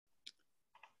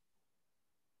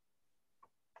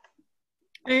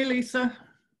Hey, Lisa.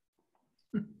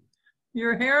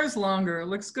 Your hair is longer. It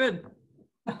looks good.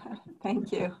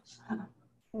 Thank you.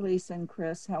 Lisa and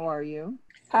Chris, how are you?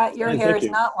 Pat, your hair is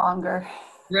not longer.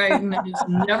 Right, and it's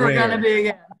never going to be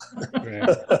again.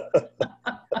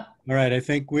 All right, I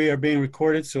think we are being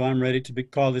recorded, so I'm ready to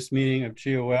call this meeting of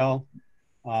GOL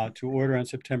to order on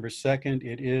September 2nd.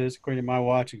 It is, according to my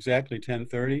watch, exactly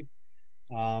 10:30.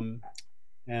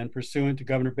 And pursuant to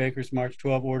Governor Baker's March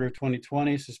 12 order of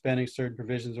 2020, suspending certain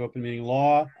provisions of open meeting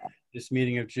law, this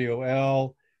meeting of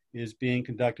GOL is being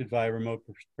conducted via remote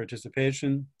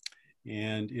participation,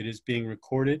 and it is being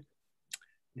recorded.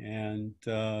 And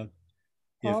Paul,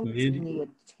 in the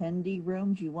attendee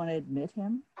room, do you want to admit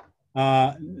him?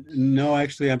 No,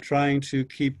 actually, I'm trying to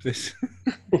keep this.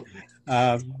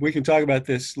 We can talk about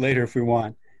this later if we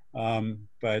want.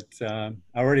 But I've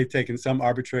already taken some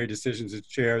arbitrary decisions as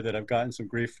chair that I've gotten some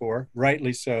grief for,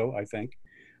 rightly so, I think.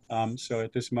 So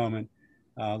at this moment,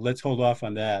 let's hold off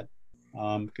on that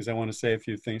because I want to say a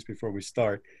few things before we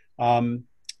start.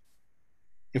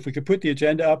 If we could put the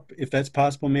agenda up, if that's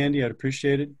possible, Mandy, I'd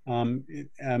appreciate it.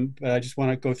 But I just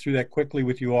want to go through that quickly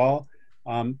with you all.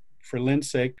 For Lynn's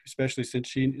sake, especially since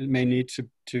she may need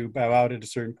to bow out at a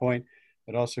certain point,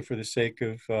 but also for the sake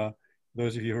of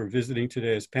those of you who are visiting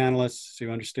today as panelists, so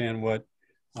you understand what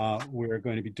we're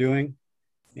going to be doing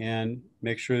and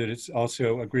make sure that it's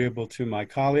also agreeable to my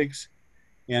colleagues.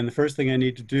 And the first thing I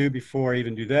need to do before I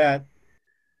even do that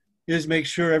is make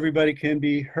sure everybody can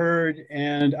be heard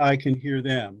and I can hear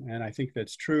them. And I think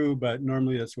that's true, but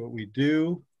normally that's what we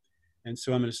do. And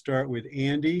so I'm going to start with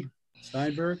Andy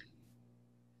Steinberg.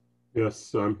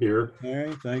 Yes, I'm here. All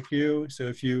right, thank you. So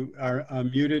if you are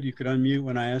muted, you could unmute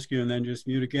when I ask you and then just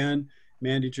mute again.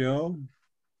 Mandy Jo?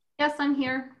 Yes, I'm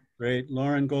here. Great.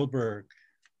 Lauren Goldberg?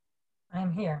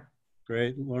 I'm here.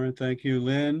 Great. Lauren, thank you.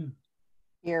 Lynn?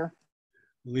 Here.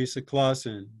 Lisa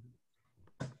Clausen?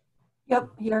 Yep,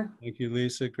 here. Thank you,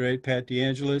 Lisa. Great. Pat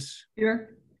DeAngelis?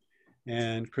 Here.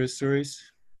 And Chris Suris?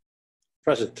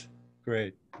 Present.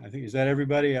 Great. I think, is that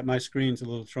everybody? My screen's a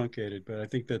little truncated, but I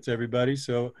think that's everybody.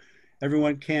 So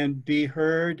everyone can be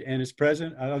heard and is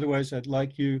present. Otherwise, I'd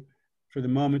like you for the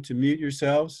moment to mute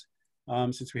yourselves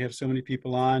since we have so many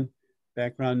people on.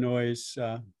 Background noise,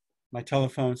 my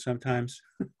telephone sometimes,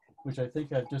 which I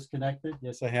think I've disconnected.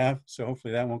 Yes, I have. So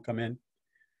hopefully that won't come in.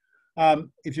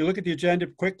 If you look at the agenda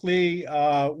quickly,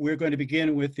 we're going to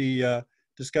begin with the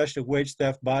discussion of wage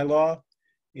theft bylaw,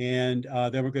 and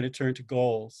then we're going to turn to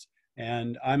goals.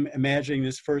 And I'm imagining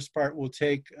this first part will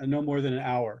take no more than an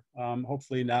hour.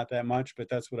 Hopefully not that much, but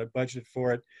that's what I budgeted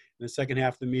for it. In the second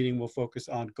half of the meeting, we'll focus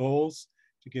on goals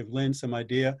to give Lynn some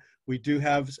idea. We do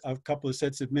have a couple of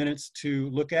sets of minutes to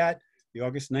look at. The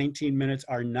August 19 minutes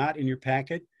are not in your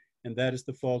packet, and that is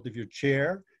the fault of your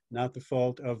chair, not the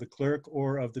fault of the clerk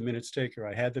or of the minutes taker.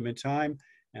 I had them in time,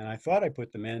 and I thought I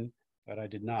put them in, but I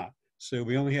did not. So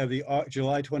we only have the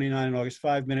July 29 and August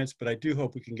 5 minutes, but I do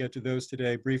hope we can get to those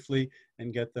today briefly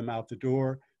and get them out the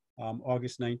door.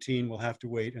 August 19 will have to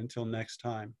wait until next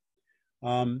time.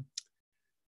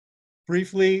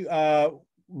 Briefly,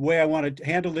 way I want to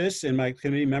handle this, and my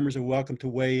committee members are welcome to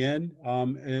weigh in,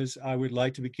 is I would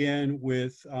like to begin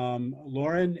with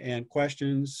Lauren and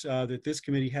questions that this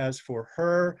committee has for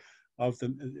her of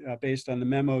the based on the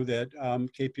memo that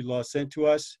KP Law sent to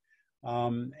us.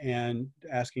 And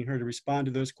asking her to respond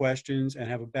to those questions and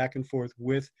have a back and forth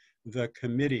with the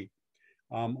committee.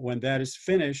 When that is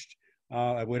finished,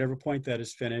 at whatever point that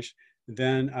is finished,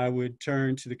 then I would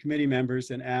turn to the committee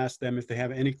members and ask them if they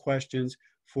have any questions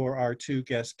for our two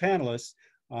guest panelists.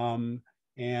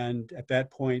 And at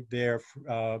that point, they're,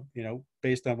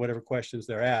 based on whatever questions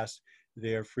they're asked,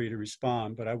 they're free to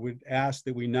respond. But I would ask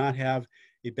that we not have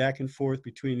a back and forth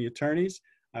between the attorneys.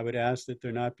 I would ask that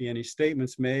there not be any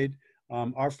statements made.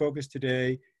 Our focus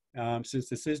today, since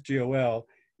this is GOL,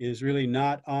 is really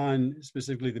not on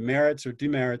specifically the merits or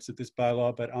demerits of this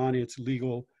bylaw, but on its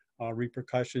legal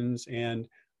repercussions. And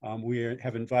we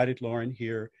have invited Lauren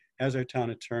here as our town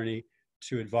attorney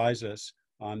to advise us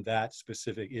on that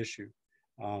specific issue.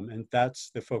 And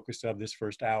that's the focus of this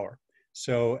first hour.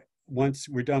 So once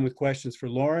we're done with questions for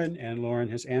Lauren, and Lauren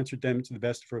has answered them to the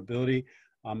best of her ability,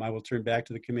 I will turn back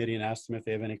to the committee and ask them if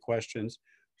they have any questions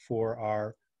for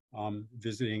our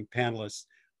visiting panelists.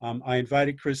 I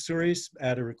invited Chris Suris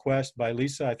at a request by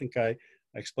Lisa. I think I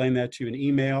explained that to you in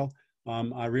email.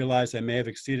 I realized I may have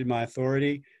exceeded my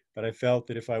authority, but I felt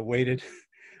that if I waited,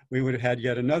 we would have had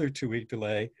yet another 2-week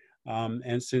delay.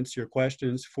 And since your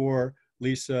questions for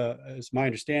Lisa, as my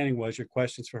understanding was, your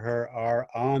questions for her are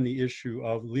on the issue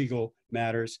of legal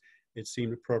matters, it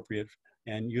seemed appropriate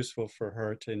and useful for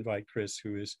her to invite Chris,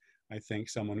 who is I think,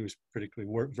 someone who's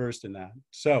particularly versed in that.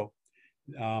 So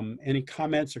any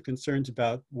comments or concerns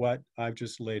about what I've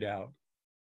just laid out?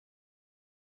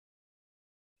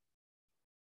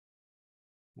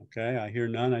 Okay, I hear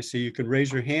none. I see you can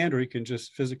raise your hand, or you can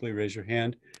just physically raise your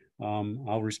hand.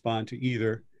 I'll respond to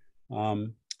either.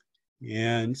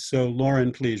 And so,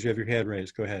 Lauren, please, you have your hand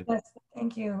raised. Go ahead. Yes,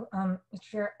 thank you, Mr.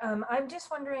 Chair. I'm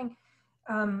just wondering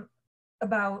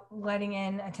about letting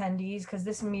in attendees, because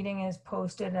this meeting is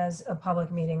posted as a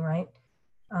public meeting, right?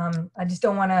 I just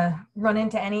don't want to run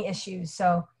into any issues.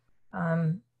 So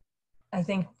I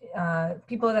think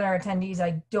people that are attendees,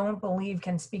 I don't believe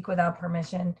can speak without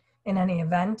permission in any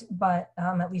event, but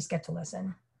at least get to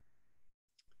listen.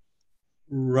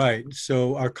 Right.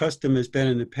 So our custom has been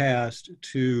in the past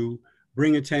to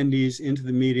bring attendees into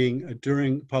the meeting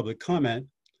during public comment,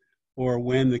 or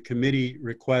when the committee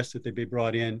requests that they be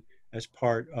brought in as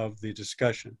part of the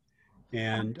discussion.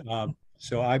 And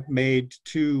so I made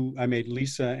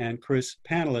Lisa and Chris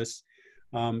panelists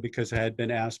because I had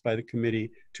been asked by the committee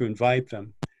to invite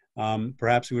them.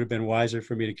 Perhaps it would have been wiser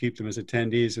for me to keep them as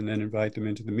attendees and then invite them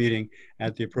into the meeting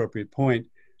at the appropriate point.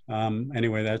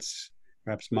 Anyway, that's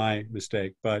perhaps my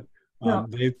mistake, but No.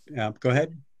 Go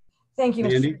ahead. Thank you,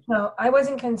 Mr. Andy? Chair. No, I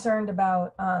wasn't concerned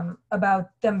about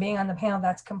them being on the panel.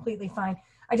 That's completely fine.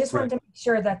 I just wanted to make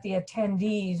sure that the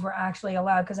attendees were actually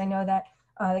allowed, because I know that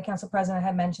the council president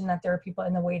had mentioned that there are people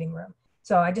in the waiting room.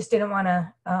 So I just didn't want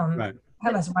to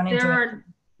have us run into it.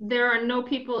 There are no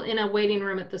people in a waiting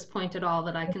room at this point at all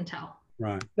that I can tell.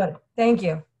 Right. Good. Thank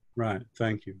you. Right.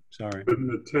 Thank you. Sorry.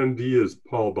 An attendee is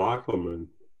Paul Bachleman.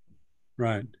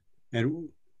 Right.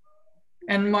 And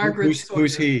Margaret.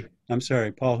 who's he? I'm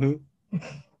sorry, Paul who?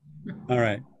 All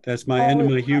right. That's my end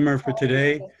of my humor for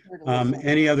today.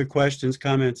 Any other questions,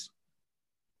 comments?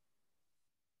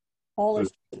 Paul I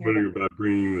is was wondering about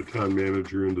bringing the town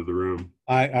manager into the room.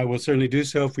 I will certainly do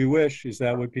so if we wish. Is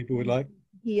that what people would like?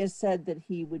 He has said that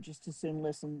he would just as soon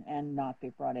listen and not be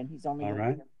brought in. He's only. All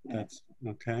right. That's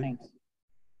okay. Thanks.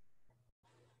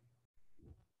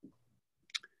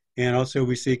 And also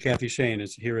we see Kathy Shane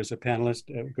is here as a panelist.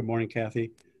 Good morning,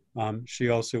 Kathy. She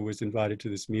also was invited to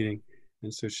this meeting.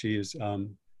 And so she is,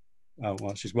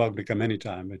 well, she's welcome to come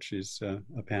anytime, but she's a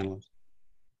panelist.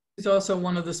 She's also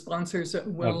one of the sponsors that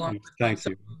went along. with Thank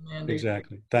you. Mandy.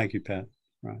 Exactly. Thank you, Pat.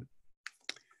 Right.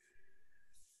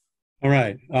 All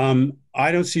right.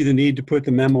 I don't see the need to put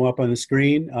the memo up on the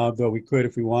screen, though we could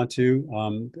if we want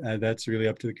to. That's really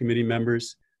up to the committee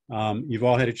members. You've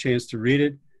all had a chance to read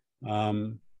it.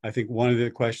 I think one of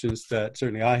the questions that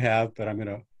certainly I have, but I'm going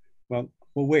to, well,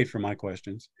 we'll wait for my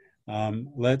questions.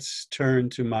 Let's turn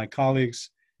to my colleagues.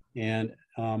 And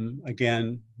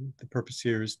again, the purpose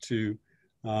here is to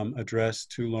address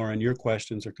to Lauren your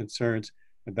questions or concerns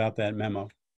about that memo.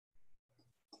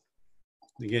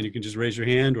 Again, you can just raise your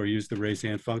hand or use the raise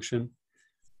hand function.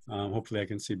 Hopefully I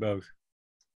can see both.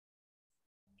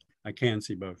 I can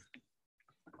see both.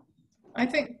 I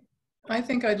think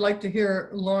I'd like to hear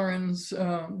Lauren's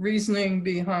reasoning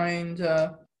behind,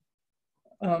 I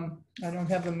don't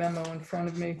have the memo in front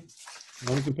of me.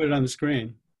 Well, we can put it on the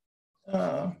screen.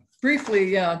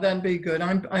 Briefly, yeah, that'd be good.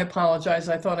 I apologize.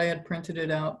 I thought I had printed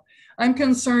it out. I'm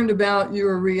concerned about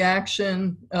your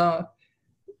reaction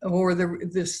or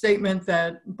the statement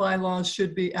that bylaws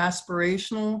should be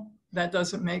aspirational. That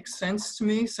doesn't make sense to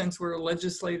me, since we're a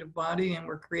legislative body and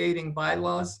we're creating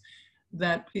bylaws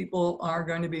that people are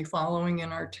going to be following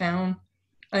in our town.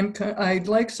 I'd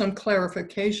like some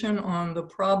clarification on the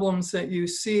problems that you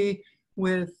see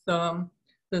with the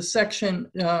section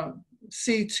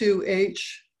C2H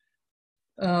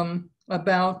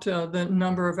about the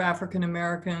number of African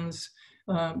Americans,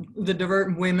 the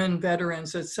divert women,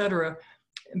 veterans, etc.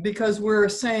 Because we're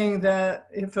saying that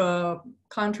if a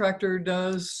contractor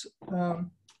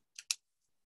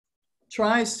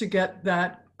tries to get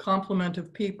that complement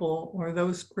of people or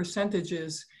those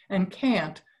percentages and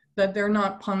can't, that they're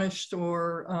not punished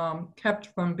or kept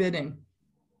from bidding.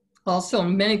 Also,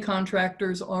 many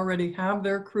contractors already have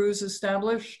their crews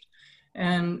established,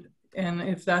 and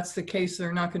if that's the case,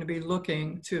 they're not going to be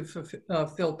looking to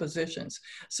fill positions.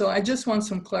 So I just want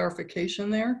some clarification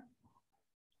there.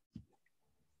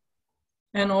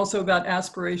 And also about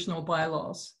aspirational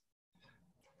bylaws.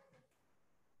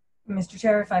 Mr.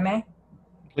 Chair, if I may.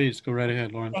 Please go right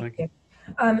ahead, Lauren. Thank you.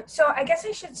 So I guess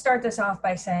I should start this off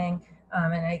by saying,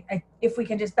 and if we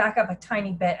can just back up a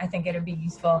tiny bit, I think it would be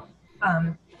useful.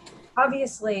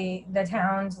 Obviously, the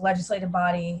town's legislative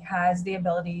body has the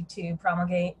ability to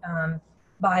promulgate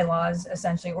bylaws,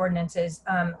 essentially ordinances,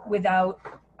 without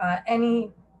any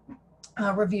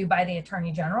review by the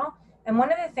Attorney General. And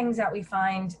one of the things that we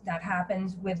find that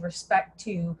happens with respect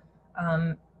to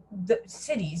the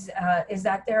cities is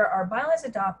that there are bylaws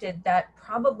adopted that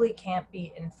probably can't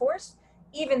be enforced,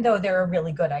 even though they're a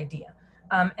really good idea.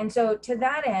 And so to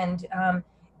that end,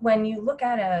 when you look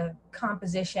at a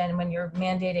composition, when you're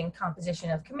mandating composition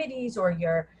of committees or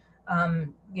you're,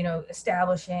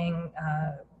 establishing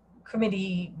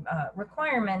committee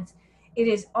requirements, it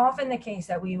is often the case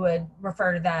that we would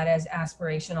refer to that as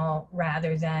aspirational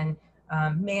rather than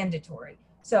mandatory.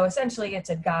 So essentially, it's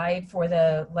a guide for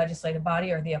the legislative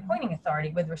body or the appointing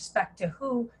authority with respect to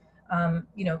who,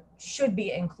 should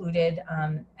be included.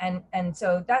 And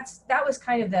so that was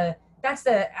kind of that's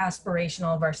the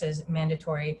aspirational versus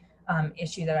mandatory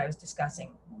issue that I was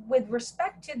discussing. With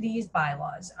respect to these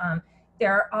bylaws,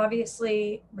 there are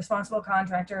obviously responsible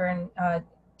contractor and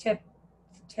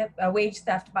wage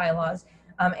theft bylaws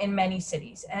in many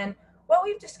cities. And what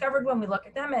we've discovered when we look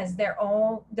at them is there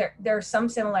are some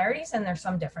similarities and there's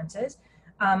some differences.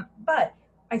 But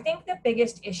I think the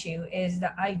biggest issue is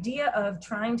the idea of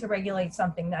trying to regulate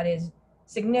something that is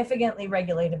significantly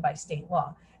regulated by state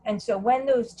law. And so when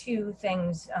those two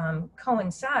things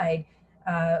coincide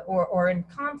or in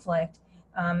conflict,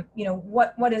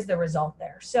 what is the result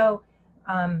there? So,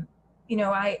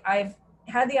 I've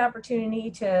had the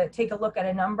opportunity to take a look at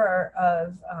a number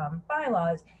of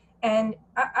bylaws, and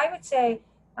I would say,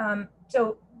 under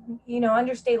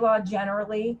state law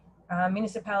generally,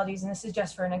 municipalities, and this is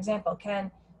just for an example,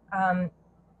 can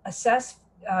assess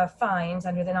fines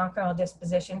under the non-criminal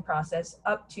disposition process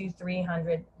up to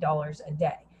 $300 a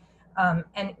day.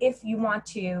 And if you want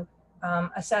to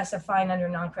assess a fine under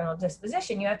non-criminal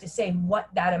disposition, you have to say what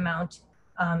that amount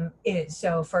is.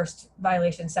 So first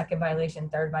violation, second violation,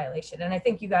 third violation. And I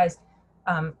think you guys,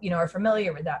 are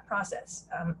familiar with that process.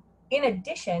 In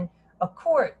addition, a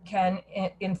court can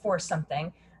enforce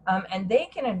something and they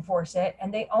can enforce it.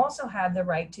 And they also have the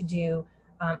right to do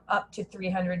up to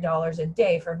 $300 a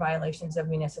day for violations of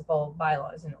municipal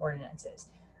bylaws and ordinances.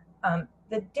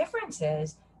 The difference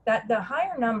is that the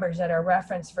higher numbers that are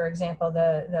referenced, for example,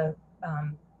 the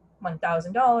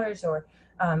 $1,000 or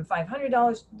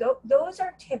 $500, those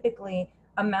are typically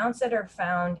amounts that are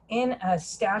found in a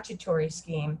statutory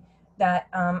scheme that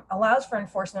allows for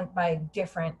enforcement by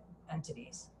different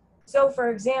entities. So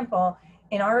for example,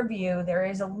 in our view, there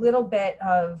is a little bit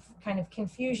of kind of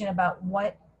confusion about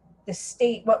what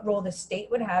role the state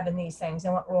would have in these things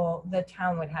and what role the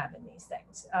town would have in these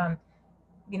things.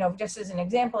 Just as an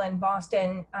example, in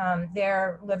Boston,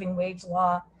 their living wage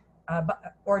law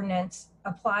ordinance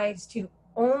applies to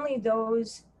only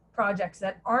those projects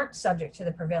that aren't subject to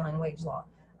the prevailing wage law.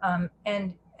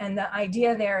 And the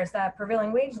idea there is that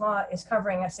prevailing wage law is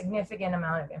covering a significant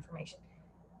amount of information.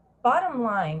 Bottom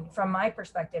line, from my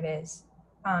perspective, is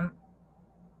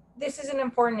this is an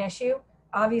important issue.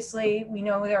 Obviously, we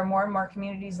know there are more and more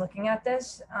communities looking at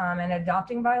this and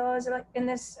adopting bylaws in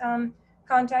this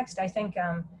context. I think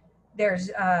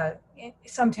there's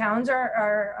some towns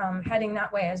are heading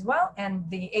that way as well, and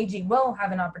the AG will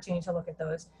have an opportunity to look at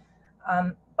those.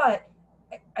 But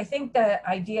I think the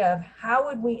idea of how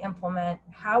would we implement,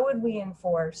 how would we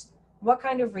enforce, what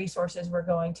kind of resources we're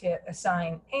going to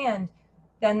assign, and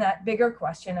then that bigger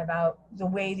question about the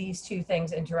way these two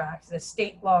things interact, the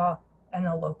state law and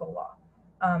the local law.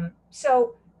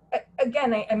 So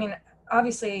again, I mean,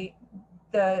 obviously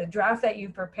the draft that you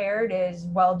prepared is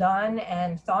well done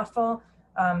and thoughtful.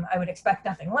 I would expect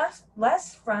nothing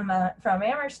less from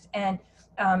Amherst, and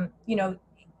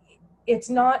it's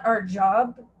not our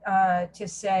job to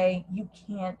say you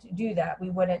can't do that.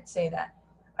 We wouldn't say that.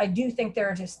 I do think there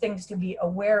are just things to be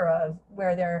aware of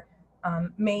where there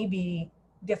may be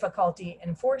difficulty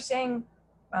enforcing,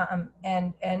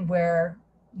 and where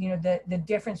the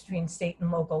difference between state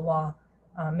and local law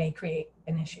may create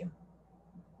an issue.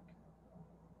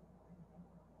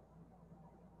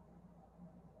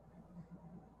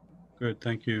 Good,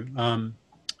 thank you.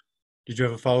 Did you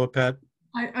have a follow-up, Pat?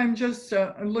 I'm just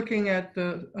looking at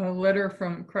the letter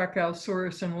from Krakow,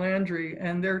 Soros, and Landry,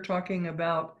 and they're talking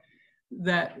about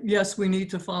that, yes, we need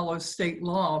to follow state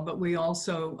law, but we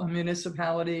also, a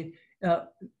municipality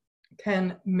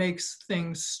can make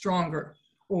things stronger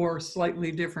or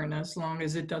slightly different as long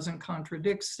as it doesn't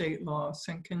contradict state laws.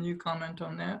 And can you comment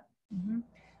on that? Mm-hmm.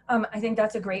 I think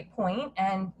that's a great point.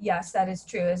 And yes, that is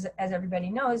true. As everybody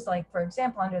knows, like, for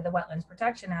example, under the Wetlands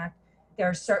Protection Act, there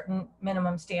are certain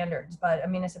minimum standards, but a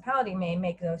municipality may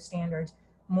make those standards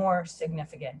more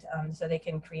significant. So they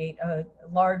can create a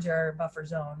larger buffer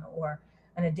zone or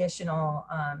an additional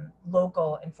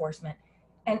local enforcement.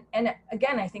 And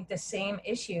again, I think the same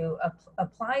issue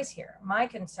applies here. My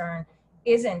concern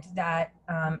isn't that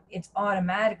it's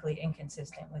automatically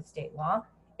inconsistent with state law.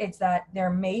 It's that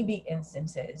there may be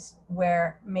instances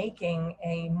where making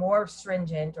a more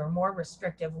stringent or more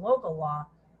restrictive local law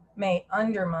may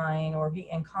undermine or be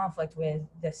in conflict with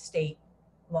the state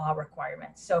law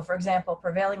requirements. So for example,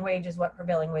 prevailing wage is what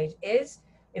prevailing wage is.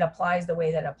 It applies the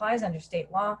way that it applies under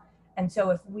state law. And so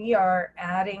if we are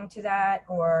adding to that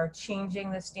or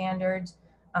changing the standards,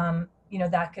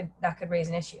 that could raise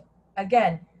an issue.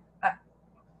 Again,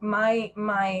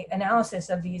 my analysis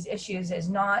of these issues is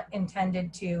not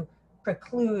intended to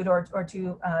preclude or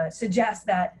to suggest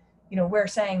that, we're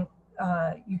saying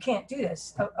you can't do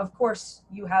this. Of course,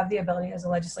 you have the ability as a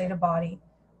legislative body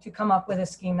to come up with a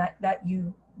scheme that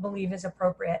you believe is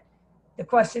appropriate. The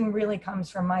question really comes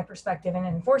from my perspective in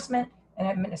enforcement and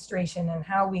administration and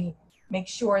how we make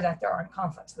sure that there aren't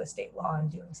conflicts with state law in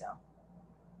doing so.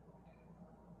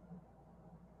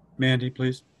 Mandy,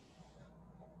 please.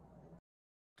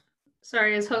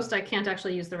 Sorry, as host, I can't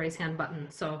actually use the raise hand button,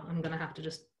 so I'm gonna have to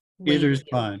just Either is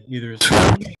fine. Either is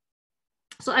fine.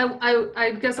 So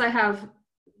I guess I have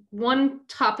one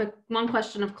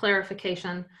question of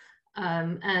clarification,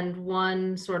 and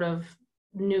one sort of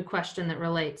new question that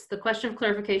relates. The question of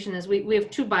clarification is we have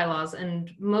two bylaws,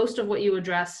 and most of what you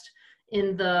addressed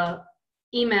in the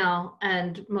email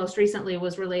and most recently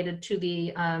was related to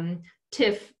the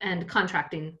TIF and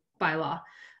contracting bylaw.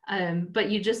 But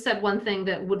you just said one thing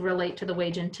that would relate to the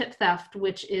wage and tip theft,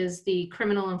 which is the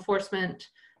criminal enforcement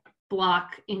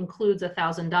block includes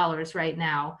 $1,000 right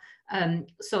now.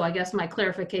 So I guess my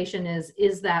clarification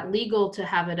is that legal to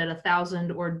have it at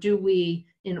 1,000, or do we,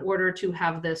 in order to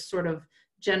have this sort of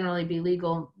generally be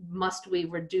legal, must we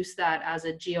reduce that as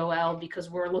a GOL,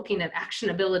 because we're looking at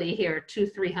actionability here to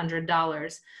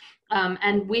 $300?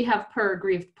 And we have per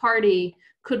aggrieved party.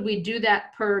 Could we do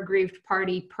that per aggrieved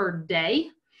party per day?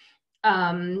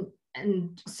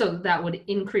 And so that would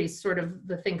increase sort of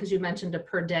the thing, because you mentioned a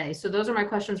per day. So those are my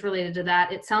questions related to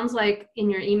that. It sounds like in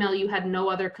your email you had no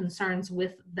other concerns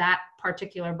with that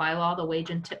particular bylaw, the wage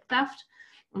and tip theft.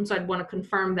 And so I'd want to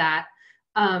confirm that.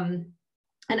 And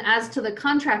as to the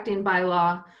contracting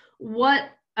bylaw,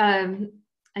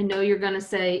 I know you're going to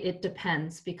say it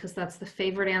depends, because that's the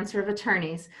favorite answer of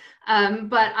attorneys.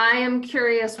 But I am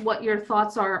curious what your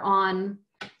thoughts are on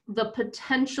the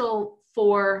potential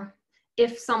for,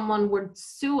 if someone would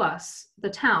sue us, the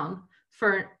town,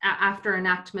 for after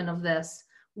enactment of this,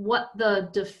 what the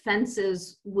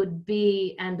defenses would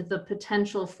be and the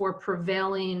potential for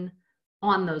prevailing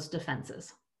on those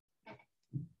defenses.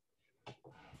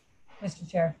 Mr.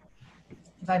 Chair,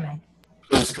 if I may.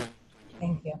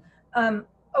 Thank you.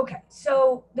 Okay,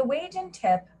 so the wage and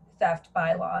tip theft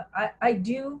bylaw, I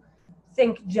do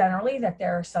think generally that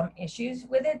there are some issues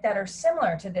with it that are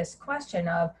similar to this question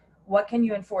of what can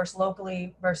you enforce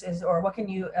locally versus, or what can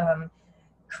you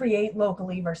create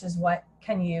locally versus what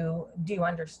can you do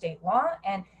under state law?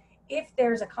 And if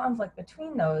there's a conflict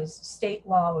between those, state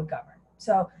law would govern.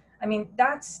 So, I mean,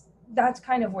 that's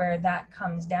kind of where that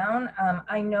comes down.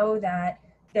 I know that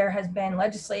there has been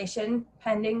legislation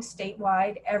pending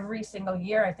statewide every single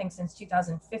year, I think since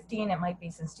 2015, it might be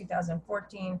since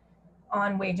 2014,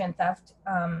 on wage and theft,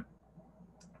 or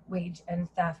wage and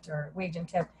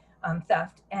tip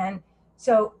theft. And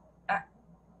so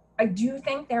I do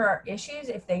think there are issues.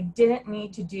 If they didn't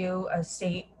need to do a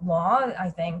state law, I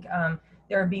think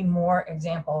there would be more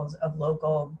examples of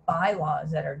local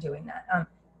bylaws that are doing that.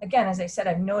 Again, as I said,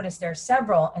 I've noticed there are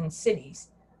several in cities.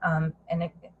 And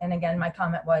again, my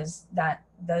comment was that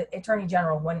the Attorney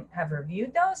General wouldn't have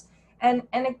reviewed those, and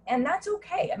that's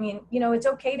okay. I mean, it's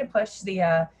okay to push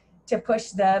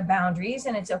the boundaries,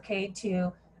 and it's okay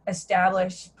to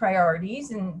establish priorities.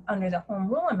 And under the Home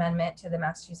Rule Amendment to the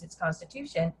Massachusetts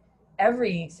Constitution,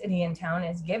 every city and town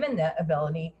is given the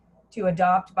ability to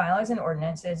adopt bylaws and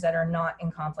ordinances that are not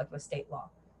in conflict with state law.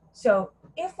 So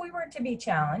if we were to be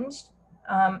challenged,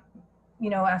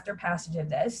 after passage of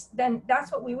this, then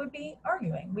that's what we would be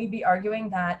arguing. We'd be arguing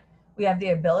that we have the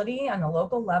ability on the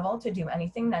local level to do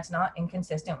anything that's not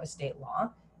inconsistent with state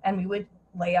law, and we would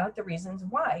lay out the reasons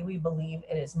why we believe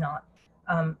it is not.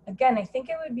 Again, I think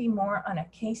it would be more on a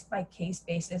case-by-case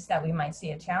basis that we might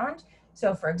see a challenge.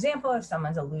 So for example, if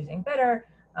someone's a losing bidder,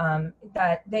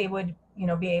 that they would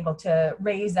be able to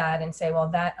raise that and say, well,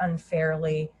 that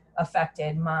unfairly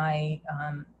affected my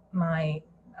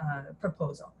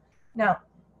proposal. Now,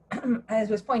 as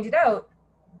was pointed out,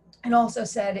 it also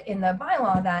said in the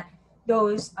bylaw that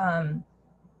those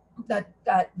that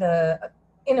the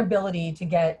inability to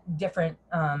get different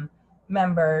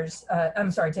members,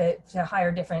 to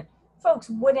hire different folks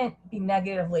wouldn't be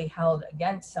negatively held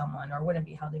against someone, or wouldn't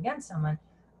be held against someone.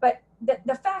 But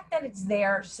the fact that it's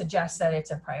there suggests that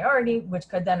it's a priority, which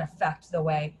could then affect the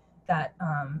way that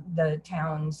the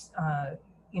town's,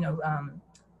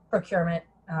 procurement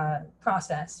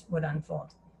process would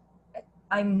unfold.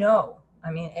 I know,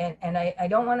 I mean, and I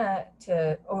don't want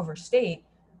to overstate,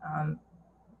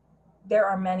 there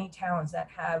are many towns that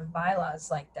have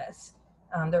bylaws like this,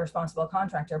 the responsible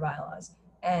contractor bylaws.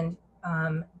 And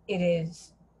it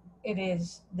is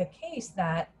the case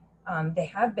that they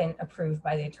have been approved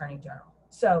by the Attorney General.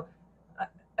 So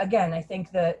again, I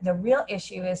think the real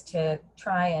issue is to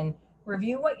try and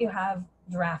review what you have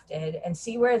drafted and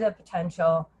see where the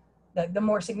potential, the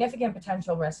more significant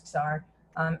potential risks are,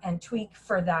 and tweak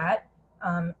for that.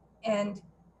 And,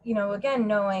 again,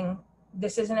 knowing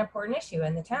this is an important issue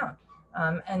in the town.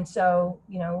 And so,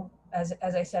 as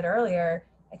I said earlier,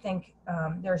 I think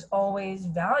there's always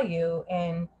value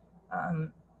in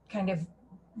kind of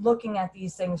looking at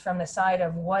these things from the side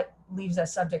of what leaves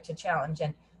us subject to challenge.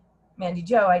 And Mandy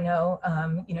Jo, I know,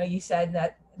 you said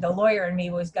that the lawyer in me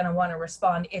was going to want to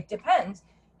respond, it depends.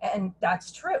 And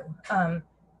that's true.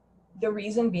 The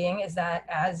reason being is that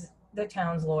as the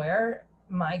town's lawyer,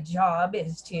 my job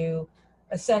is to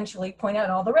essentially point out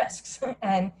all the risks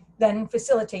and then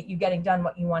facilitate you getting done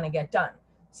what you want to get done.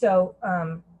 So,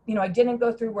 I didn't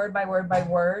go through word by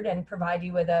word and provide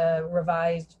you with a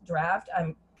revised draft.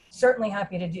 I'm certainly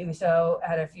happy to do so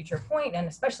at a future point, and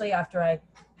especially after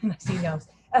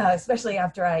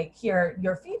I hear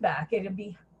your feedback, it'd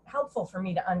be helpful for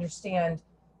me to understand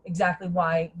exactly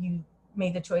why you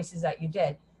made the choices that you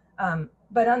did.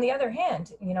 But on the other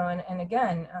hand, and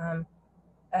again,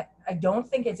 I don't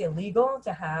think it's illegal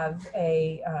to have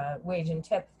a wage and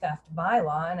tip theft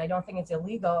bylaw, and I don't think it's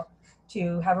illegal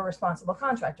to have a responsible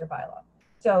contractor bylaw.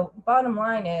 So bottom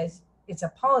line is, it's a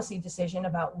policy decision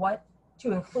about what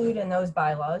to include in those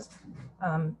bylaws.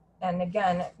 And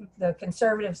again, the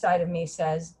conservative side of me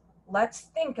says, let's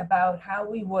think about how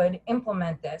we would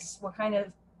implement this, what kind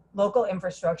of local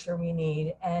infrastructure we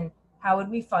need, and how would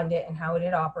we fund it, and how would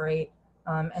it operate,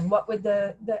 and what would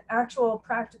the actual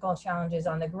practical challenges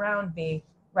on the ground be,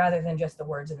 rather than just the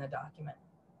words in the document.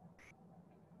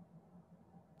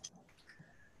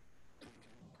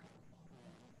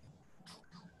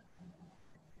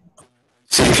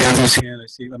 So Kathy's hand, I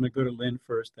see. I'm going to go to Lynn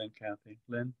first, then Kathy.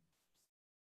 Lynn?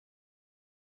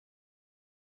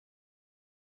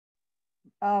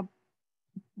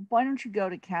 Why don't you go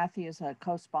to Kathy as a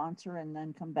co-sponsor and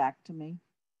then come back to me?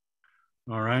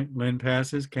 All right, Lynn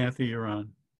passes. Kathy, you're on.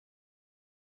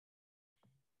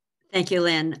 Thank you,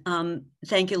 Lynn.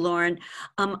 Thank you, Lauren.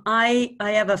 I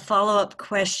have a follow-up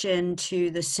question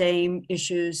to the same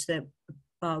issues that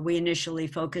we initially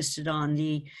focused it on,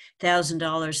 the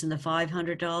 $1,000 and the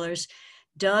 $500.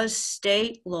 Does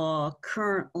state law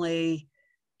currently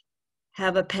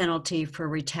have a penalty for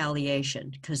retaliation?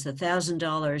 Because the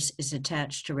 $1,000 is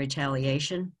attached to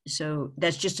retaliation. So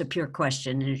that's just a pure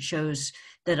question, and it shows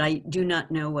that I do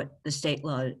not know what the state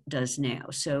law does now.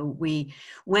 So we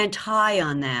went high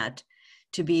on that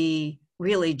to be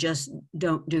really just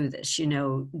don't do this,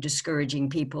 discouraging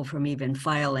people from even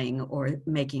filing or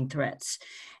making threats.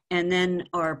 And then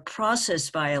our process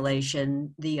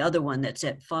violation, the other one that's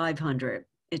at $500,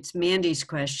 it's Mandy's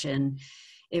question.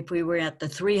 If we were at the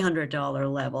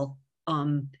 $300 level,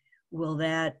 will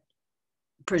that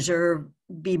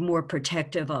be more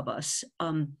protective of us?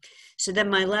 So then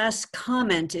my last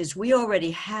comment is, we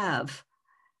already have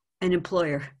an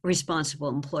responsible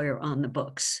employer on the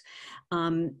books.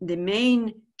 The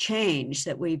main change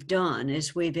that we've done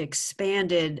is we've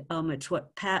expanded, it's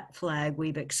what Pat flagged,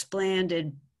 we've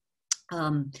expanded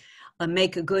a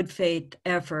make a good faith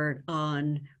effort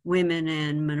on women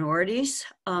and minorities.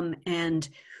 And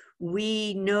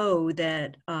we know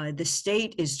that the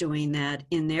state is doing that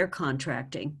in their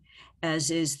contracting, as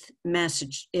is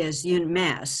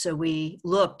UMass. So we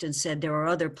looked and said there are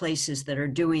other places that are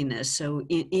doing this. So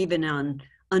even on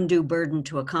undue burden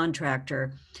to a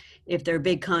contractor, if they're a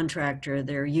big contractor,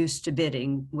 they're used to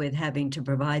bidding with having to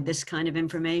provide this kind of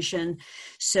information.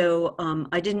 So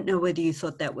I didn't know whether you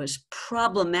thought that was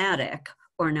problematic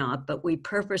or not, but we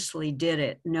purposely did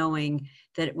it knowing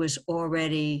that it was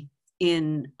already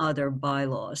in other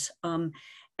bylaws. And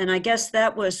I guess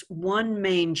that was one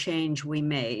main change we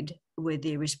made with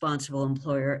the responsible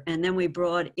employer. And then we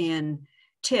brought in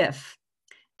TIF,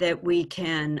 that we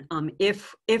can,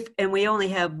 and we only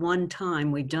have one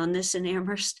time we've done this in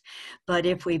Amherst, but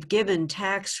if we've given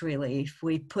tax relief,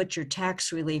 we put your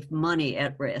tax relief money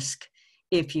at risk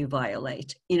if you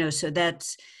violate, so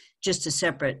that's just a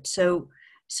separate. So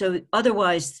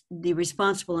otherwise the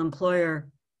responsible employer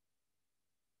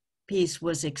piece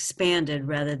was expanded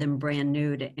rather than brand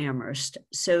new to Amherst.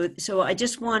 So I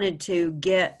just wanted to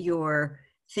get your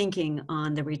thinking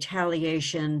on the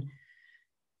retaliation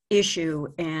issue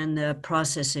and the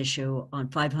process issue on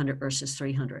 500 versus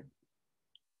 300.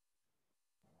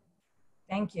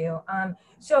 Thank you.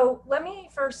 So let me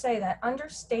first say that under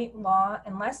state law,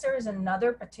 unless there is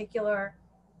another particular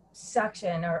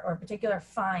section or particular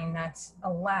fine that's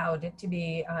allowed to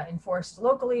be enforced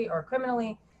locally or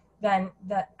criminally, then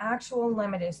the actual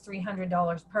limit is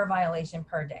 $300 per violation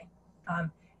per day.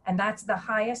 And that's the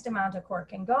highest amount a court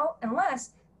can go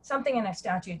unless something in a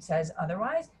statute says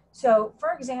otherwise. So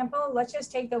for example, let's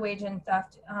just take the wage and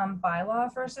theft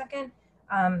bylaw for a second,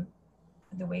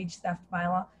 the wage theft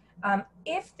bylaw.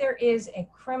 If there is a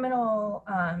criminal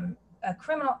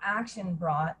action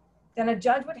brought, then a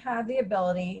judge would have the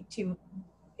ability to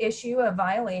issue a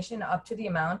violation up to the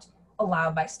amount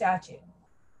allowed by statute.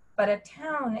 But a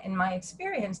town, in my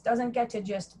experience, doesn't get to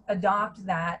just adopt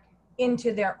that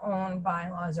into their own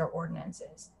bylaws or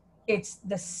ordinances. It's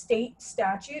the state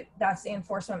statute, that's the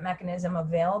enforcement mechanism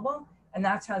available, and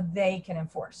that's how they can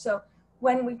enforce. So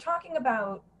when we're talking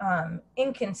about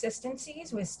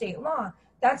inconsistencies with state law,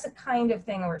 that's the kind of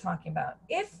thing we're talking about.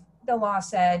 If the law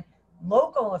said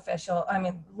local,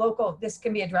 this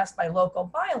can be addressed by local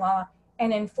bylaw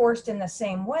and enforced in the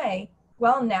same way,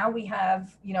 well, now we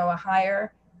have, a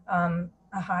higher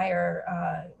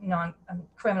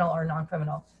criminal or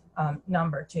non-criminal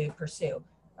number to pursue,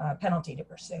 penalty to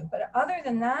pursue. But other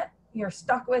than that, you're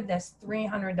stuck with this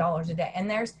 $300 a day. And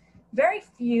there's very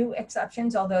few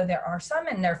exceptions, although there are some,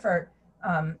 and they're for,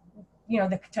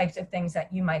 the types of things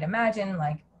that you might imagine,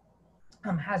 like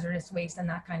hazardous waste and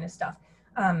that kind of stuff,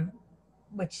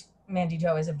 which Mandy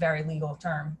Jo is a very legal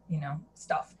term,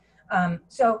 stuff.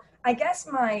 So I guess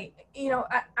I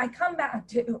come back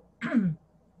to,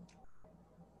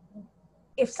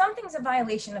 if something's a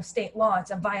violation of state law,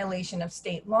 it's a violation of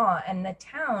state law, and the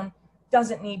town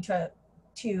doesn't need or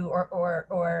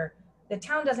the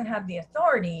town doesn't have the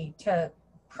authority to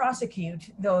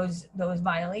prosecute those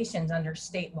violations under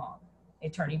state law. The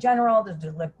Attorney General,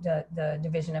 the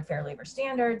Division of Fair Labor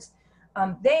Standards,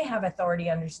 they have authority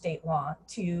under state law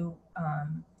to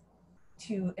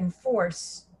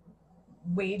enforce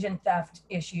wage and theft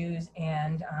issues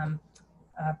and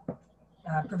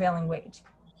prevailing wage.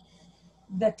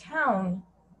 The town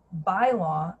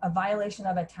bylaw, a violation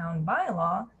of a town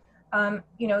bylaw,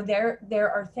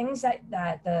 there are things that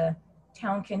the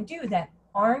town can do that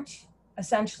aren't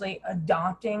essentially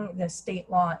adopting the state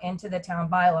law into the town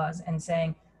bylaws and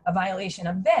saying a violation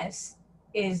of this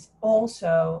is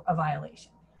also a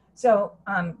violation. So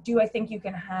do I think you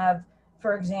can have,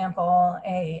 for example,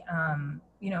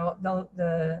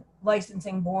 the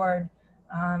licensing board,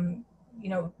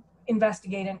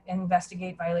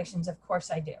 investigate violations? Of course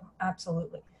I do,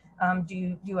 absolutely.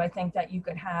 Do I think that you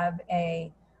could have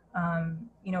a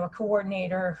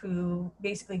coordinator who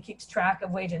basically keeps track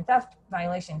of wage and theft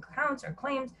violation counts or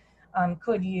claims?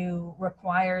 Could you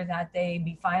require that they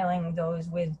be filing those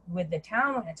with the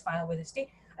town when it's filed with the state?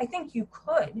 I think you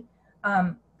could,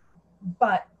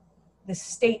 but the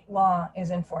state law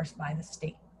is enforced by the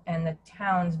state, and the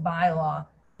town's bylaw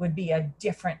would be a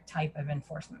different type of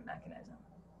enforcement mechanism.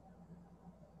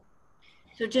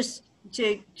 So just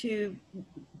to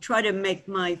try to make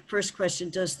my first question,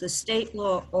 does the state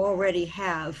law already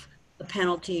have a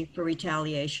penalty for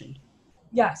retaliation?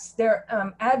 Yes, there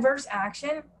adverse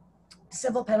action,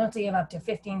 civil penalty of up to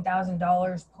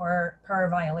 $15,000 per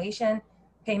violation,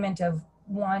 payment of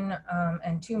 1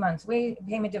 and 2 months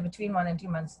payment of between 1 and 2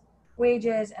 months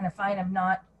wages, and a fine of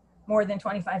not more than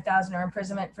 $25,000 or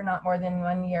imprisonment for not more than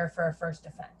 1 year for a first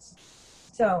offense.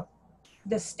 So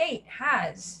the state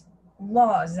has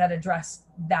laws that address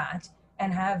that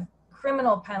and have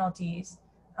criminal penalties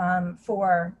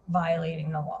for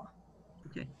violating the law.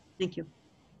 Okay, thank you.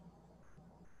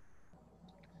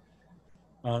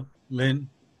 Lynn?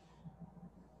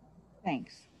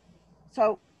 Thanks.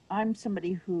 So I'm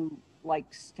somebody who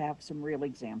likes to have some real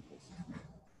examples.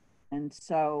 And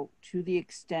so to the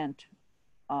extent,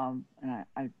 and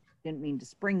I didn't mean to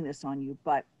spring this on you,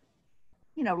 but,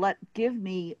 give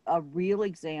me a real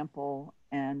example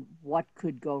and what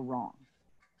could go wrong.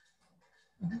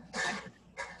 Of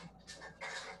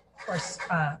course,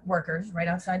 workers right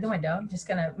outside the window. I'm just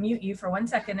gonna mute you for 1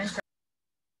 second and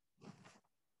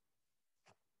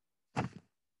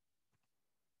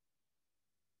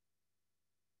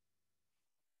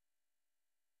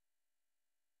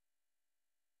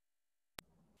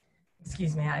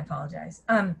excuse me, I apologize.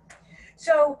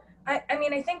 So I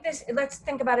think let's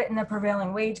think about it in the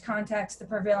prevailing wage context. The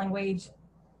prevailing wage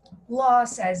law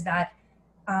says that,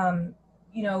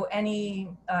 any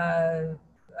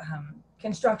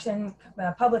construction,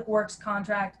 public works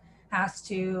contract has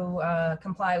to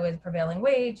comply with prevailing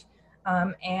wage.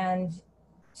 And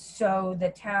so the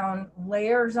town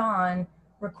layers on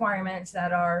requirements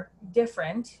that are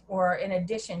different or in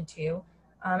addition to,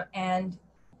 and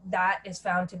that is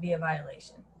found to be a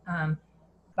violation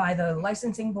by the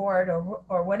licensing board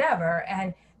or whatever.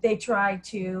 And they try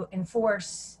to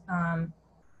enforce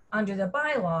under the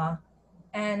bylaw,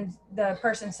 and the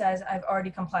person says, I've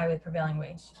already complied with prevailing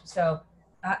wage. So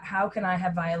how can I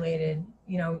have violated,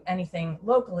 anything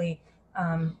locally?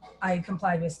 I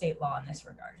complied with state law in this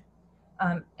regard.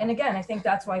 And again, I think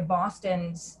that's why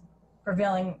Boston's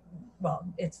prevailing, well,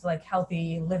 it's like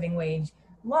healthy living wage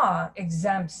law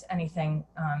exempts anything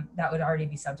that would already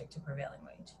be subject to prevailing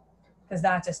wage, because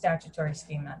that's a statutory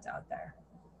scheme that's out there.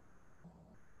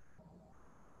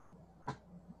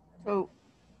 So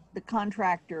the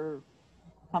contractor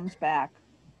comes back,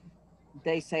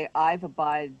 they say, I've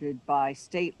abided by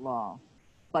state law,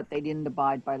 but they didn't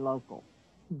abide by local.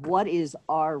 What is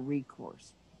our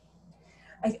recourse?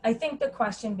 I think the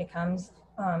question becomes,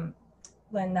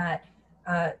 Lynn, that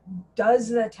does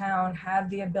the town have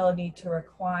the ability to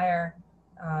require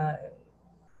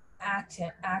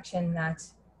action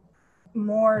that's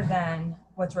more than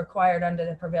what's required under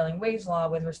the prevailing wage law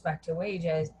with respect to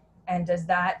wages? And does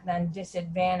that then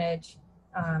disadvantage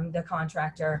the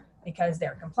contractor because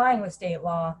they're complying with state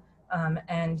law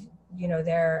and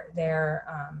their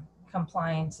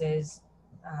compliance is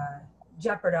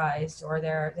jeopardized, or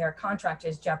their contract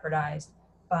is jeopardized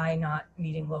by not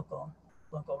meeting local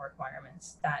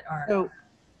requirements that are.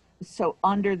 So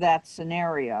under that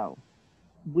scenario,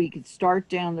 we could start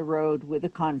down the road with a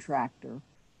contractor.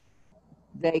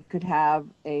 They could have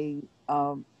a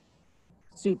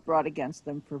suit brought against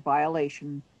them for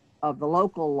violation of the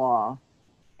local law.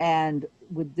 And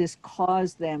would this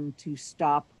cause them to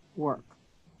stop work?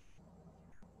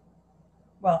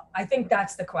 Well, I think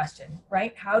that's the question,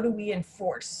 right? How do we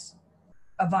enforce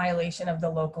a violation of the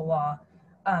local law?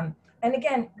 And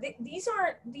again, these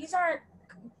aren't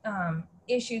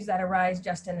issues that arise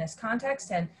just in this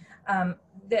context. And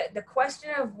the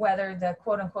question of whether the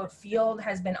quote unquote field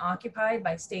has been occupied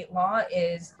by state law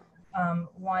is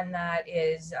one that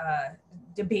is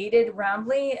debated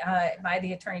roundly by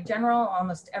the Attorney General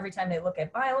almost every time they look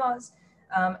at bylaws.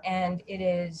 And it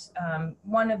is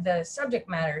one of the subject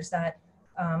matters that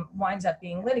winds up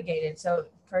being litigated. So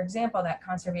for example, that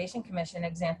Conservation Commission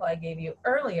example I gave you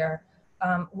earlier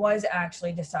was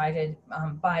actually decided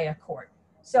by a court.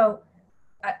 So,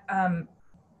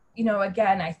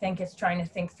 again, I think it's trying to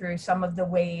think through some of the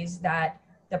ways that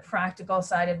the practical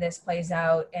side of this plays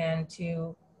out, and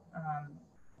to,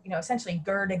 essentially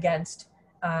gird against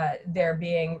there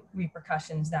being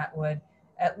repercussions that would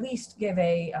at least give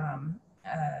a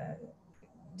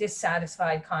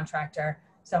dissatisfied contractor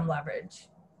some leverage.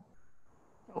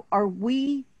 So are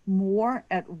we more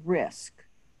at risk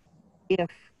if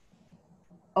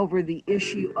over the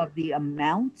issue of the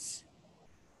amounts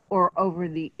or over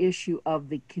the issue of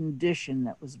the condition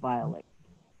that was violated?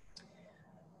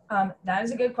 That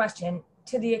is a good question.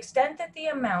 To the extent that the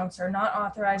amounts are not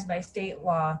authorized by state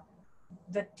law,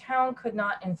 the town could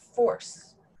not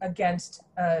enforce against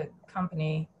a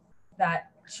company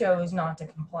that chose not to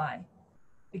comply.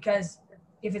 Because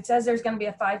if it says there's going to be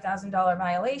a $5,000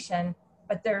 violation,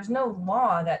 but there's no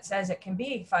law that says it can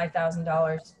be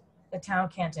 $5,000, the town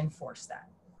can't enforce that.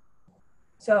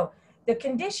 So the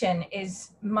condition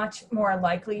is much more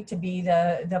likely to be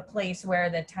the place where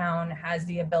the town has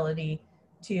the ability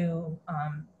to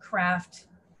craft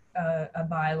a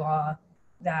bylaw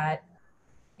that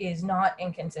is not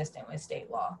inconsistent with state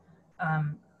law,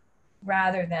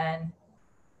 rather than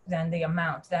the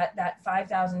amount, that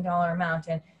 $5,000 amount.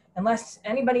 And unless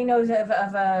anybody knows of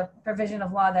a provision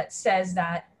of law that says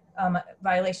that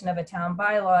violation of a town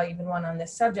bylaw, even one on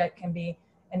this subject, can be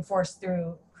enforced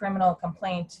through criminal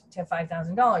complaint to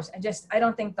 $5,000. I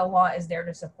don't think the law is there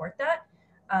to support that.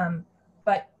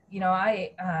 But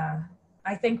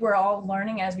I think we're all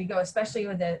learning as we go, especially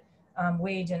with the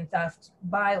wage theft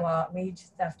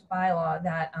bylaw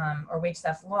that, or wage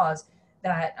theft laws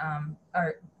that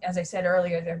are, as I said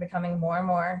earlier, they're becoming more and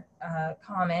more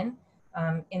common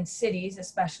in cities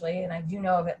especially. And I do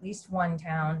know of at least one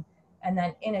town. And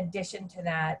then in addition to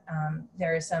that,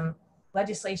 there is some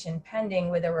legislation pending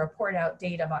with a report out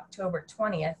date of October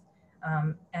 20th.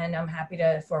 And I'm happy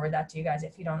to forward that to you guys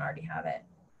if you don't already have it.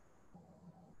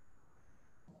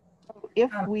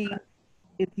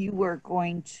 If you were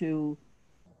going to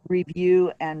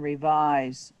review and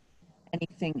revise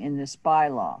anything in this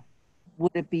bylaw,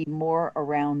 would it be more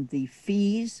around the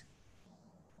fees,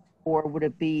 or would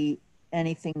it be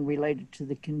anything related to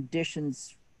the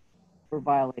conditions for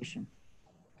violation?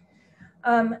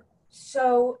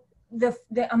 So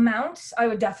the amounts I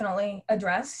would definitely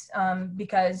address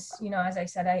because, you know, as I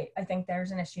said, I think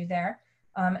there's an issue there.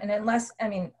 And unless, I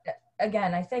mean,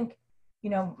 again, I think, you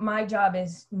know, my job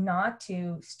is not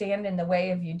to stand in the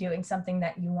way of you doing something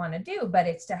that you want to do, but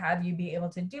it's to have you be able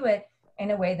to do it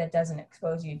in a way that doesn't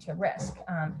expose you to risk.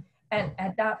 And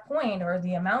at that point, or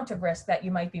the amount of risk that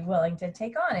you might be willing to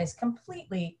take on is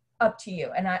completely up to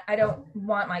you. And I don't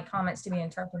want my comments to be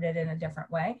interpreted in a different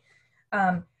way.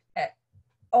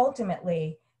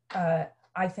 Ultimately,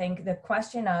 I think the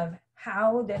question of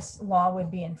how this law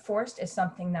would be enforced is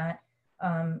something that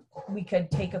we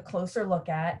could take a closer look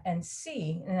at and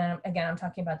see. And then, again, I'm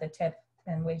talking about the tip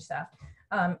and wage theft,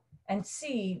 and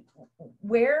see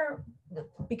where,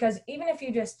 because even if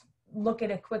you just look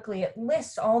at it quickly, it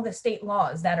lists all the state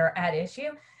laws that are at issue.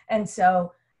 And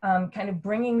so kind of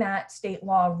bringing that state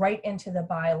law right into the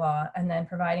bylaw and then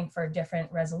providing for a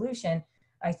different resolution,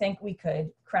 I think we could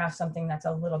craft something that's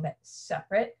a little bit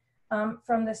separate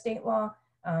from the state law,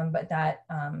 but that,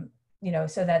 you know,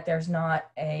 so that there's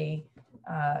not a,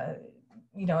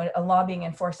 you know, a law being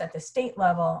enforced at the state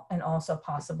level and also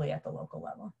possibly at the local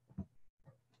level.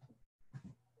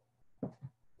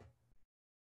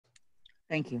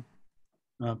 Thank you.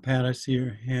 Pat, I see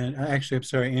your hand. Actually, I'm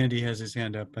sorry, Andy has his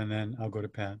hand up, and then I'll go to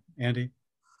Pat. Andy?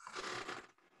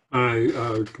 Hi,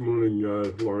 good morning,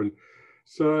 Lauren.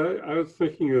 So I was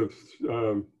thinking of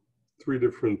three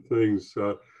different things.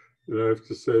 And I have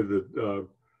to say that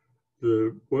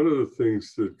one of the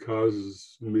things that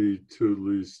causes me to at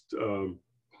least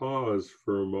pause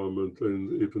for a moment,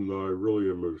 and even though I really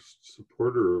am a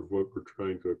supporter of what we're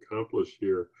trying to accomplish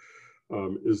here,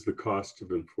 is the cost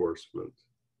of enforcement.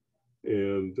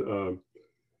 And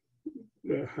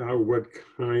what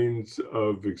kinds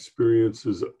of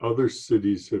experiences other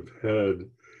cities have had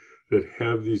that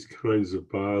have these kinds of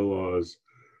bylaws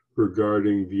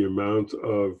regarding the amount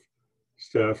of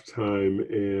staff time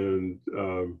and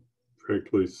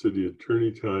frankly city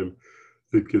attorney time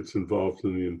that gets involved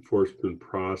in the enforcement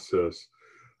process.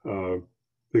 I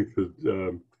think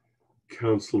that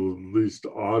council at least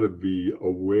ought to be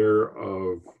aware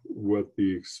of what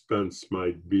the expense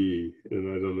might be.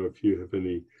 And I don't know if you have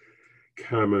any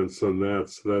comments on that.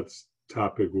 So that's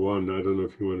topic one. I don't know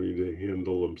if you want me to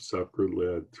handle them separately.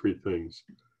 I had three things.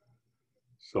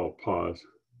 So I'll pause.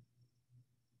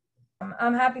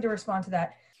 I'm happy to respond to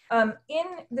that. In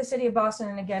the city of Boston,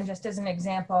 and again, just as an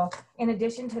example, in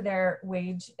addition to their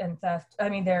wage and theft, I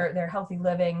mean, their healthy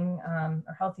living or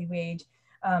healthy wage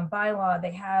bylaw,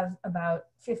 they have about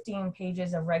 15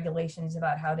 pages of regulations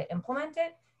about how to implement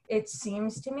it. It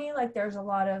seems to me like there's a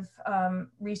lot of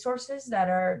resources that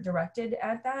are directed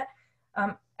at that.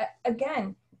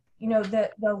 Again, you know,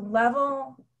 the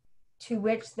level to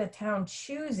which the town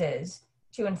chooses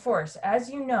to enforce, as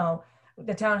you know,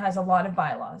 the town has a lot of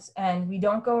bylaws and we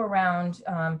don't go around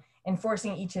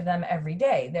enforcing each of them every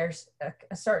day. There's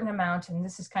a certain amount, and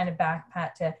this is kind of back,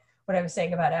 Pat, to what I was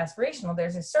saying about aspirational.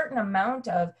 There's a certain amount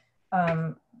of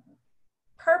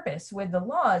purpose with the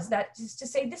laws that is to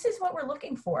say, this is what we're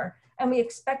looking for, and we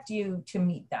expect you to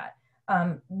meet that.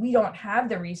 We don't have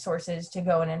the resources to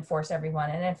go and enforce everyone.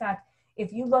 And in fact,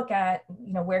 if you look at,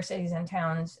 you know, where cities and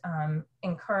towns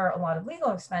incur a lot of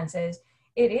legal expenses,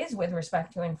 it is with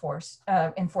respect to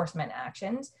enforcement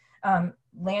actions,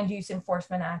 land use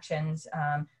enforcement actions,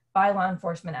 bylaw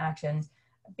enforcement actions,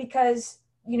 because,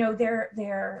 you know, they're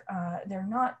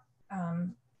not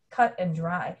cut and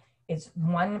dry. It's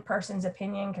one person's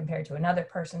opinion compared to another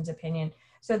person's opinion.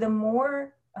 So the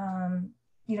more,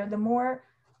 you know, the more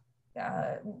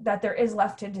that there is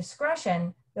left to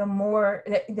discretion,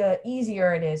 the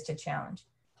easier it is to challenge.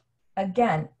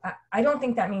 Again, I don't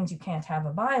think that means you can't have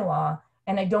a bylaw,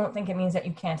 and I don't think it means that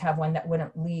you can't have one that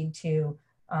wouldn't lead to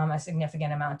a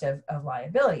significant amount of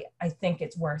liability. I think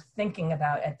it's worth thinking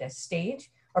about at this stage,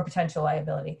 or potential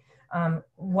liability.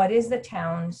 What is the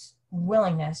town's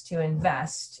willingness to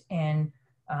invest in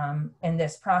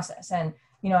this process? And,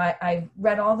 you know, I've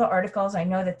read all the articles. I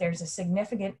know that there's a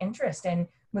significant interest in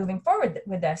moving forward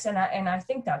with this, and I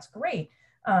think that's great.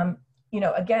 You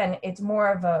know, again, it's more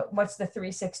of a, what's the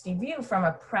 360 view from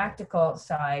a practical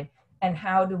side, and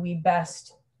how do we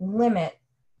best limit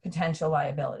potential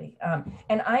liability?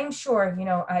 And I'm sure, you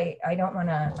know, I don't want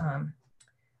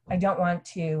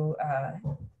to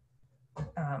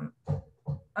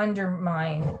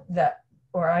undermine the,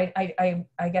 or I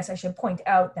guess I should point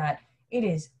out that it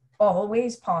is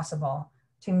always possible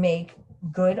to make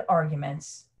good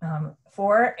arguments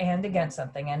for and against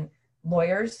something, and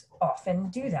lawyers often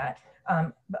do that.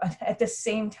 But at the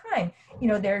same time, you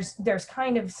know, there's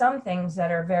kind of some things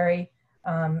that are very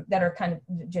that are kind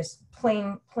of just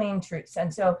plain truths.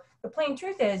 And so the plain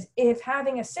truth is, if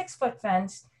having a 6-foot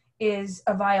fence is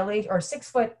a violation, or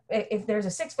if there's a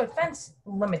 6-foot fence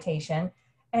limitation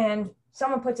and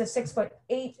someone puts a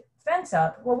 6'8" fence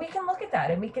up, well, we can look at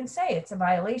that and we can say it's a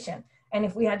violation. And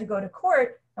if we had to go to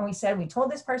court and we said, we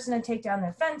told this person to take down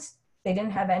their fence, they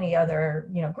didn't have any other,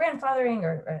 grandfathering,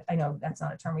 or I know that's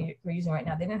not a term we're using right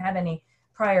now. They didn't have any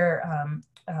prior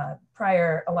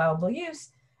allowable use.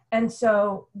 And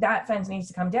so that fence needs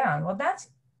to come down. Well, that's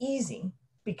easy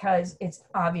because it's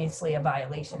obviously a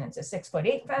violation. It's a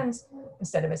 6'8" fence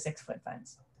instead of a 6-foot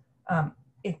fence.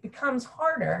 It becomes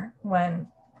harder when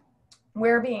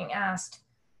we're being asked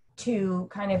to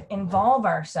kind of involve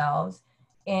ourselves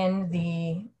in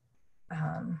the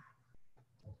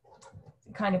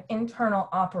kind of internal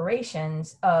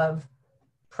operations of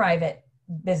private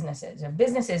businesses, of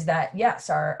businesses that, yes,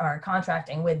 are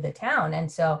contracting with the town. And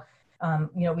so,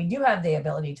 we do have the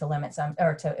ability to limit some,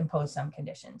 or to impose some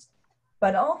conditions.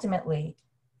 But ultimately,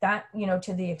 that,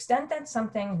 to the extent that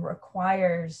something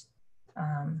requires,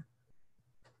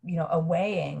 a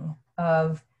weighing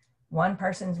of one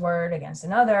person's word against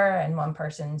another and one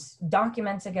person's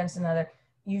documents against another,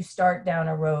 you start down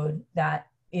a road that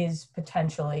is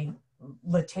potentially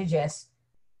litigious,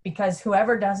 because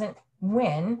whoever doesn't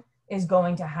win is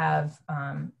going to have,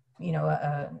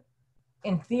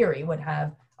 in theory, would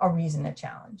have a reason to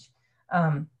challenge.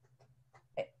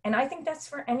 And I think that's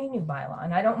for any new bylaw.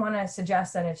 And I don't want to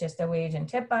suggest that it's just a wage and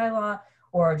tip bylaw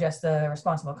or just the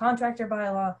responsible contractor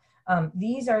bylaw.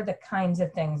 These are the kinds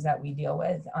of things that we deal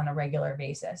with on a regular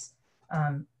basis.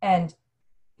 And,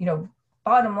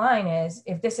 bottom line is,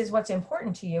 if this is what's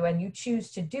important to you and you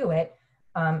choose to do it,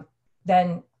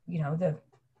 then, the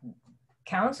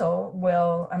council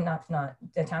will, I'm not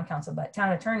the town council, but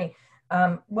town attorney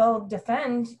will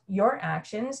defend your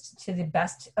actions to the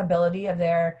best ability of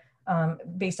their,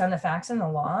 based on the facts and the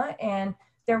law. And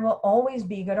there will always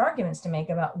be good arguments to make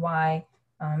about why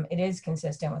it is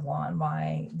consistent with law and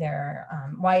why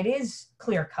it is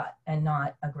clear cut and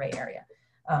not a gray area.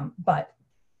 But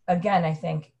again, I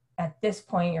think at this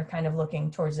point, you're kind of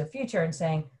looking towards the future and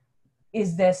saying,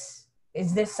 is this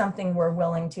something we're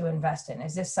willing to invest in?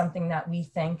 Is this something that we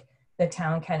think the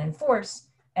town can enforce?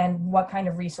 And what kind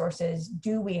of resources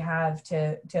do we have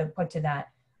to put to that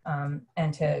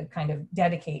and to kind of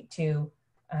dedicate to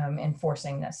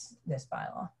enforcing this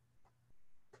bylaw?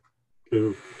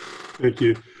 Okay, thank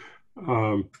you.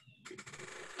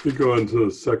 We go on to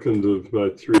the second of my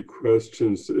 3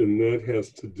 questions, and that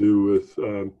has to do with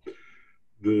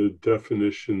the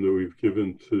definition that we've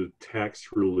given to tax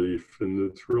relief. And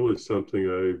it's really something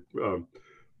I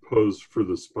posed for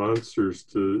the sponsors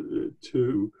to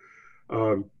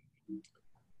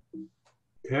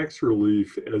tax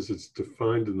relief, as it's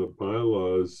defined in the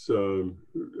bylaws,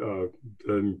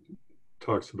 then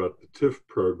talks about the TIF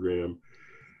program.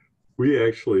 We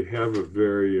actually have a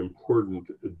very important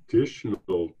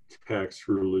additional tax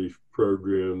relief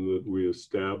program that we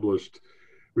established,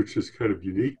 which is kind of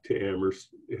unique to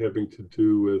Amherst, having to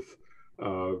do with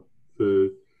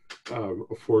the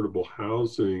affordable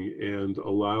housing and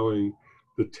allowing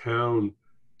the town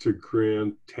to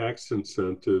grant tax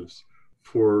incentives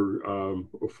for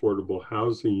affordable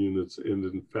housing units. And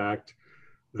in fact,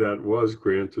 that was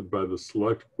granted by the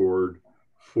select board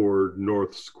for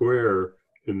North Square.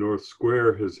 And North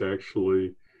Square has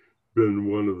actually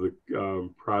been one of the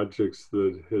projects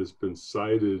that has been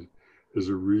cited as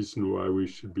a reason why we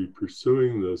should be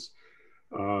pursuing this.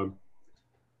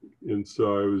 And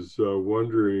so I was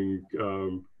wondering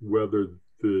whether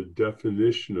the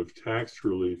definition of tax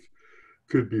relief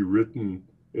could be written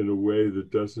in a way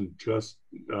that doesn't just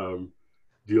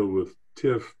deal with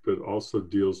TIF, but also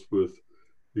deals with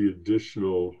the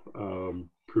additional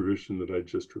provision that I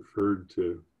just referred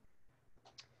to.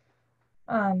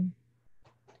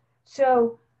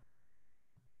 So,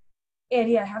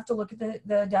 Andy, I have to look at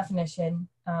the definition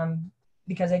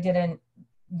because I didn't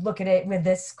look at it with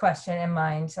this question in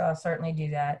mind, so I'll certainly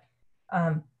do that.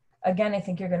 Again, I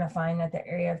think you're going to find that the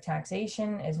area of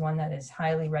taxation is one that is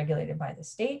highly regulated by the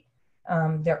state.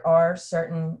 There are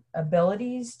certain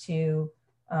abilities to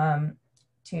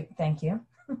thank you,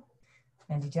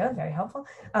 Andy Joe, very helpful.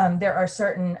 There are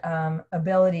certain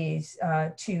abilities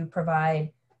to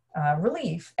provide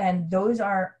relief, and those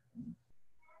are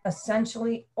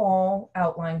essentially all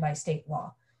outlined by state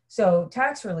law. So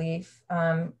tax relief,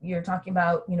 you're talking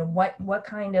about, what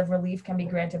kind of relief can be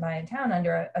granted by a town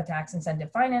under a tax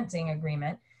incentive financing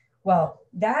agreement. Well,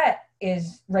 that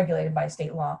is regulated by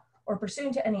state law or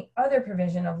pursuant to any other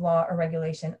provision of law or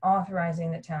regulation authorizing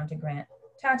the town to grant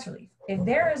tax relief. If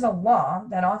there is a law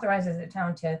that authorizes the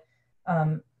town to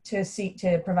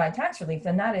to provide tax relief,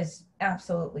 then that is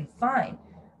absolutely fine.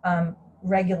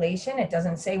 Regulation, it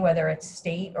doesn't say whether it's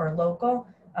state or local.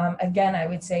 Again, I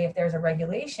would say if there's a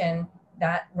regulation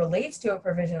that relates to a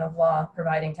provision of law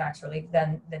providing tax relief,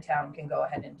 then the town can go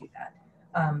ahead and do that.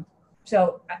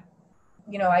 So,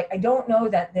 you know, I don't know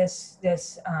that this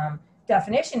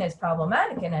definition is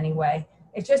problematic in any way.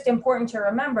 It's just important to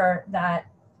remember that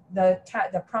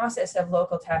the process of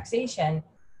local taxation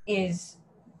is,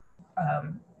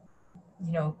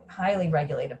 you know, highly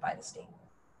regulated by the state.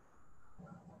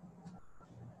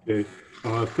 Okay,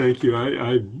 thank you.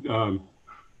 I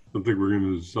don't think we're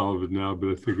going to solve it now, but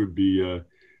I think it would be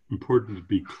important to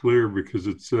be clear, because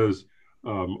it says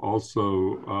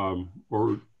also,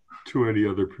 or to any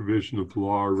other provision of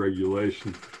law or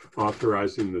regulation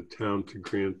authorizing the town to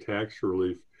grant tax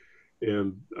relief.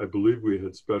 And I believe we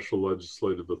had special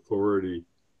legislative authority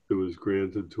that was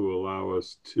granted to allow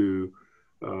us to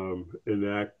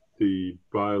enact the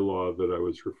bylaw that I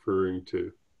was referring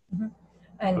to. Mm-hmm.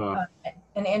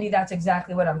 And Andy, that's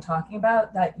exactly what I'm talking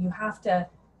about, that you have to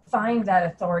find that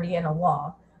authority in a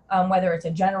law, whether it's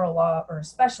a general law or a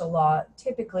special law.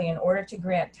 Typically, in order to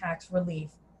grant tax relief,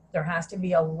 there has to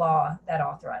be a law that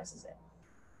authorizes it.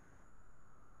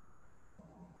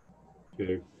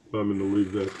 Okay, I'm going to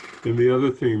leave that. And the other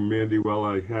thing, Mandy, while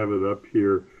I have it up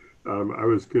here, I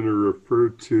was going to refer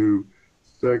to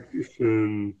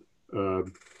section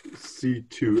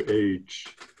C2H.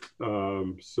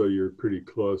 So you're pretty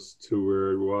close to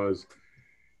where it was.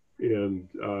 And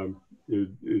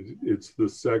it's the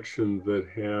section that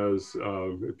has,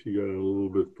 if you go a little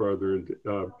bit farther, into,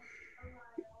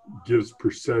 gives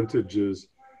percentages.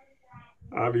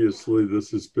 Obviously, this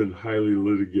has been highly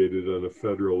litigated on a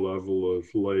federal level of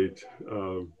late,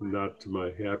 not to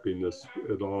my happiness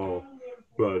at all,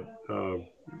 but the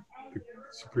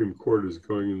Supreme Court is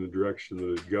going in the direction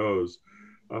that it goes.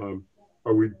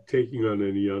 Are we taking on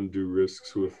any undue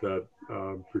risks with that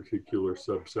particular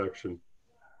subsection?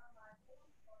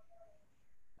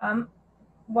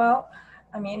 Well,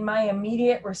 I mean, my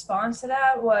immediate response to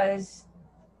that was,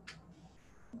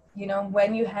 you know,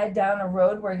 when you head down a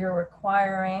road where you're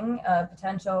requiring a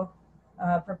potential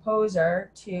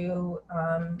proposer to,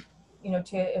 you know,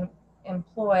 to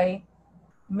employ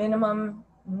minimum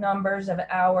numbers of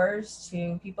hours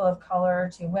to people of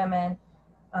color, to women,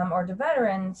 or to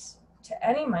veterans, to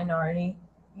any minority,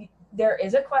 there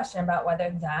is a question about whether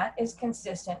that is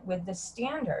consistent with the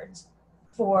standards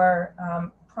for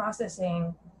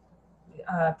processing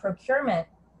procurement,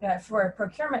 for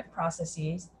procurement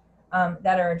processes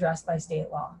that are addressed by state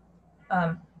law.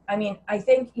 I mean, I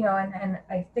think, you know, and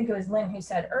I think it was Lynn who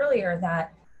said earlier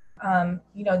that,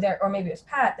 you know, there, or maybe it was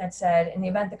Pat that said, in the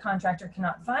event the contractor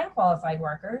cannot find qualified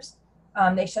workers,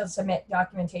 they shall submit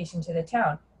documentation to the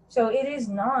town. So it is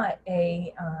not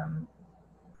a,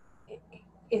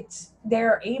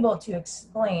 they're able to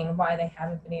explain why they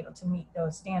haven't been able to meet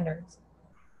those standards.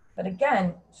 But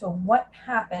again, so what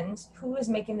happens, who is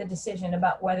making the decision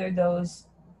about whether those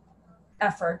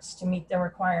efforts to meet the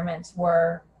requirements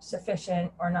were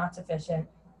sufficient or not sufficient?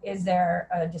 Is there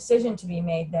a decision to be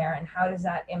made there, and how does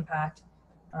that impact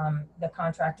the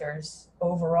contractor's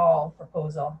overall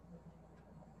proposal?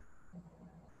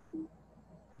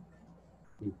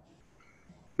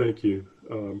 Thank you.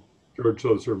 George,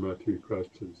 those are my three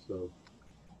questions. So.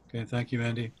 Okay, thank you,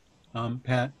 Andy.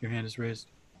 Pat, your hand is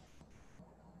raised.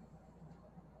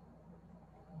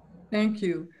 Thank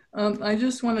you. I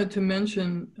just wanted to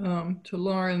mention to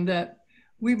Lauren that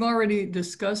we've already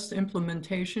discussed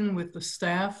implementation with the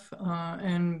staff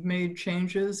and made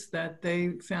changes that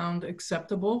they found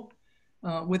acceptable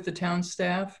with the town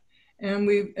staff. And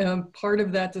we part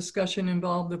of that discussion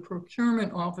involved the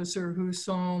procurement officer who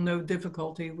saw no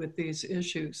difficulty with these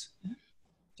issues.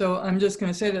 So I'm just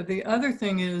going to say that the other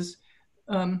thing is,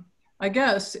 I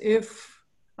guess if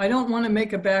I don't want to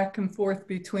make a back and forth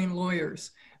between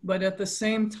lawyers, but at the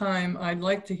same time, I'd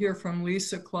like to hear from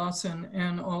Lisa Clausen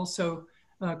and also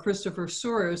Christopher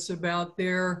Souris about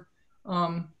their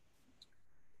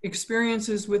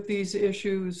experiences with these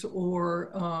issues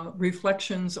or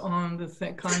reflections on the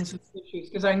kinds of issues.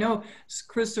 Because I know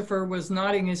Christopher was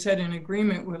nodding his head in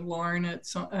agreement with Lauren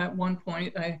at one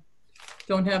point. I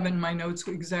don't have in my notes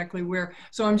exactly where.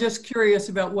 So I'm just curious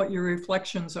about what your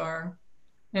reflections are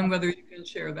and whether you can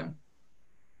share them.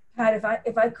 Pat,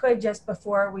 if I could, just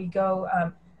before we go,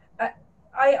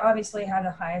 I obviously have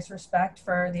the highest respect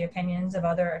for the opinions of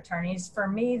other attorneys. For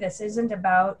me, this isn't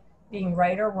about being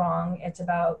right or wrong. It's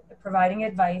about providing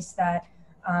advice that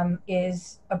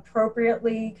is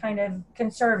appropriately kind of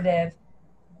conservative,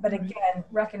 but again,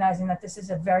 recognizing that this is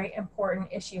a very important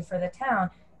issue for the town.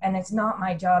 and it's not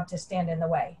my job to stand in the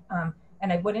way.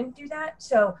 And I wouldn't do that.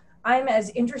 So I'm as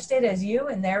interested as you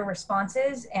in their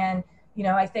responses. And, you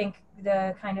know, I think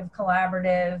the kind of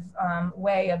collaborative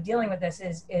way of dealing with this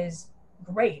is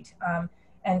great.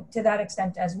 And to that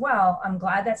extent as well, I'm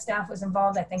glad that staff was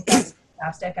involved. I think that's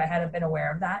fantastic. I hadn't been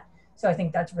aware of that. So I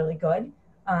think that's really good.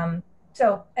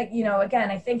 So, you know, again,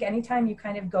 I think anytime you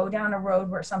kind of go down a road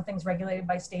where something's regulated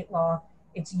by state law,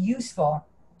 it's useful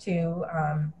to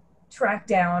track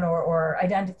down or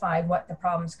identify what the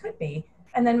problems could be,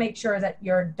 and then make sure that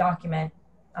your document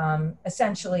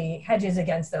essentially hedges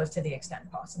against those to the extent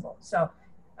possible. So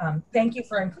thank you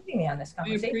for including me on this I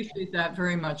conversation. appreciate that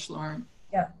very much, Lauren.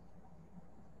 Yeah.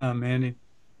 Mandy.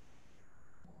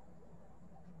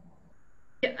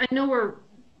 Yeah, I know we're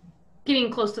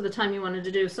getting close to the time you wanted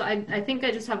to do, so I think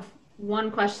I just have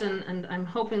one question, and I'm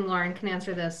hoping Lauren can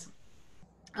answer this.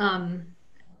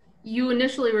 You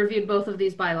initially reviewed both of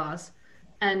these bylaws,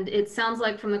 and it sounds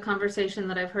like from the conversation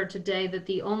that I've heard today that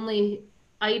the only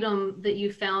item that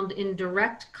you found in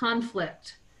direct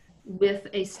conflict with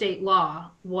a state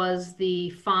law was the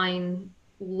fine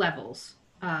levels,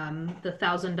 the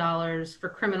 $1,000 for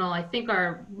criminal. I think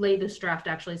our latest draft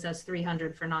actually says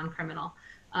 300 for non-criminal,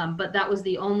 but that was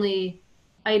the only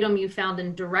item you found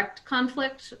in direct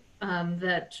conflict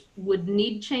that would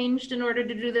need changed in order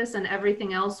to do this, and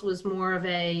everything else was more of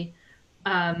a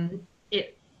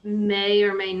it may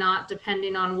or may not,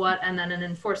 depending on what, and then an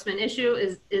enforcement issue.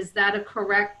 Is that a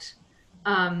correct,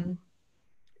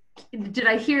 did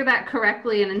I hear that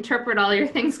correctly and interpret all your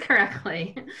things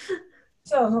correctly?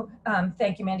 So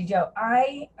thank you, Mandy Jo.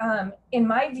 In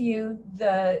my view,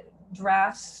 the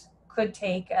drafts could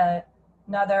take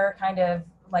another kind of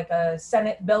like a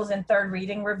Senate bills in third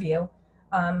reading review.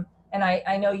 And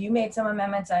I know you made some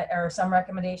amendments or some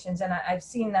recommendations, and I've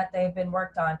seen that they've been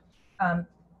worked on.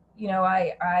 You know,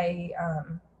 I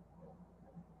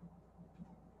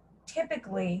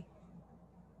typically,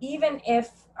 even if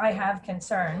I have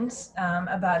concerns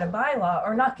about a bylaw,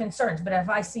 or not concerns, but if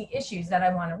I see issues that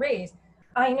I want to raise,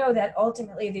 I know that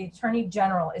ultimately the Attorney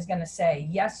General is going to say,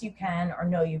 yes, you can, or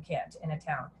no, you can't in a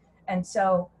town. And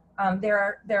so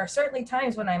there are certainly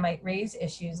times when I might raise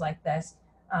issues like this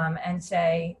and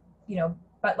say, you know,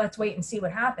 but let's wait and see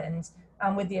what happens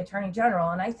with the Attorney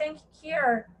General. And I think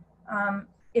here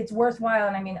it's worthwhile.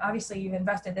 And I mean, obviously you've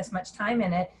invested this much time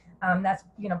in it. That's,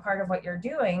 you know, part of what you're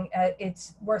doing.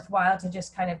 It's worthwhile to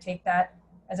just kind of take that,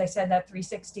 as I said, that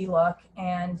 360 look,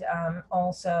 and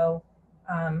also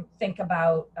think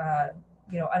about,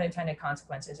 you know, unintended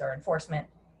consequences or enforcement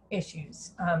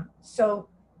issues. So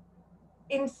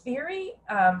in theory,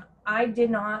 I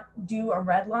did not do a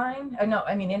red line. No,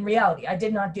 I mean, in reality, I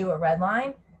did not do a red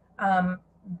line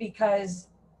because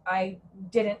I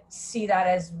didn't see that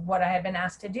as what I had been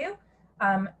asked to do.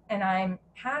 And I'm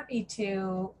happy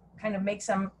to kind of make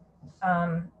some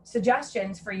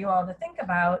suggestions for you all to think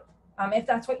about if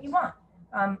that's what you want.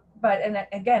 But and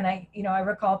again, I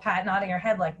recall Pat nodding her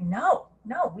head like, no,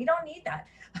 we don't need that,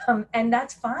 and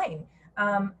that's fine.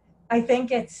 I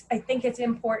think it's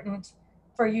important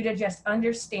for you to just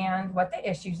understand what the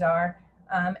issues are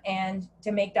and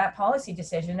to make that policy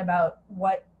decision about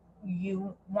what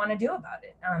you want to do about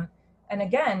it. And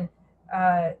again,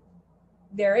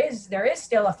 there is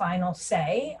still a final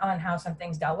say on how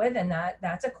something's dealt with, and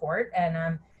that's a court.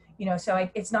 And you know, so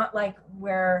it's not like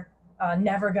we're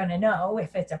never going to know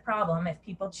if it's a problem. If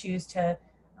people choose to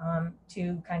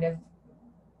kind of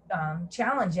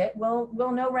challenge it,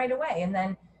 we'll know right away. And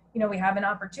then, you know, we have an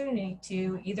opportunity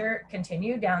to either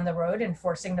continue down the road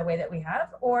enforcing the way that we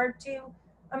have, or to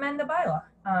amend the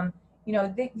bylaw. You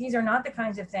know, these are not the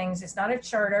kinds of things. It's not a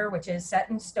charter, which is set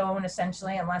in stone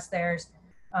essentially, unless there's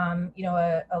you know,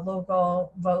 a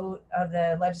local vote of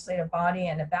the legislative body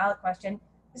and a ballot question.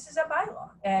 This is a bylaw,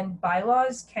 and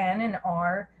bylaws can and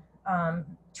are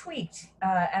tweaked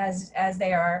as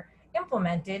they are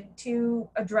implemented to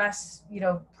address, you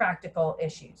know, practical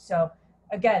issues. So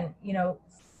again, you know,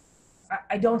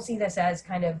 I don't see this as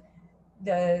kind of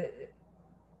the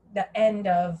end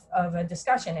of a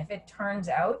discussion. If it turns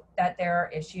out that there are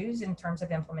issues in terms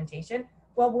of implementation,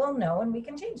 well, we'll know and we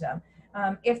can change them.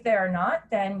 If there are not,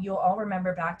 then you'll all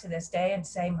remember back to this day and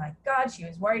say, my God, she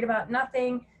was worried about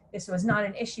nothing. This was not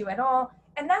an issue at all.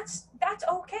 And that's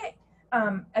okay.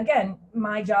 Again,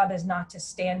 my job is not to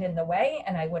stand in the way,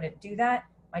 and I wouldn't do that.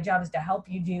 My job is to help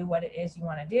you do what it is you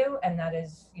want to do. And that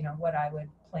is, you know, what I would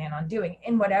plan on doing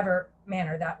in whatever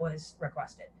manner that was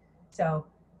requested. So,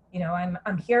 you know,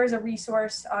 I'm here as a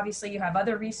resource. Obviously you have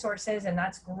other resources, and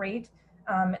that's great.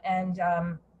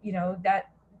 You know,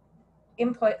 that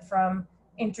input from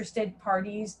interested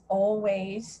parties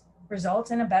always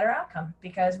results in a better outcome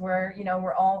because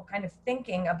we're all kind of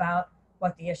thinking about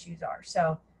what the issues are.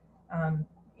 So,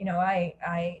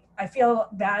 I feel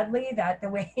badly that the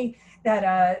way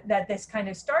that this kind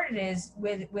of started is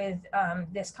with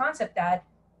this concept that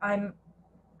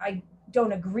I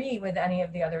don't agree with any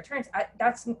of the other attorneys.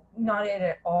 That's not it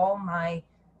at all.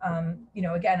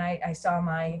 Again, I saw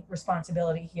my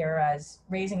responsibility here as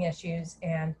raising issues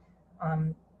and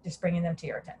just bringing them to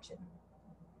your attention.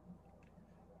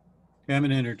 Okay, I'm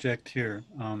going to interject here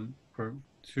for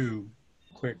 2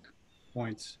 quick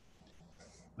points.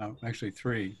 Actually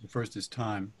 3. The first is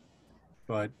time,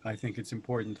 but I think it's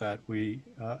important that we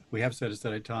have set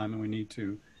aside time, and we need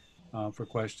to for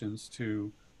questions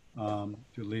to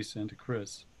Lisa and to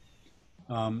Chris.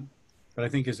 But I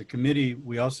think as a committee,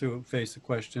 we also face a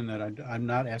question that I'm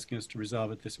not asking us to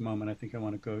resolve at this moment. I think I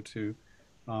want to go to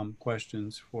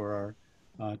questions for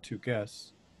our 2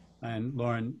 guests. And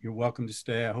Lauren, you're welcome to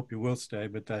stay. I hope you will stay,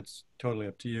 but that's totally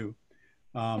up to you.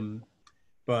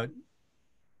 But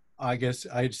I guess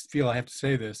I just feel I have to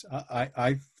say this.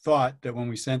 I thought that when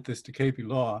we sent this to KP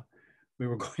Law, we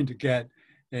were going to get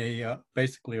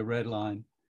basically a red line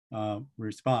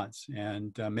response.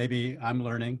 And maybe I'm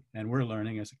learning and we're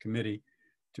learning as a committee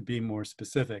to be more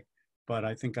specific, but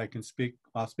I think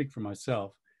I'll speak for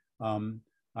myself.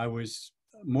 I was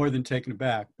more than taken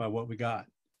aback by what we got.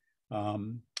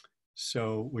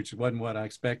 Which wasn't what I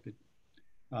expected.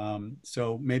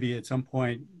 So maybe at some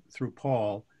point through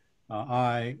Paul,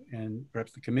 I and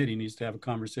perhaps the committee needs to have a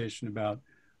conversation about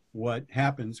what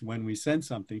happens when we send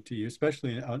something to you,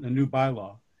 especially a new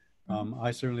bylaw.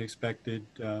 I certainly expected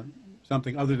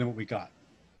something other than what we got.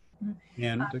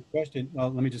 And the question, well,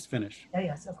 let me just finish.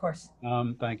 Yes, of course.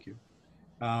 Thank you.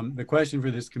 The question for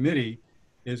this committee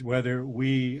is whether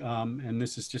we, and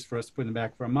this is just for us to put in the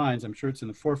back of our minds, I'm sure it's in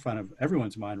the forefront of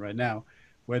everyone's mind right now,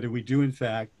 whether we do in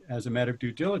fact, as a matter of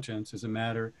due diligence, as a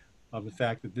matter of the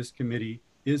fact that this committee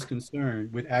is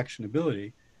concerned with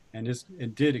actionability and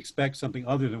did expect something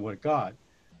other than what it got,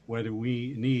 whether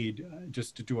we need,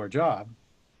 just to do our job,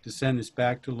 to send this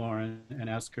back to Lauren and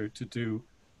ask her to do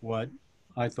what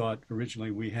I thought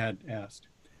originally we had asked.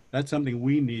 That's something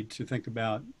we need to think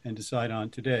about and decide on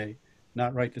today,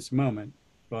 not right this moment,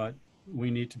 but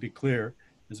we need to be clear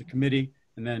as a committee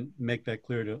and then make that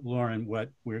clear to Lauren what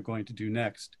we're going to do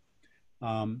next.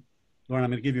 Lauren, I'm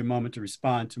going to give you a moment to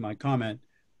respond to my comment,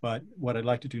 but what I'd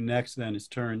like to do next then is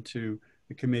turn to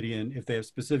the committee, and if they have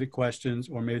specific questions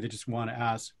or maybe they just want to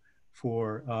ask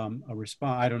for a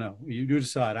response, I don't know, you do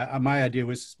decide. My idea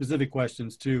was specific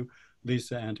questions to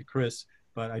Lisa and to Chris,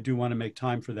 but I do want to make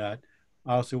time for that.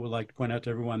 I also would like to point out to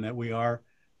everyone that we are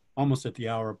almost at the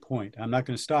hour point. I'm not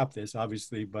going to stop this,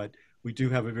 obviously, but we do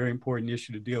have a very important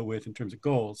issue to deal with in terms of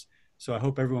goals. So I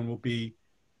hope everyone will be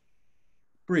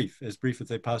brief as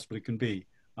they possibly can be,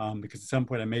 because at some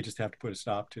point I may just have to put a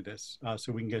stop to this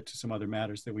so we can get to some other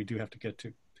matters that we do have to get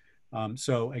to.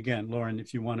 So again, Lauren,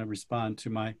 if you want to respond to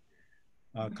my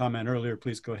comment earlier,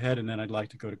 please go ahead, and then I'd like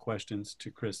to go to questions to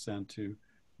Chris and to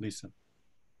Lisa.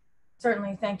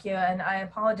 Certainly, thank you. And I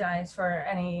apologize for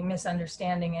any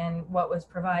misunderstanding in what was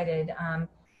provided.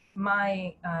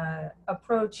 My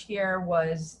approach here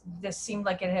was, this seemed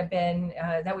like it had been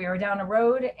that we were down a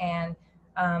road, and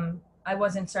I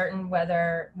wasn't certain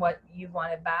whether what you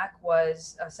wanted back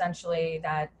was essentially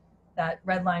that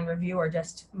red line review or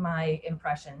just my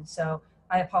impression. So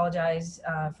I apologize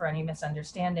for any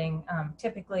misunderstanding.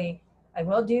 Typically, I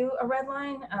will do a red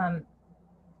line.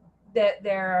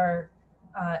 There are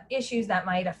issues that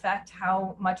might affect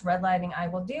how much redlining I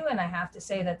will do. And I have to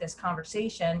say that this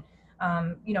conversation,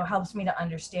 helps me to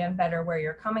understand better where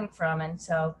you're coming from. And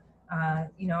so,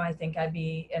 I think I'd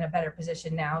be in a better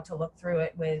position now to look through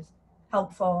it with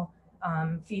helpful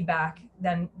feedback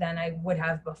than I would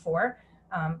have before.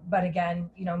 But again,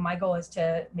 my goal is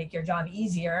to make your job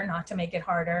easier, not to make it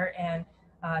harder. And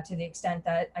to the extent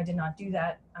that I did not do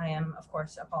that, I am, of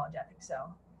course, apologetic. So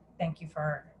thank you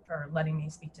for letting me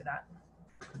speak to that.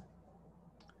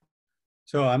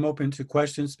 So I'm open to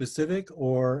questions specific,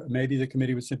 or maybe the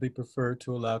committee would simply prefer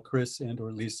to allow Chris and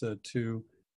or Lisa to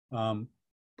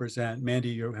present. Mandy,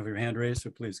 you have your hand raised, so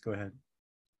please go ahead.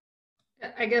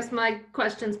 I guess my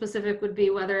question specific would be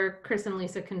whether Chris and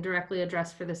Lisa can directly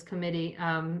address for this committee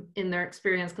in their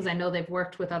experience, because I know they've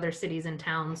worked with other cities and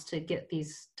towns to get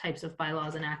these types of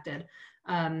bylaws enacted.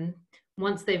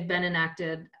 Once they've been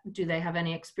enacted, do they have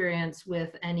any experience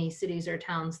with any cities or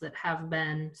towns that have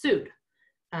been sued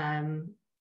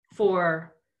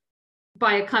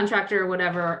by a contractor or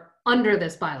whatever under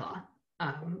this bylaw,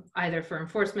 either for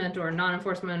enforcement or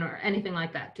non-enforcement or anything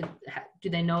like that? Do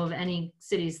they know of any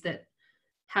cities that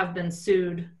have been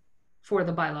sued for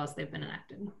the bylaws they've been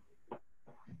enacted?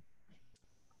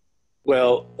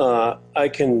 Well, I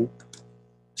can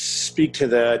speak to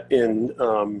that in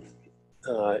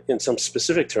some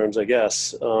specific terms, I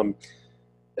guess.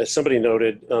 As somebody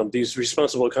noted, these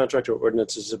responsible contractor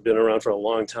ordinances have been around for a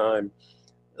long time,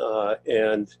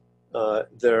 and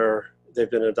they've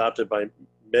been adopted by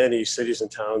many cities and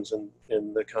towns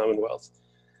in the Commonwealth.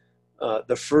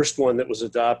 The first one that was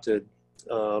adopted,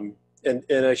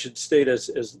 and I should state,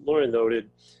 as Lauren noted,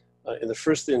 in the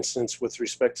first instance with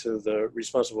respect to the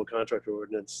responsible contractor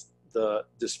ordinance, the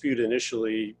dispute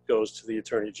initially goes to the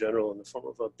Attorney General in the form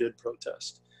of a bid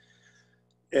protest.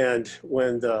 And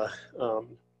when the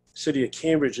City of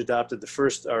Cambridge adopted the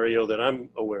first REO that I'm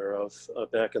aware of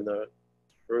back in the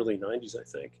early 90s, I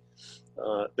think,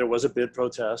 there was a bid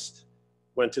protest,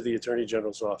 went to the Attorney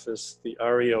General's office. The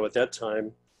REO at that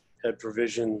time had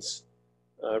provisions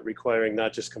requiring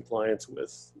not just compliance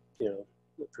with, the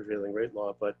prevailing rate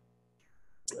law, but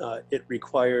it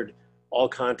required all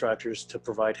contractors to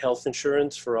provide health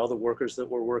insurance for all the workers that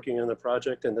were working on the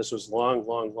project. And this was long,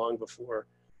 long, long before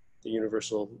the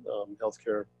universal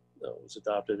healthcare was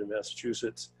adopted in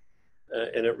Massachusetts.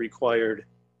 And it required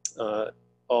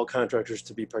all contractors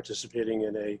to be participating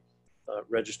in a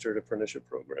registered apprenticeship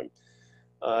program.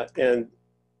 And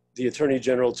the Attorney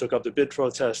General took up the bid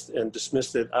protest and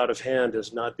dismissed it out of hand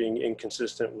as not being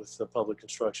inconsistent with the public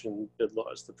construction bid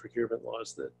laws, the procurement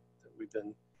laws that we've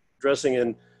been addressing.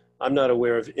 And I'm not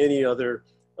aware of any other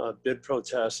bid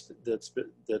protest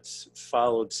that's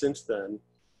followed since then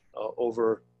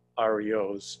over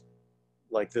REOs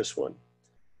like this one.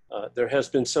 There has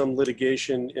been some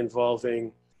litigation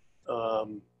involving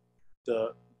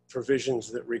the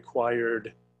provisions that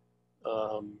required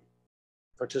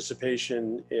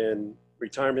participation in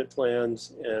retirement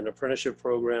plans and apprenticeship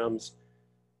programs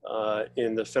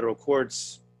in the federal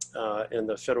courts, and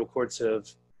the federal courts have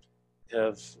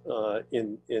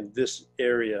in this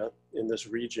area, in this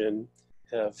region,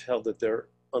 have held that they're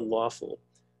unlawful,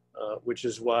 which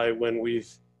is why when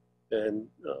we've been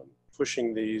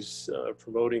pushing these,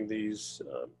 promoting these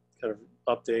kind of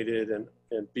updated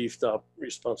and beefed up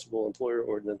responsible employer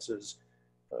ordinances,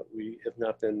 we have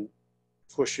not been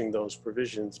pushing those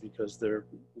provisions because they're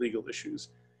legal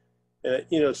issues.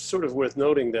 It's sort of worth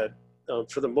noting that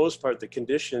for the most part, the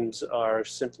conditions are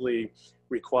simply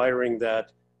requiring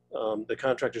that the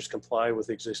contractors comply with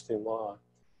existing law,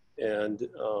 and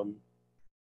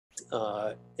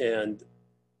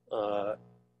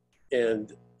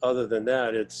other than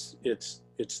that, it's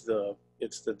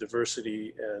the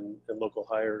diversity and local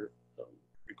hire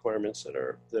requirements that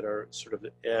are sort of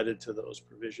added to those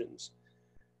provisions.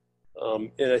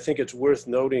 And I think it's worth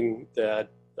noting that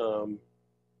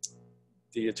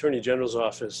the Attorney General's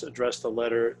office addressed a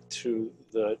letter to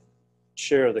the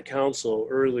chair of the council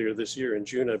earlier this year in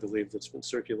June, I believe, that's been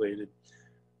circulated,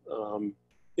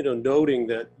 noting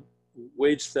that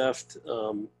wage theft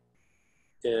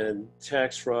and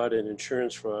tax fraud and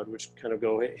insurance fraud, which kind of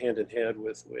go hand in hand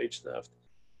with wage theft,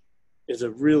 is a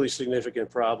really significant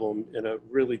problem and a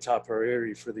really top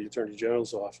priority for the Attorney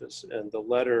General's office. And the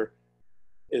letter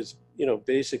is,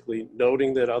 basically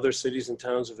noting that other cities and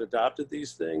towns have adopted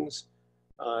these things,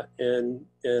 and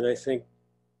I think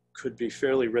could be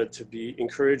fairly read to be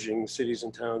encouraging cities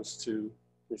and towns to,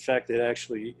 in fact, it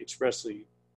actually expressly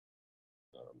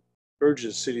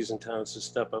urges cities and towns to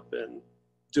step up and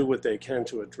do what they can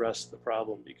to address the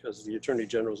problem, because the Attorney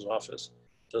General's office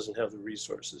doesn't have the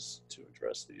resources to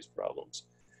address these problems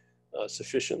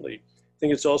sufficiently. I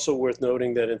think it's also worth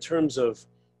noting that in terms of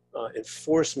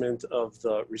enforcement of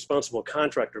the responsible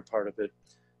contractor part of it,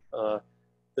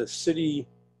 the city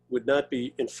would not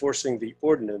be enforcing the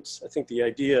ordinance. I think the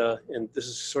idea, and this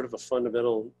is sort of a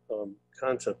fundamental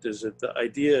concept, is that the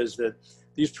idea is that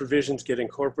these provisions get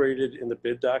incorporated in the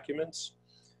bid documents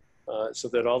so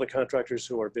that all the contractors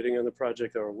who are bidding on the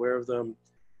project are aware of them,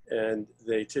 and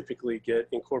they typically get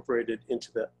incorporated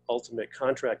into the ultimate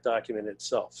contract document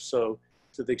itself. So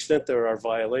to the extent there are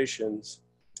violations,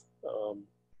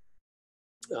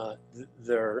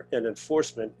 there and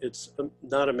enforcement, it's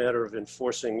not a matter of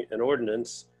enforcing an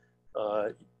ordinance,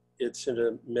 it's in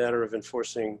a matter of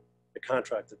enforcing the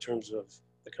contract, the terms of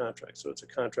the contract. So it's a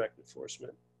contract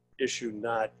enforcement issue,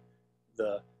 not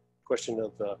the question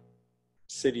of the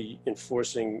city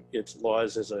enforcing its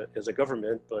laws as a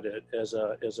government, but as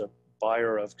a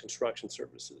buyer of construction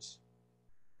services.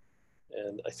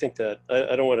 And I think that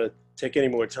I don't want to take any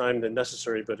more time than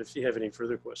necessary, but if you have any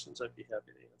further questions, I'd be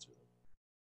happy to answer them.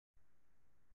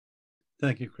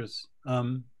 Thank you, Chris.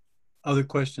 Other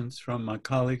questions from my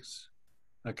colleagues?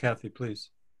 Kathy, please.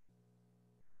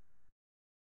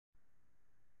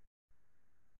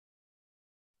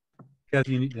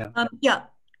 Kathy, you need, yeah.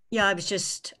 Yeah, I was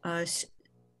just, I'm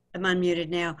unmuted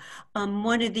now.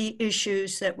 One of the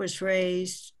issues that was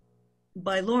raised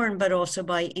by Lauren, but also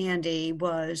by Andy,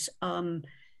 was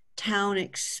town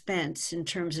expense in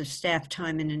terms of staff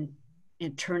time and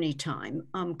attorney time.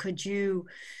 Could you,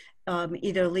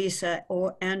 either Lisa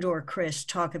or Chris,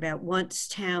 talk about once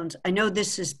towns, I know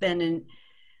this has been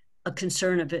a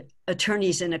concern of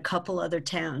attorneys in a couple other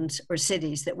towns or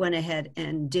cities that went ahead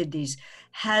and did these.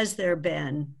 Has there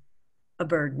been a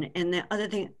burden? And the other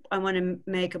thing I want to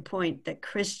make a point that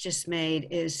Chris just made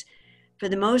is, for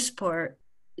the most part,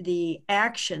 the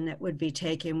action that would be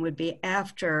taken would be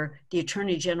after the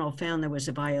Attorney General found there was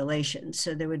a violation.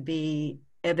 So there would be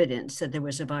evidence that there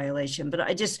was a violation. But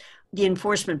the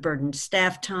enforcement burden,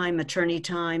 staff time, attorney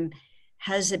time,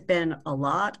 has it been a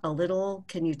lot, a little?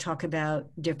 Can you talk about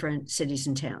different cities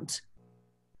and towns?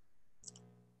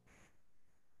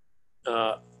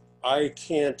 I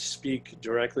can't speak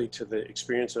directly to the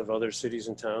experience of other cities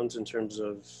and towns in terms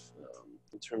of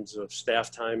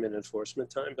staff time and enforcement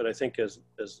time, but I think as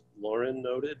Lauren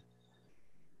noted,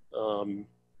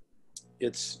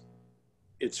 it's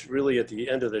really, at the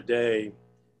end of the day,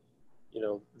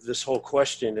 this whole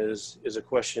question is a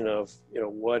question of,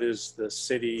 what is the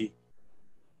city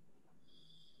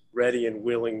ready and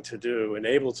willing to do and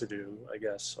able to do, I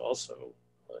guess, also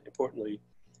importantly,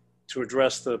 to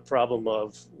address the problem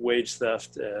of wage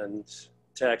theft and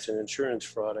tax and insurance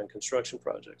fraud on construction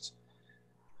projects.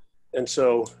 And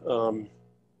so,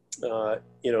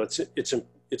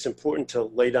 it's important to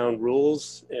lay down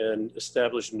rules and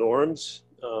establish norms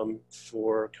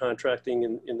for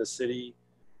contracting in the city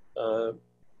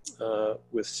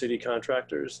with city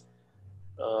contractors.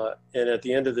 And at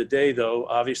the end of the day, though,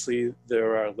 obviously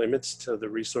there are limits to the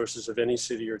resources of any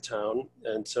city or town,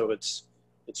 and so it's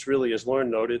really, as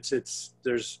Lauren noted,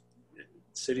 there's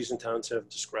cities and towns have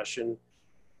discretion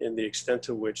in the extent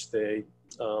to which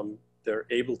they're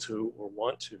able to or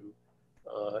want to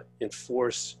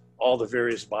enforce all the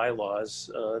various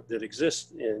bylaws that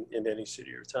exist in any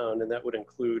city or town, and that would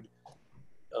include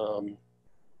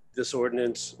this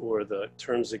ordinance or the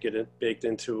terms that get baked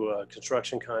into a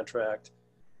construction contract.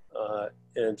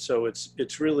 And so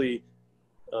it's really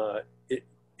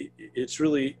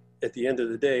at the end of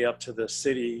the day up to the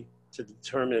city to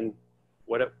determine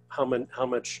how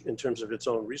much in terms of its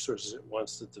own resources it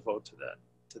wants to devote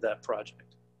to that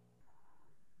project.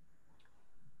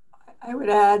 I would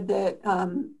add that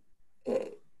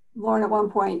Lauren at one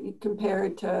point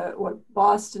compared to what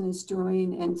Boston is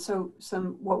doing, and so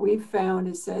what we've found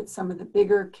is that some of the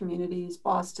bigger communities,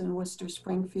 Boston, Worcester,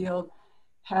 Springfield,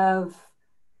 have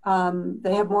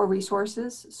more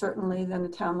resources certainly than a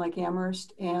town like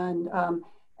Amherst, and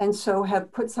so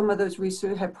have put some of those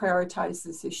resources, have prioritized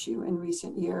this issue in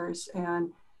recent years,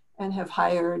 and have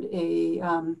hired a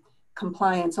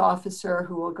compliance officer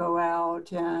who will go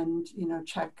out and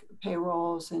check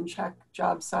payrolls and check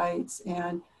job sites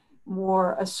and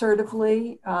more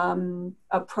assertively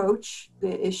approach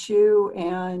the issue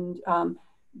and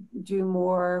do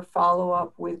more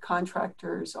follow-up with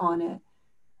contractors on it.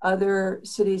 Other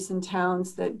cities and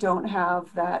towns that don't have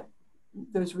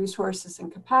those resources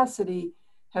and capacity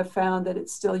have found that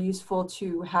it's still useful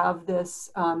to have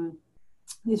these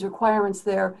requirements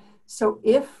there. So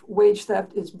if wage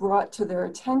theft is brought to their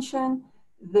attention,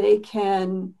 they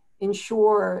can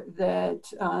ensure that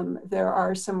there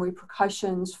are some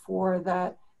repercussions for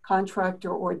that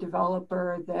contractor or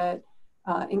developer that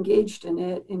engaged in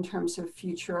it in terms of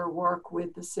future work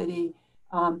with the city.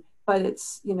 But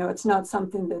it's not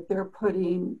something that they're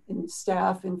putting in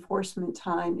staff enforcement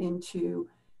time into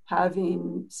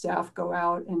having staff go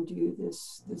out and do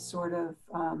this sort of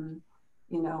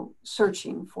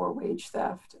searching for wage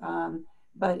theft.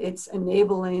 But it's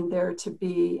enabling there to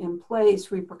be in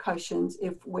place repercussions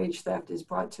if wage theft is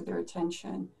brought to their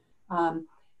attention. And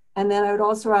then I would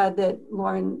also add that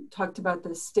Lauren talked about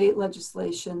the state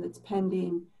legislation that's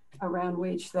pending around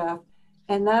wage theft,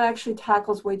 and that actually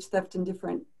tackles wage theft in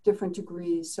different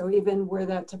degrees. So even were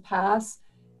that to pass,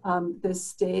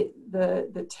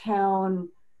 the town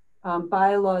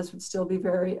bylaws would still be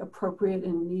very appropriate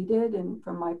and needed, and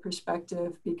from my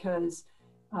perspective, because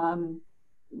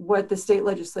what the state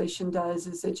legislation does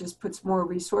is it just puts more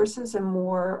resources and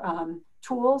more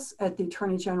tools at the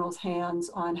Attorney General's hands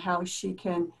on how she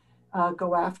can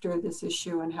go after this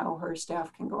issue and how her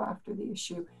staff can go after the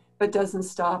issue, but doesn't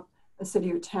stop a city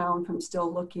or town from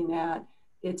still looking at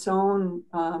its own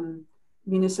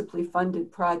municipally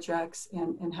funded projects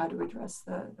and how to address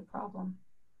the problem.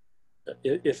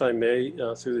 If I may,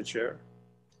 through the chair.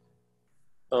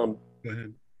 Go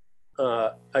ahead.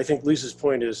 I think Lisa's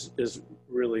point is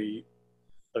really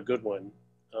a good one.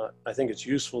 I think it's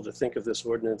useful to think of this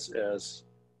ordinance as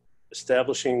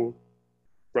establishing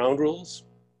ground rules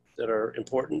that are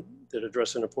important, that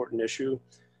address an important issue,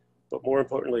 but more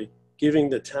importantly, giving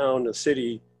the town, the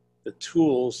city, the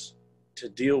tools to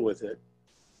deal with it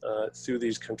through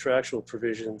these contractual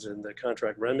provisions and the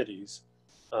contract remedies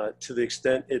to the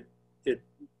extent it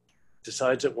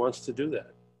decides it wants to do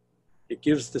that. It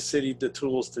gives the city the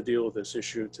tools to deal with this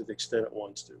issue to the extent it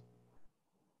wants to.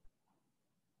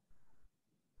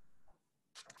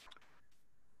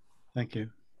 Thank you.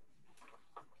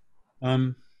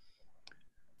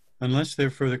 Unless there are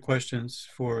further questions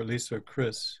for Lisa or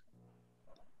Chris,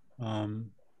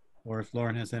 or if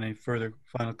Lauren has any further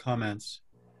final comments,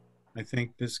 I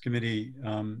think this committee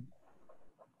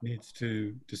needs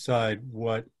to decide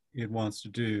what it wants to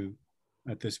do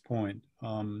at this point.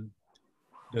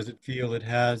 Does it feel it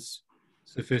has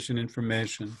sufficient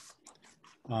information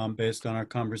based on our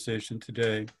conversation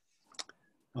today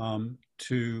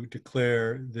to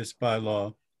declare this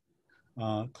bylaw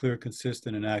clear,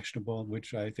 consistent, and actionable,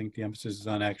 which I think the emphasis is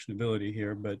on actionability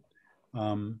here, but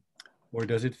or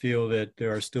does it feel that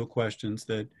there are still questions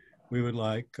that we would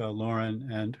like Lauren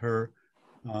and her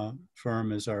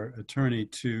firm as our attorney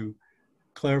to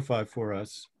clarify for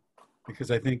us?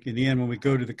 Because I think in the end, when we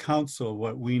go to the council,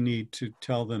 what we need to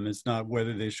tell them is not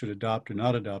whether they should adopt or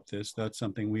not adopt this. That's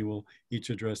something we will each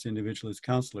address individually as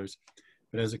counselors.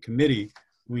 But as a committee,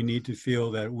 we need to feel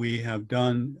that we have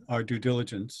done our due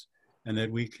diligence and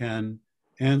that we can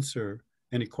answer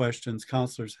any questions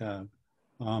counselors have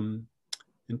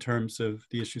in terms of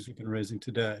the issues we've been raising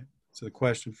today. So the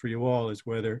question for you all is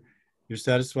whether you're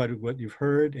satisfied with what you've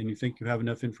heard and you think you have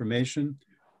enough information,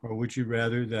 or would you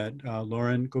rather that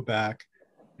Lauren go back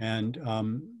and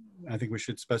I think we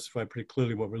should specify pretty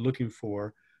clearly what we're looking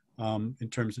for in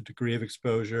terms of degree of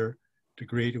exposure,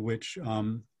 degree to which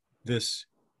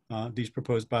these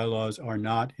proposed bylaws are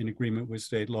not in agreement with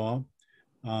state law.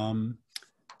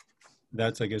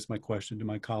 That's, I guess, my question to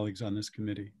my colleagues on this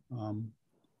committee.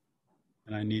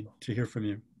 And I need to hear from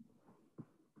you.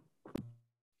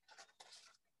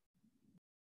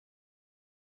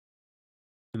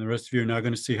 And the rest of you are now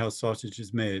going to see how sausage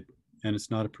is made, and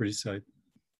it's not a pretty sight.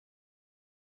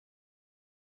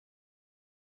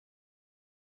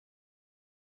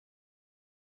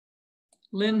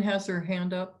 Lynn has her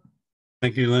hand up.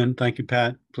 Thank you, Lynn. Thank you,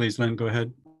 Pat. Please, Lynn, go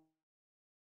ahead.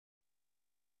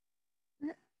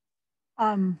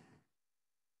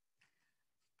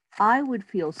 I would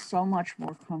feel so much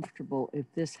more comfortable if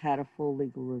this had a full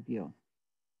legal review.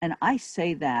 And I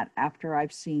say that after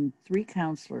I've seen 3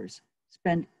 counselors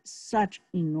spend such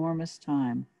enormous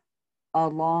time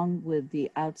along with the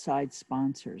outside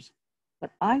sponsors.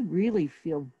 But I really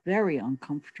feel very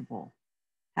uncomfortable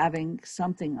having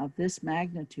something of this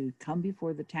magnitude come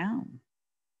before the town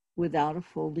without a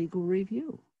full legal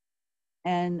review.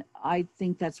 And I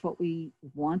think that's what we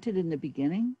wanted in the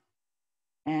beginning,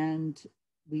 and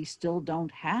we still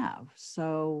don't have.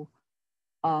 So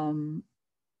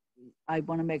I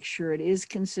want to make sure it is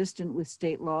consistent with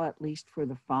state law, at least for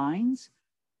the fines.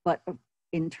 But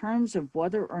in terms of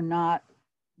whether or not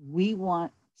we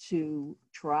want to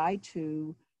try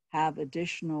to have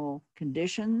additional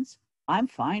conditions, I'm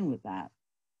fine with that.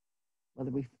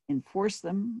 Whether we enforce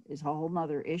them is a whole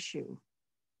nother issue.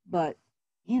 But,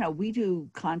 you know, we do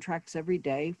contracts every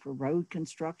day for road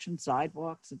construction,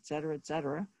 sidewalks, et cetera, et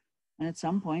cetera. And at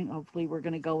some point, hopefully we're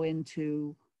going to go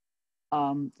into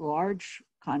large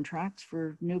contracts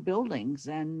for new buildings.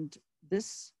 And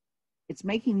this, it's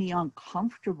making me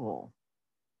uncomfortable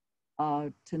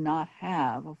to not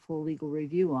have a full legal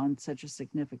review on such a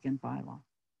significant bylaw.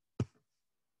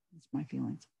 That's my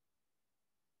feelings.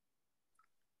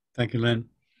 Thank you, Lynn.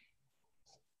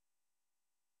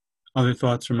 Other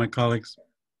thoughts from my colleagues?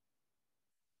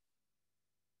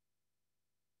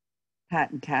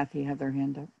 Pat and Kathy have their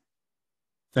hand up.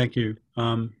 Thank you.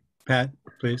 Pat,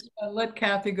 please. Let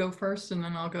Kathy go first and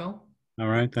then I'll go. All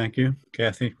right, thank you.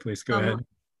 Kathy, please go ahead.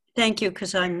 Thank you,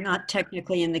 because I'm not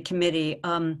technically in the committee.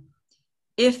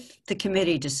 If the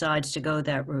committee decides to go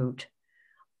that route,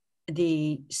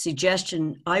 the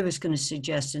suggestion I was going to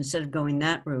suggest, instead of going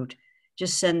that route,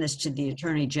 just send this to the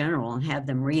Attorney General and have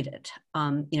them read it.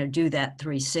 You know, do that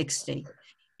 360.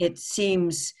 It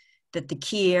seems that the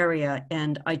key area,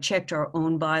 and I checked our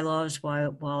own bylaws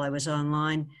while I was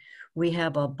online, we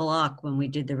have a block when we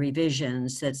did the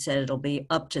revisions that said it'll be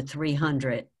up to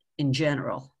 300 in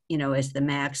general, you know, as the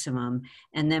maximum.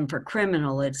 And then for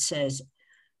criminal, it says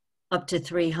up to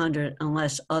 300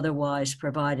 unless otherwise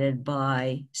provided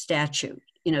by statute.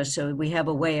 You know, so we have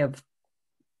a way of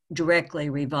directly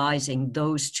revising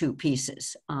those 2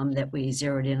 pieces that we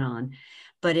zeroed in on.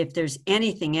 But if there's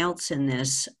anything else in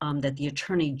this that the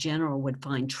Attorney General would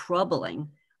find troubling,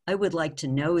 I would like to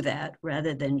know that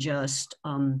rather than just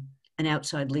an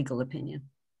outside legal opinion.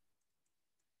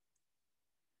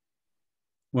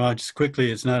 Well, just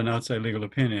quickly, it's not an outside legal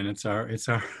opinion. It's our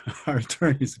our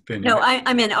attorney's opinion. No,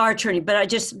 I mean our attorney, but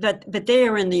but they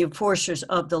are in the enforcers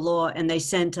of the law, and they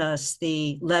sent us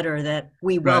the letter that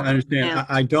we welcome. I understand. Now,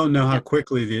 I don't know how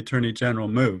quickly the Attorney General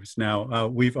moves. Now,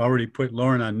 we've already put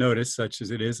Lauren on notice, such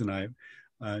as it is, and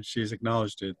she's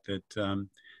acknowledged it. That,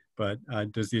 but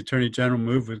does the Attorney General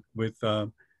move with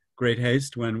great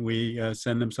haste when we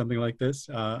send them something like this?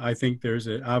 I think there's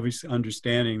an obvious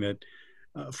understanding that.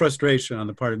 Frustration on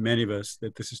the part of many of us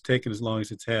that this has taken as long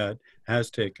as it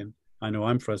has taken. I know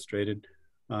I'm frustrated.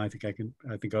 I think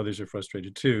others are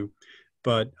frustrated too.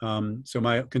 But so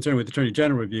my concern with the Attorney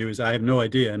General review is I have no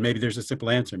idea, and maybe there's a simple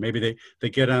answer. Maybe they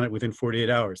get on it within 48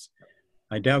 hours.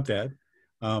 I doubt that.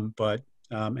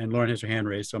 And Lauren has her hand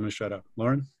raised, so I'm going to shut up.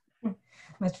 Lauren?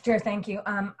 Mr. Chair, thank you.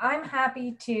 I'm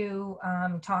happy to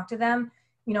talk to them.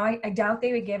 You know, I doubt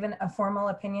they would give a formal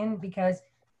opinion because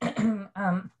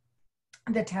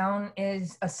the town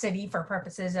is a city for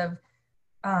purposes of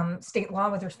state law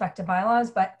with respect to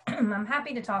bylaws, but I'm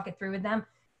happy to talk it through with them.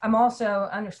 I'm also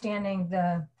understanding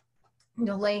the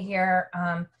delay here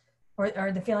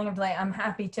or the feeling of delay. I'm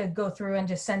happy to go through and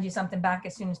just send you something back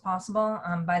as soon as possible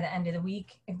by the end of the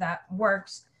week, if that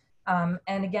works. And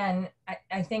again,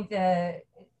 I think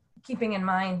keeping in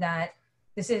mind that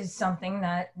this is something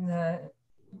that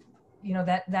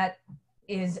that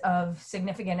is of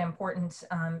significant importance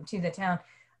to the town.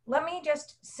 Let me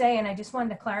just say, and I just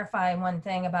wanted to clarify one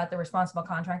thing about the responsible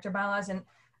contractor bylaws.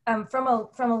 And from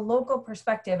a local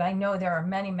perspective, I know there are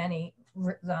many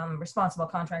responsible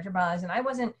contractor bylaws, and I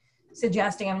wasn't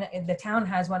suggesting, I mean, the town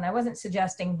has one. I wasn't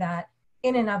suggesting that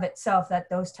in and of itself that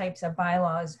those types of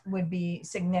bylaws would be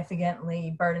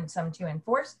significantly burdensome to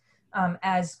enforce.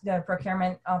 As the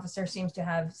procurement officer seems to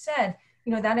have said,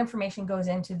 you know, that information goes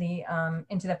into the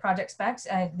project specs,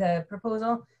 the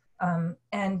proposal,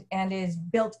 and is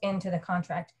built into the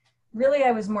contract. Really, I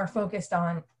was more focused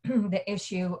on the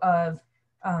issue of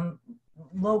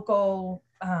local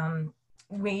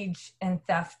wage and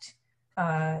theft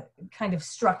kind of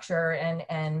structure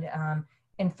and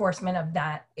enforcement of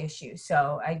that issue.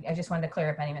 So I just wanted to clear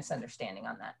up any misunderstanding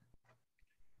on that.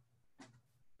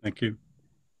 Thank you.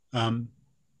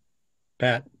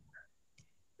 Pat?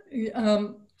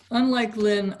 Unlike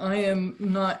Lynn, I am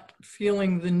not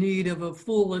feeling the need of a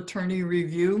full attorney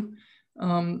review.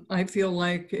 I feel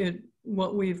like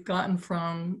what we've gotten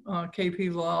from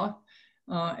KP Law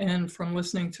and from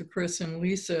listening to Chris and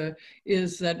Lisa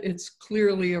is that it's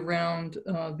clearly around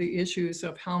the issues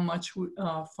of how much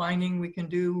fining we can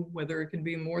do, whether it can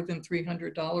be more than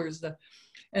 $300.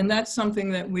 And that's something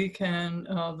that we can,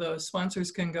 the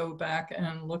sponsors can go back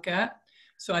and look at.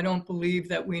 So I don't believe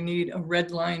that we need a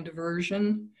redlined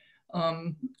version.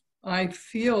 I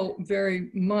feel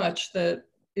very much that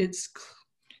it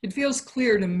feels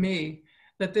clear to me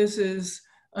that this is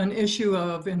an issue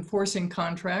of enforcing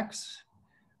contracts,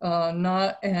 and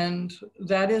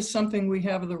that is something we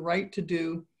have the right to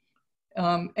do.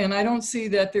 And I don't see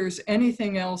that there's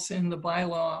anything else in the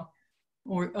bylaw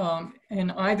or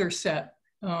in either set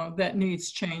that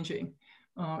needs changing.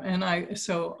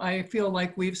 So I feel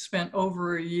like we've spent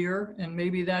over a year, and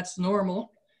maybe that's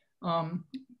normal,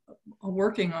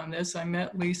 working on this. I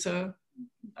met Lisa,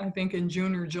 I think in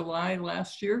June or July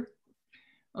last year,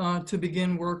 to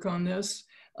begin work on this.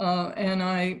 And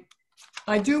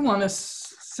I do want to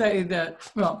say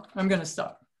that, well, I'm going to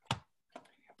stop.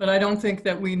 But I don't think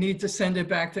that we need to send it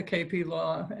back to KP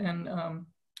Law. And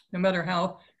no matter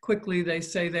how quickly they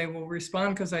say they will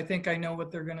respond, because I think I know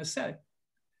what they're going to say.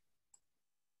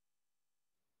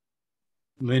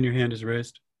 Lynn, your hand is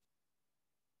raised.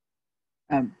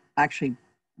 Actually,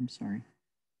 I'm sorry.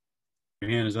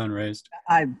 Your hand is unraised.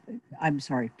 I'm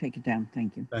sorry. Take it down.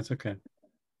 Thank you. That's okay.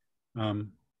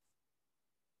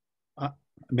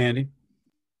 Mandy?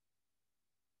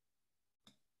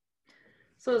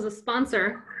 So as a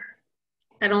sponsor,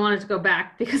 I don't want it to go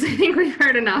back because I think we've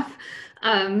heard enough.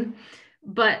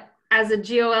 But as a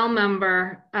GOL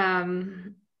member,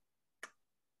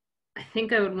 I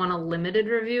think I would want a limited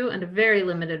review and a very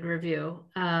limited review.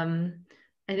 I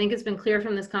think it's been clear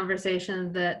from this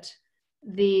conversation that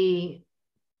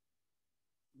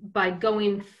by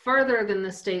going further than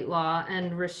the state law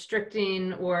and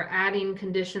restricting or adding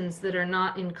conditions that are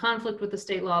not in conflict with the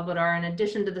state law but are in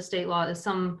addition to the state law is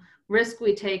some risk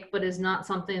we take, but is not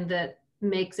something that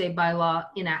makes a bylaw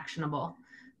inactionable.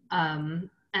 And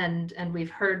we've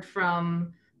heard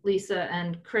from Lisa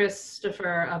and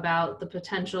Christopher about the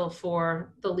potential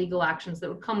for the legal actions that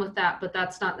would come with that, but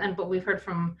that's not, but we've heard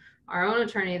from our own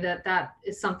attorney that that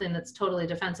is something that's totally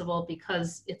defensible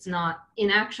because it's not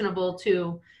inactionable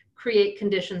to create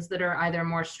conditions that are either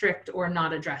more strict or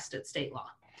not addressed at state law.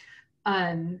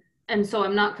 And so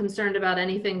I'm not concerned about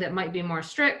anything that might be more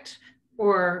strict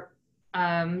or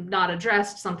not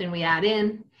addressed, something we add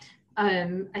in.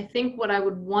 I think what I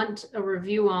would want a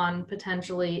review on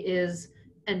potentially is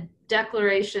a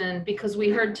declaration, because we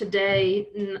heard today,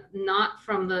 not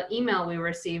from the email we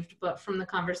received, but from the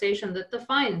conversation, that the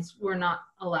fines were not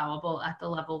allowable at the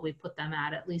level we put them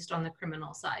at least on the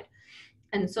criminal side.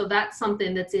 And so that's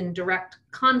something that's in direct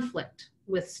conflict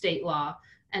with state law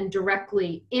and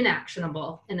directly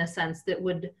inactionable in a sense that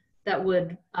would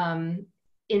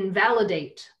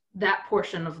invalidate that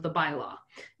portion of the bylaw.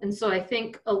 And so I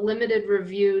think a limited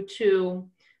review to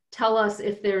tell us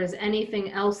if there is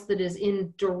anything else that is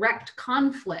in direct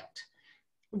conflict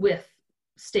with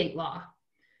state law,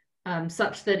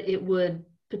 such that it would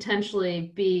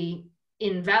potentially be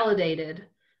invalidated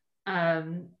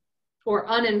or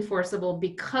unenforceable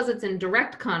because it's in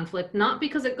direct conflict, not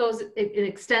because it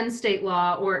extends state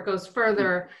law or it goes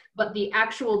further, but the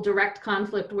actual direct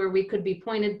conflict where we could be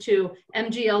pointed to,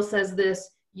 MGL says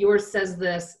this, yours says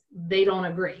this, they don't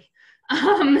agree.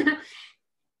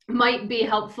 Might be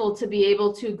helpful to be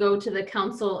able to go to the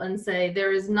council and say,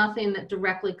 there is nothing that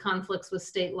directly conflicts with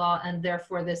state law and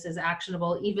therefore this is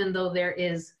actionable, even though there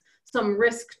is some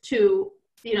risk to,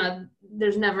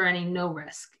 there's never any no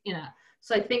risk,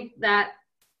 So I think that,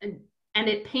 and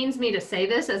it pains me to say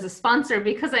this as a sponsor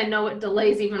because I know it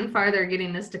delays even farther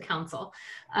getting this to council.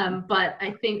 But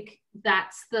I think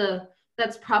that's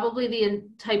probably the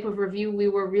type of review we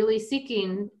were really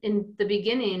seeking in the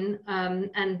beginning.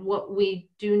 And what we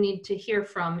do need to hear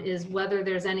from is whether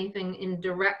there's anything in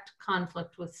direct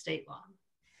conflict with state law.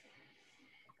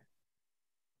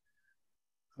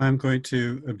 I'm going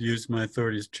to abuse my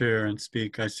authority as chair and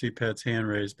speak. I see Pat's hand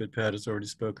raised, but Pat has already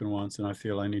spoken once, and I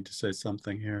feel I need to say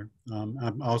something here.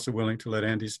 I'm also willing to let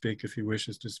Andy speak if he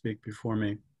wishes to speak before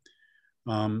me.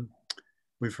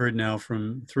 We've heard now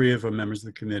from 3 of the members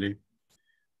of the committee,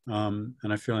 and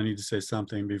I feel I need to say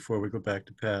something before we go back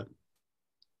to Pat.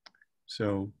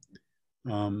 So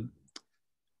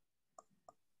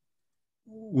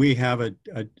we have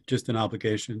just an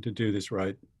obligation to do this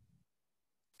right.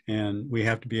 And we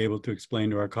have to be able to explain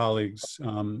to our colleagues,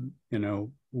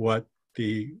 what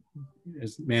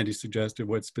as Mandy suggested,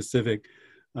 what specific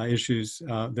issues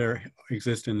there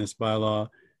exist in this bylaw.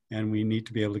 And we need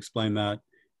to be able to explain that.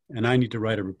 And I need to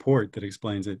write a report that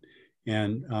explains it.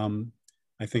 And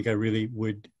I think I really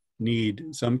would need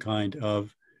some kind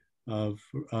of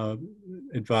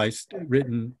advice,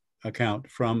 written account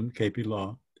from KP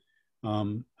Law.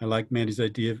 I like Mandy's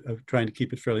idea of trying to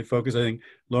keep it fairly focused. I think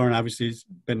Lauren obviously has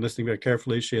been listening very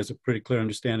carefully. She has a pretty clear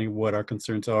understanding of what our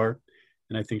concerns are.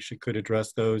 And I think she could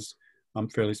address those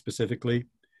fairly specifically.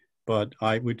 But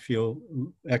I would feel,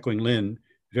 echoing Lynn,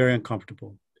 very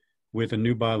uncomfortable with a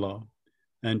new bylaw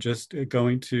and just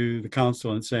going to the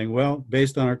council and saying, well,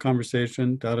 based on our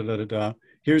conversation,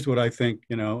 here's what I think,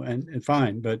 and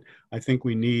fine. But I think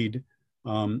we need,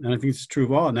 and I think this is true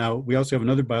of all. Now, we also have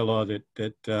another bylaw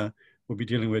that we'll be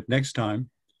dealing with next time,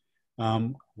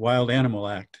 Wild Animal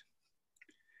Act.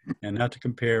 And not to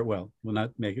compare, well, we'll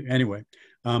not make it. Anyway,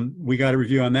 we got a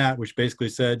review on that, which basically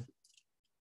said,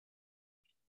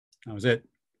 that was it.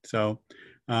 So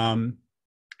I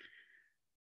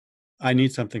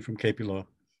need something from KP Law,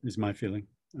 is my feeling.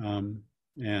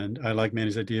 And I like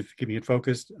Mandy's idea of keeping it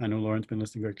focused. I know Lauren's been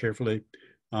listening very carefully.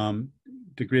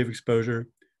 Degree of exposure,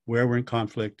 where we're in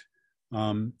conflict,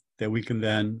 that we can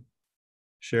then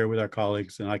share with our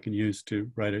colleagues and I can use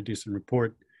to write a decent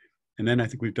report. And then I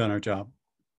think we've done our job.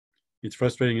 It's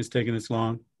frustrating it's taken this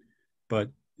long,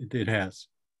 but it has.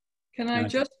 Can I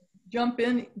just jump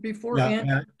in before Andy?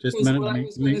 Yeah, just a minute. Let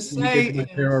me get to my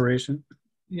peroration.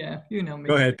 Yeah, you know me.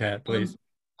 Go ahead, Pat, please.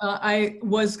 I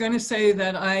was going to say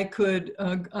that I could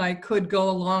go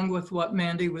along with what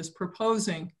Mandy was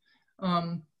proposing,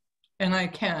 and I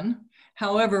can.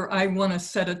 However, I want to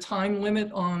set a time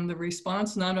limit on the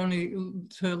response, not only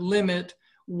to limit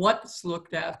what's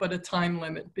looked at, but a time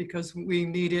limit, because we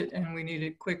need it and we need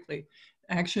it quickly.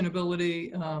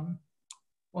 Actionability,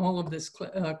 all of this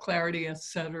clarity,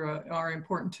 etc., are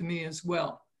important to me as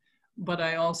well. But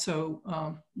I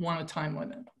also want a time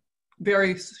limit,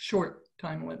 very short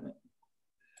time limit.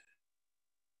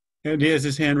 Andy has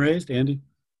his hand raised. Andy?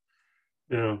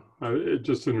 Yeah,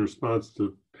 just in response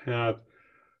to Pat,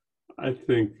 I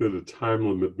think that a time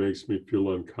limit makes me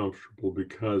feel uncomfortable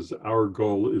because our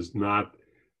goal is not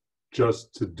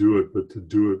just to do it, but to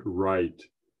do it right.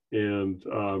 And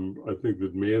I think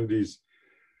that Mandy's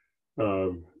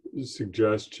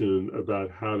suggestion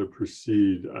about how to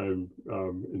proceed, I'm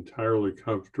entirely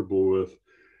comfortable with.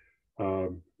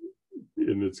 And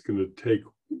it's going to take,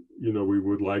 we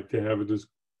would like to have it as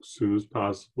soon as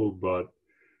possible, but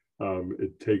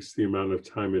it takes the amount of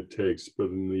time it takes. But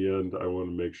in the end, I want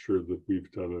to make sure that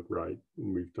we've done it right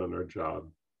and we've done our job.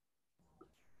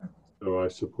 So I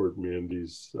support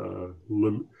Mandy's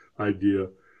idea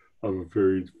of a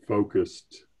very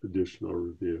focused additional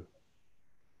review.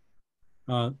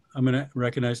 I'm going to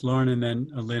recognize Lauren, and then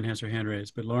Lynn has her hand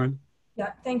raised. But Lauren?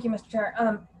 Yeah, thank you, Mr. Chair.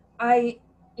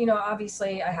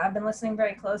 Obviously I have been listening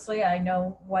very closely. I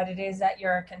know what it is that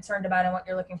you're concerned about and what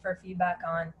you're looking for feedback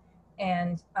on.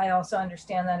 And I also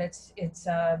understand that it's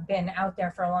been out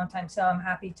there for a long time. So I'm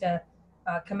happy to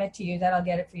commit to you that I'll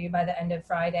get it for you by the end of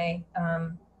Friday,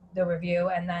 the review.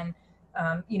 And then,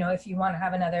 if you want to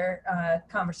have another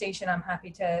conversation, I'm happy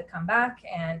to come back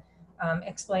and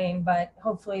explain, but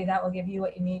hopefully that will give you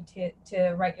what you need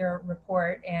to write your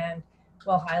report, and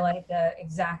we'll highlight the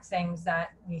exact things that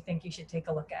we think you should take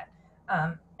a look at.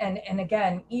 And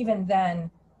again, even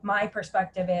then, my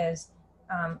perspective is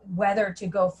whether to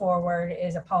go forward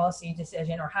is a policy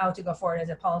decision, or how to go forward is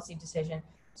a policy decision.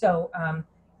 So,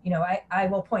 I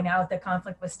will point out the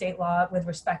conflict with state law with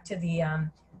respect to the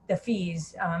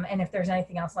fees, and if there's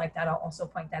anything else like that, I'll also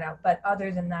point that out. But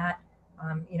other than that,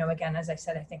 again, as I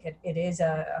said, I think it is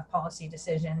a policy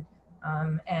decision,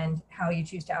 and how you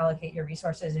choose to allocate your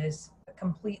resources is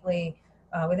completely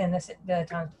within the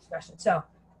town's discretion. So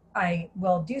I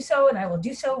will do so, and I will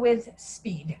do so with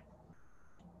speed.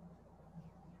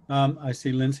 I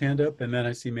see Lynn's hand up, and then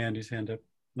I see Mandy's hand up.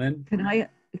 Lynn?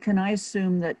 Can I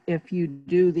assume that if you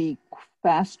do the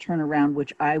fast turnaround,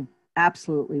 which I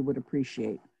absolutely would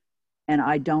appreciate, and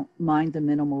I don't mind the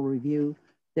minimal review,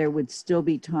 there would still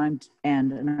be time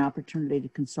and an opportunity to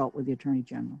consult with the Attorney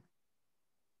General?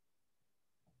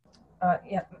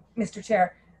 Yeah, Mr.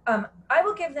 Chair, I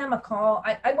will give them a call.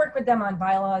 I work with them on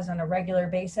bylaws on a regular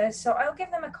basis, so I'll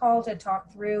give them a call to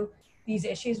talk through these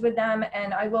issues with them,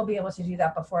 and I will be able to do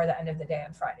that before the end of the day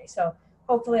on Friday. So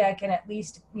hopefully I can at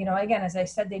least, again, as I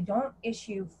said, they don't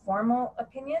issue formal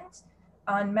opinions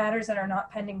on matters that are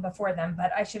not pending before them,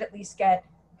 but I should at least get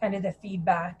kind of the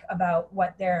feedback about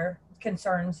what their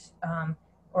concerns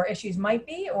or issues might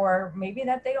be, or maybe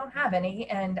that they don't have any,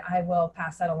 and I will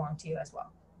pass that along to you as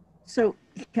well. So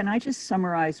can I just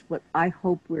summarize what I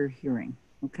hope we're hearing,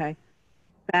 okay?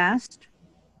 Fast,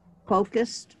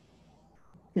 focused,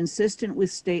 consistent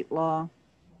with state law,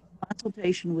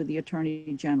 consultation with the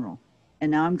Attorney General.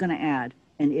 And now I'm going to add,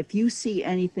 and if you see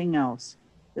anything else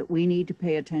that we need to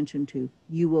pay attention to,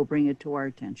 you will bring it to our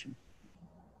attention.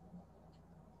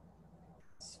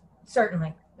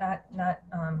 Certainly.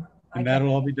 And that'll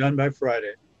all be done by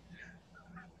Friday.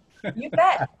 You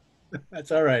bet.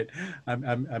 That's all right.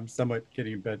 I'm somewhat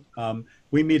kidding, but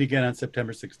we meet again on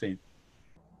September 16th.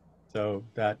 So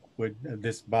that would,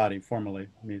 this body formally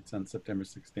meets on September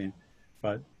 16th,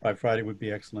 but by Friday would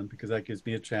be excellent, because that gives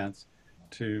me a chance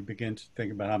to begin to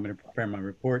think about how I'm going to prepare my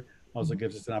report. Also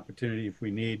gives us an opportunity, if we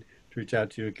need, to reach out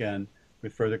to you again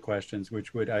with further questions,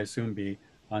 which would, I assume, be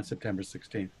on September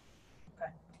 16th.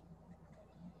 Okay.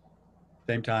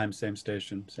 Same time, same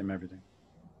station, same everything.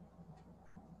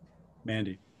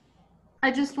 Mandy. I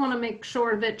just want to make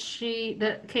sure that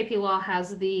that KP Law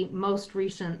has the most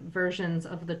recent versions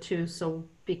of the two. So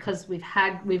because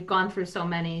we've gone through so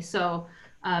many. So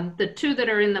the two that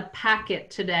are in the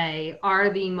packet today are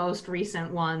the most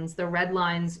recent ones. The red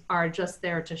lines are just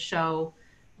there to show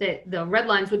that the red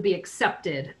lines would be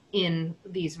accepted in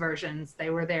these versions. They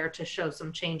were there to show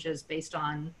some changes based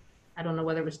on, I don't know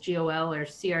whether it was GOL or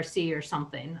CRC or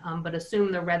something, but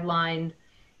assume the red line,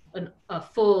 a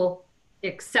full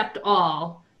accept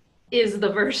all is the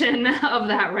version of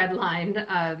that red line.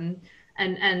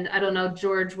 And I don't know,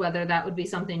 George, whether that would be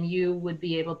something you would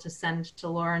be able to send to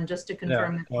Lauren, just to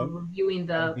confirm that we're reviewing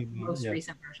the most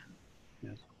recent version.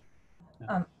 Yes.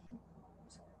 Yeah.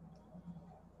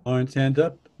 Lauren's hand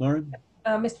up. Lauren?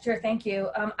 Mr. Chair, thank you.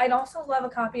 I'd also love a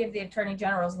copy of the Attorney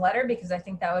General's letter, because I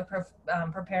think that would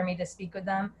prepare me to speak with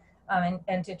them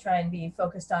and to try and be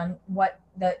focused on what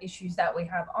the issues that we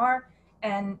have are.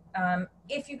 And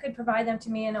if you could provide them to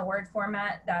me in a Word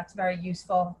format, that's very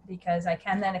useful, because I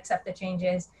can then accept the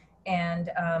changes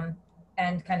and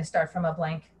kind of start from a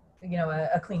blank,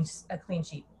 a clean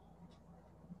sheet.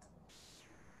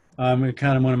 I'm going to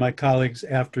count on one of my colleagues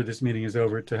after this meeting is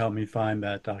over to help me find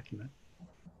that document.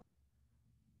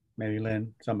 Maybe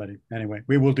Lynn, somebody. Anyway,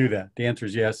 we will do that. The answer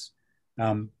is yes.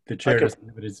 The chair can- doesn't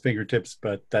have it at his fingertips,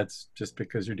 but that's just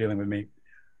because you're dealing with me.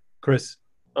 Chris,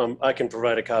 I can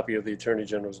provide a copy of the Attorney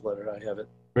General's letter. I have it.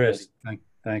 Chris,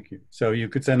 thank you. So you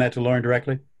could send that to Lauren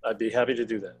directly? I'd be happy to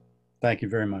do that. Thank you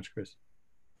very much, Chris.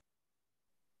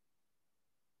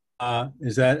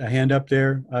 Is that a hand up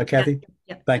there, Kathy?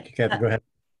 Yeah. Thank you, Kathy. Go ahead.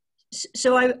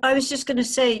 So I was just going to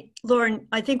say, Lauren,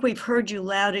 I think we've heard you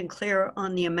loud and clear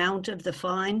on the amount of the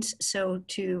fines. So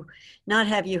to not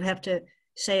have you have to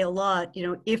say a lot, you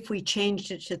know, if we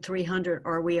changed it to 300,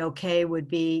 are we okay, would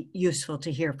be useful to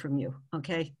hear from you.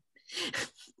 Okay.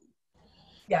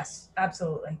 Yes,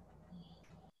 absolutely.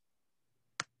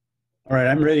 All right,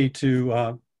 I'm ready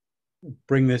to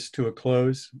bring this to a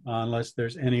close unless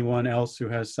there's anyone else who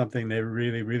has something they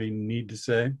really, really need to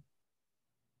say.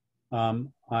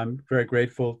 I'm very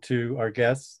grateful to our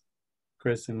guests,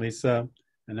 Chris and Lisa,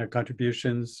 and their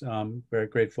contributions. Very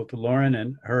grateful to Lauren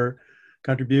and her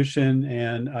contribution,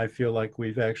 and I feel like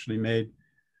we've actually made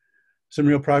some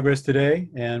real progress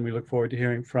today, and we look forward to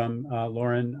hearing from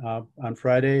Lauren on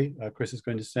Friday. Chris is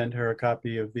going to send her a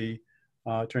copy of the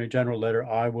Attorney General letter.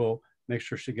 I will make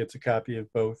sure she gets a copy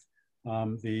of both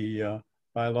the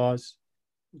bylaws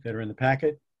that are in the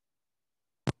packet.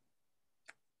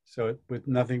 So with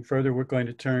nothing further, we're going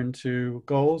to turn to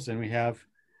goals, and we have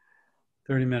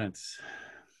 30 minutes.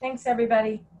 Thanks,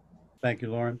 everybody. Thank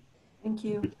you, Lauren. Thank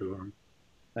you. Thank you, Lauren.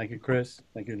 Thank you, Chris.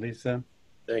 Thank you, Lisa.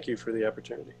 Thank you for the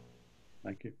opportunity.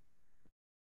 Thank you.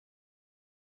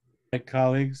 Hey,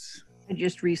 colleagues, I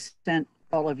just resent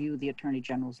all of you the Attorney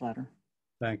General's letter.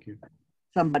 thank you.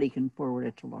 Somebody can forward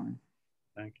it to Lauren.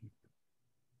 Thank you.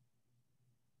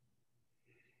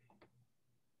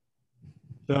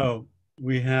 So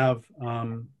we have,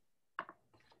 I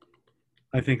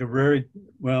think, a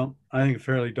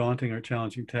fairly daunting or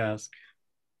challenging task.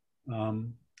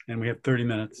 And we have 30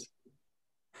 minutes.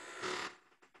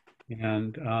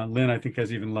 And Lynn, I think,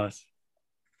 has even less.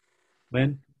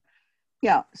 Lynn?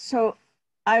 Yeah, so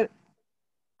I've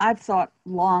thought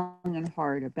long and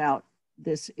hard about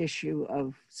this issue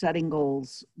of setting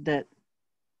goals that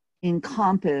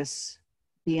encompass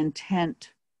the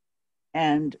intent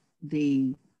and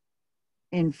the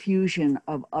infusion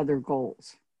of other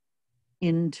goals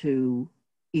into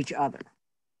each other.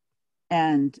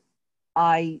 And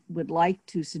I would like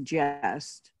to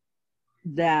suggest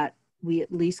that we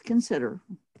at least consider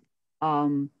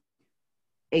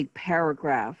a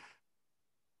paragraph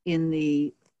in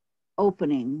the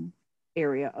opening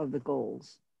area of the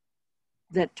goals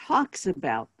that talks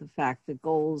about the fact that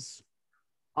goals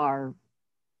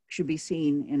should be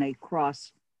seen in a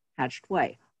cross-hatched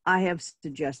way. I have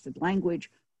suggested language.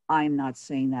 I'm not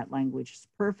saying that language is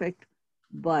perfect,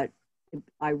 but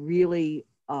I really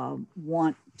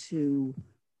want to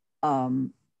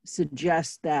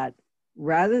suggest that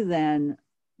rather than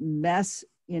mess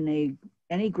in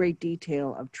any great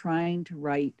detail of trying to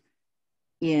write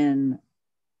in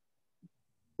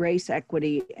race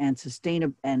equity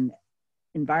and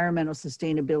environmental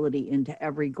sustainability into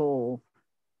every goal,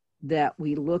 that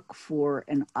we look for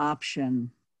an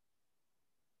option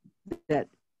that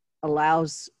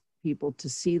allows people to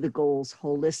see the goals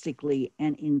holistically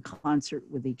and in concert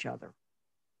with each other.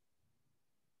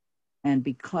 And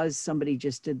because somebody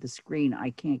just did the screen, I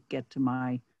can't get to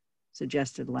my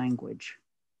suggested language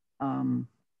to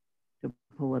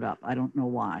pull it up. I don't know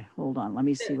why. Hold on, let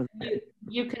me see what.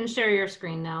 You can share your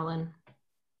screen now, Lynn.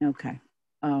 Okay,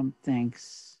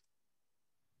 thanks.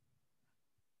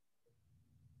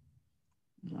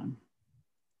 Hold on.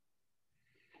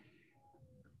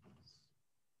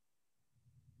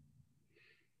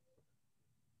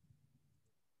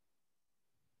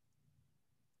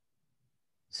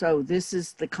 So this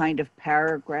is the kind of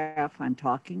paragraph I'm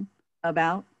talking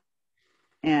about.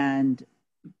 And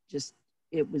just,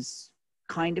 it was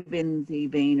kind of in the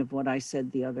vein of what I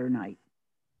said the other night.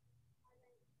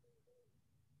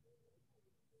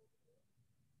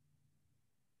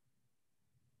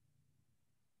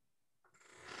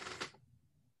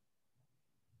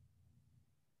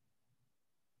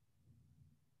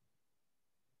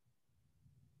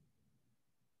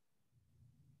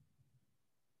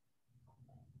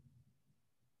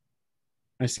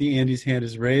 I see Andy's hand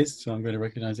is raised, so I'm going to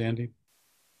recognize Andy.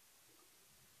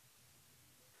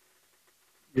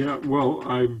 Yeah, well,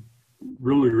 I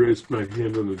really raised my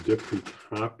hand on a different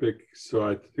topic, so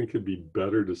I think it'd be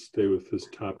better to stay with this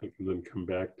topic and then come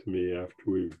back to me after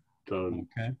we've done.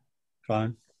 Okay,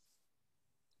 fine.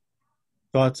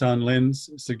 Thoughts on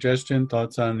Lynn's suggestion?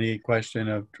 Thoughts on the question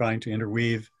of trying to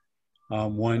interweave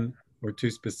one or two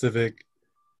specific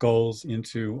goals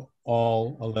into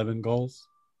all 11 goals?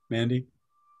 Mandy?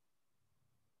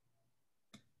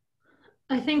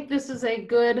 I think this is a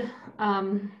good,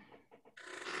 in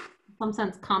some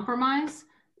sense, compromise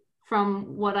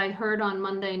from what I heard on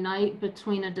Monday night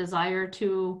between a desire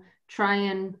to try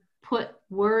and put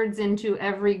words into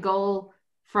every goal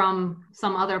from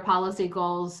some other policy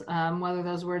goals, whether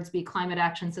those words be climate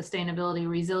action, sustainability,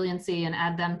 resiliency, and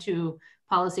add them to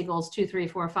policy goals 2, 3,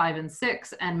 4, 5, and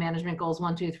 6, and management goals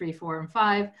 1, 2, 3, 4, and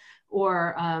 5,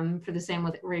 or for the same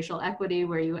with racial equity,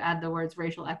 where you add the words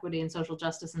racial equity and social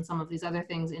justice and some of these other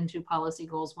things into policy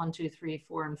goals 1, 2, 3,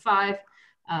 4, and 5,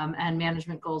 and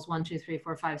management goals 1, 2, 3,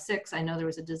 4, 5, 6. I know there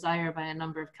was a desire by a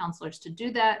number of counselors to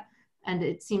do that. And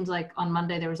it seems like on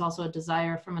Monday, there was also a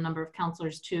desire from a number of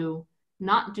counselors to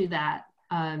not do that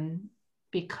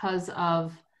because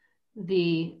of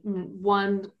the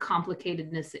one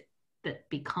complicatedness that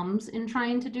becomes in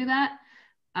trying to do that,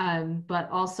 but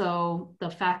also the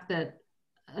fact that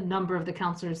a number of the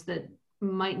counselors that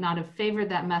might not have favored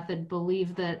that method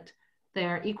believe that they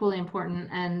are equally important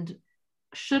and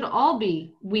should all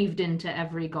be weaved into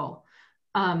every goal.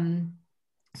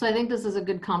 So I think this is a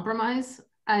good compromise.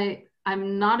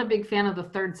 I'm not a big fan of the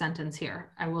third sentence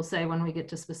here, I will say, when we get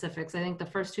to specifics. I think the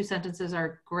first two sentences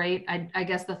are great. I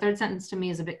guess the third sentence to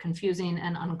me is a bit confusing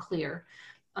and unclear.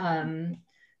 I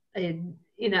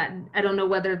don't know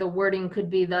whether the wording could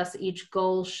be thus each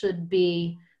goal should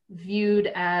be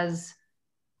viewed as,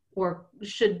 or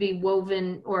should be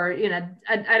woven, or,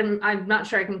 I'm not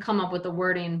sure I can come up with the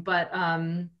wording, but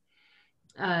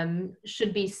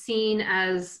should be seen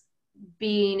as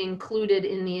being included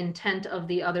in the intent of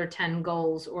the other 10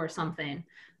 goals or something,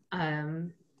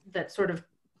 that sort of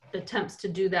attempts to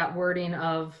do that wording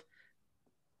of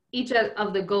each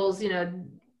of the goals,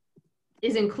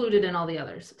 is included in all the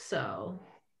others. So.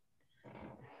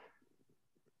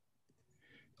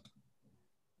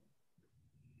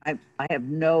 I have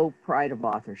no pride of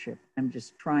authorship. I'm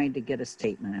just trying to get a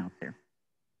statement out there.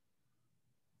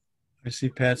 I see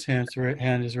Pat's hand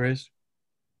is raised.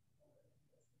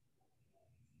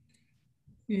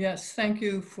 Yes, thank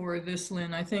you for this,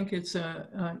 Lynn. I think it's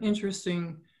an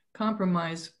interesting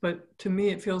compromise, but to me,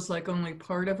 it feels like only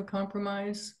part of a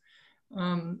compromise.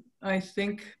 I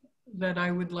think that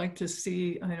I would like to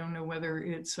see, I don't know whether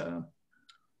it's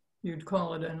you'd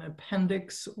call it an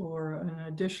appendix or an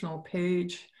additional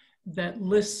page that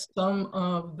lists some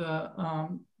of the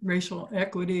racial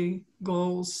equity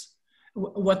goals,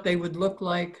 what they would look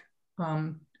like.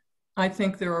 I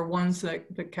think there are ones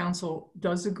that the council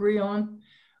does agree on,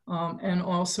 and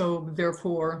also,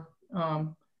 therefore,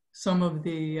 some of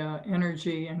the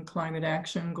energy and climate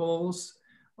action goals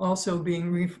also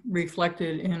being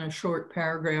reflected in a short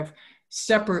paragraph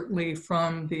separately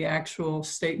from the actual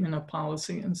statement of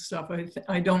policy and stuff.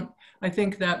 I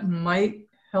think that might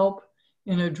help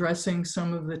in addressing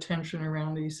some of the tension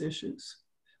around these issues.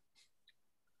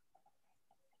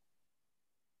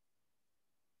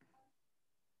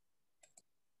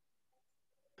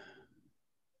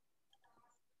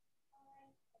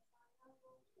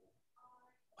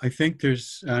 I think I'm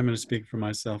going to speak for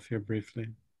myself here briefly.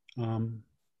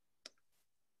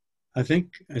 I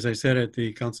think, as I said at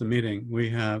the council meeting, we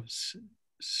have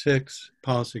 6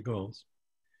 policy goals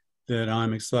that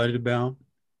I'm excited about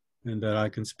and that I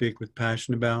can speak with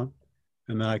passion about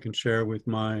and that I can share with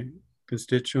my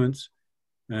constituents,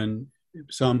 and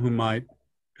some who might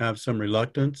have some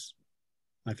reluctance.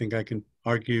 I think I can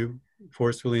argue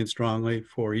forcefully and strongly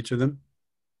for each of them.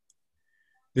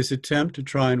 This attempt to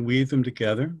try and weave them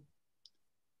together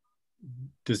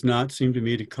does not seem to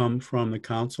me to come from the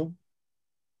council.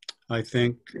 I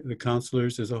think the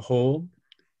councilors as a whole,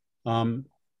 again,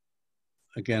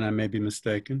 I may be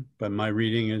mistaken, but my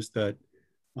reading is that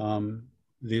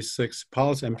these 6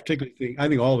 policy, and particularly, I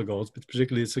think all the goals, but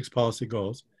particularly the 6 policy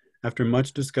goals, after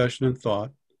much discussion and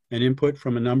thought and input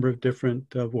from a number of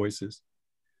different voices,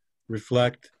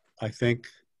 reflect, I think,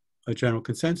 a general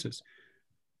consensus.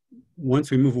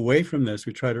 Once we move away from this,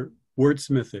 we try to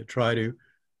wordsmith it, try to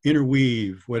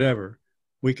interweave, whatever,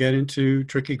 we get into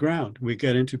tricky ground. We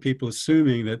get into people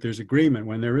assuming that there's agreement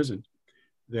when there isn't.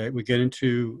 That we get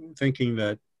into thinking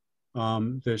that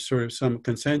there's sort of some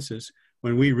consensus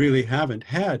when we really haven't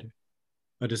had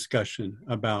a discussion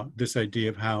about this idea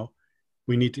of how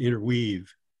we need to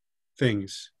interweave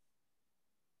things.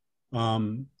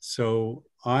 So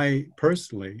I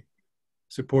personally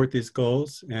support these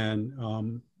goals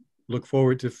and look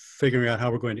forward to figuring out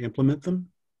how we're going to implement them.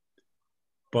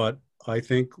 But I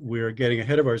think we're getting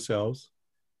ahead of ourselves,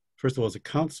 first of all, as a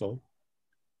council,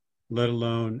 let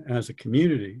alone as a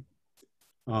community.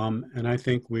 And I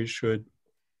think we should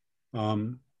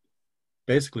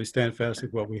basically stand fast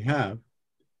with what we have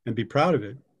and be proud of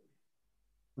it.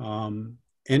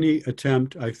 Any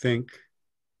attempt, I think,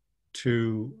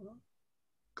 to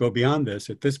go beyond this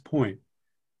at this point,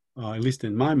 at least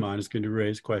in my mind, is going to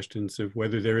raise questions of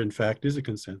whether there in fact is a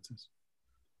consensus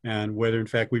and whether in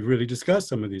fact we've really discussed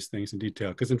some of these things in detail,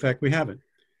 because in fact we haven't.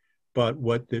 But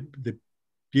what the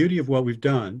beauty of what we've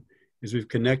done is we've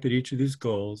connected each of these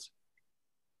goals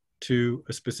to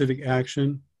a specific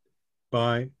action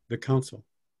by the council.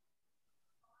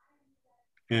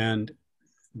 And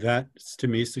that, to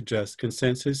me, suggests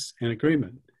consensus and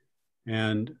agreement.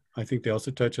 And I think they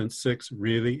also touch on 6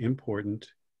 really important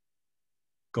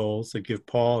goals that give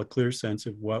Paul a clear sense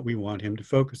of what we want him to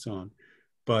focus on.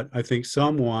 But I think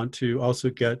some want to also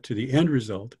get to the end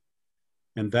result.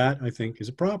 And that, I think, is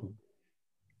a problem,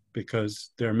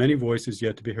 because there are many voices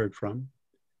yet to be heard from.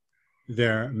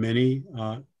 There are many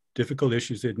difficult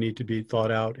issues that need to be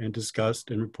thought out and discussed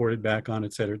and reported back on,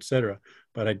 et cetera, et cetera.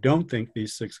 But I don't think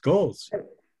these 6 goals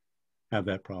have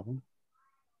that problem.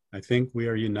 I think we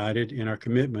are united in our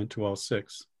commitment to all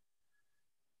 6.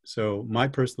 So my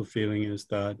personal feeling is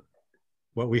that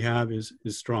what we have is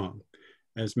strong.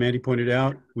 As Mandy pointed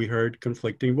out, we heard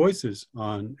conflicting voices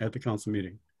at the council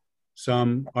meeting.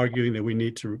 Some arguing that we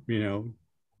need to,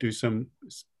 do some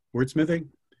wordsmithing.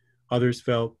 Others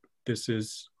felt this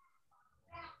is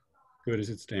good as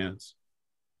it stands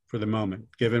for the moment,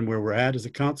 given where we're at as a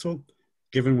council,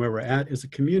 given where we're at as a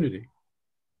community.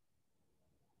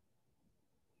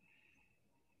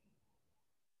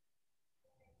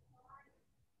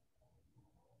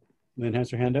 Lynn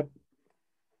has her hand up.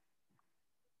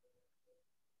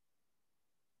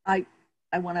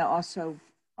 I want to also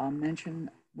mention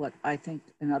what I think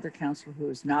another counselor who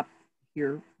is not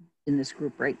here in this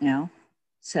group right now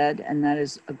said, and that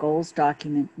is a goals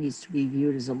document needs to be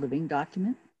viewed as a living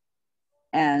document,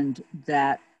 and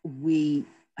that we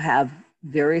have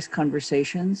various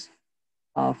conversations,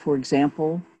 for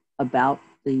example, about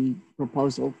the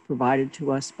proposal provided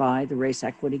to us by the Race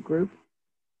Equity Group.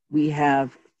 We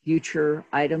have future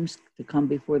items to come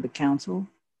before the council,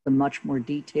 the much more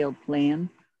detailed plan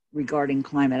regarding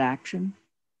climate action,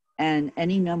 and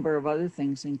any number of other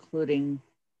things, including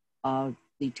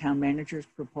the town manager's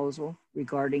proposal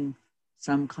regarding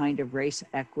some kind of race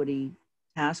equity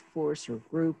task force or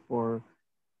group or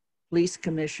police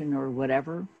commission or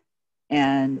whatever.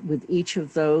 And with each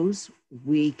of those,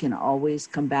 we can always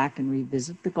come back and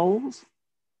revisit the goals.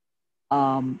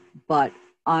 But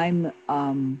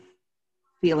I'm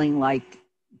feeling like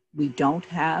we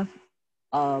have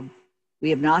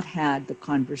not had the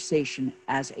conversation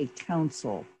as a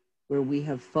council where we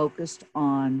have focused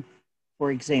on,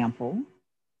 for example,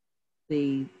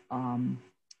 the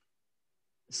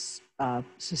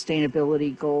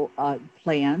sustainability goal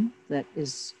plan that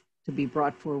is to be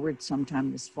brought forward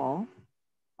sometime this fall.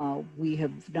 We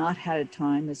have not had a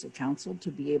time as a council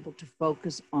to be able to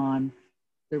focus on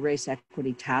the Race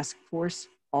Equity Task Force,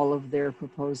 all of their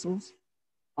proposals.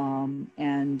 But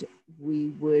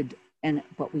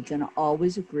we can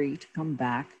always agree to come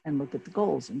back and look at the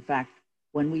goals. In fact,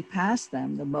 when we pass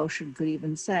them, the motion could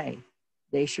even say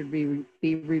they should be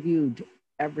reviewed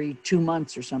every 2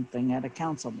 months or something at a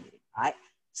council meeting.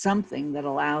 Something that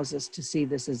allows us to see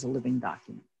this as a living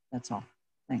document. That's all.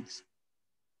 Thanks.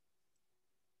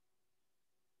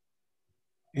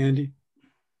 Andy?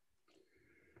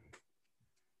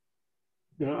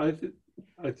 Yeah,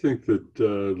 I think that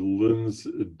Lynn's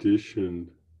addition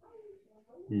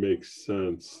makes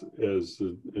sense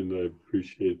and I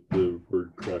appreciate the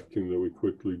word crafting that we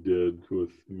quickly did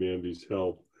with Mandy's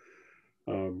help.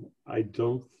 I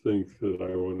don't think that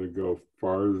I want to go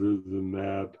farther than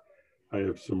that. I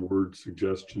have some word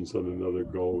suggestions on another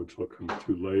goal, which I'll come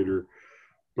to later,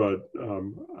 but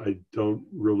I don't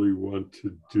really want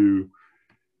to do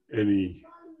any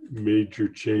major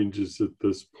changes at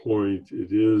this point.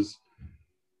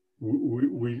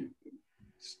 We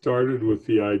started with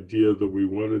the idea that we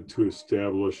wanted to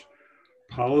establish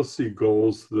policy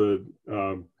goals that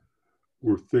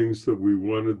were things that we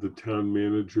wanted the town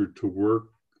manager to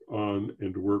work on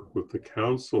and work with the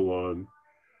council on,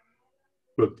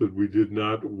 but that we did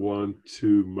not want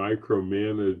to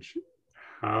micromanage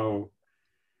how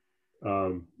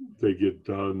they get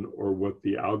done or what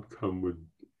the outcome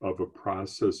of a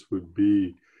process would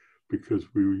be,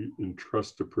 because we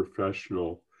entrust a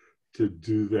professional to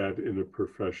do that in a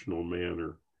professional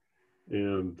manner,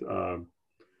 and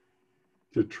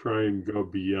to try and go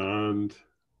beyond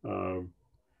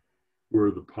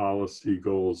where the policy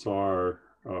goals are,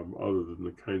 other than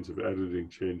the kinds of editing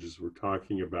changes we're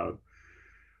talking about,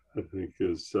 I think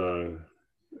is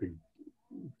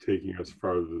taking us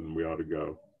farther than we ought to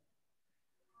go.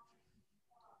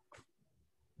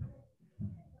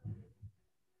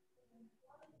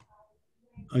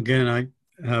 Again, I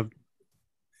have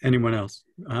Anyone else?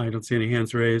 I don't see any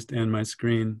hands raised, and my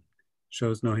screen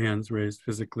shows no hands raised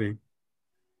physically.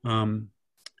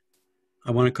 I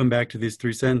want to come back to these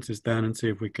three sentences then and see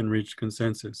if we can reach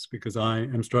consensus, because I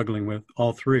am struggling with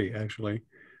all three, actually.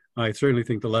 I certainly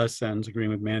think the last sentence, agreeing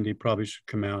with Mandy, probably should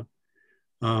come out.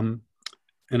 And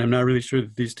I'm not really sure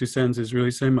that these two sentences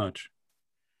really say much.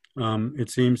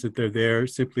 It seems that they're there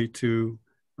simply to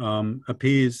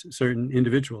appease certain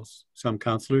individuals, some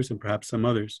counselors and perhaps some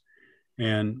others.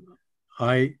 And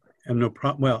I have no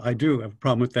problem, well, I do have a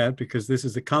problem with that because this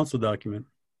is a council document.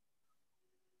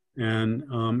 And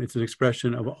it's an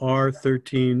expression of our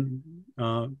 13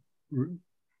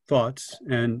 thoughts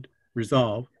and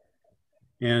resolve.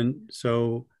 And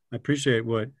so I appreciate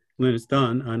what Lynn has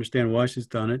done. I understand why she's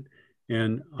done it.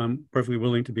 And I'm perfectly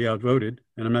willing to be outvoted.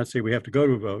 And I'm not saying we have to go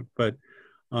to a vote, but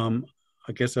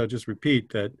I guess I'll just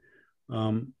repeat that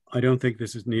I don't think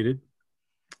this is needed.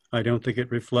 I don't think it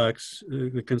reflects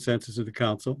the consensus of the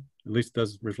council. At least it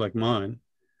doesn't reflect mine.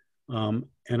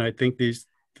 And I think these,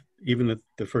 even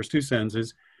the first two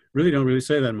sentences, really don't really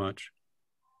say that much.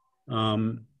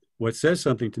 What says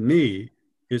something to me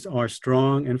is our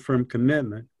strong and firm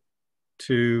commitment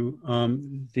to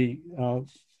the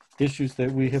issues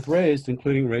that we have raised,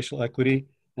 including racial equity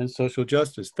and social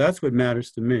justice. That's what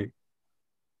matters to me.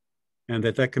 And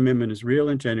that commitment is real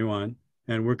and genuine.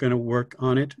 And we're going to work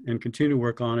on it and continue to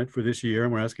work on it for this year.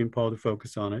 And we're asking Paul to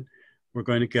focus on it. We're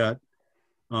going to get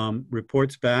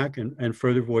reports back and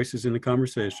further voices in the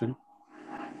conversation.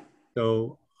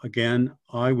 So again,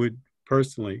 I would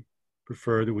personally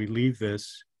prefer that we leave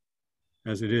this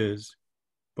as it is,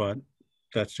 but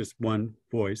that's just one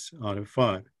voice out of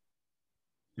 5.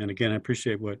 And again, I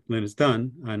appreciate what Lynn has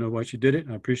done. I know why she did it.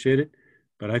 I appreciate it.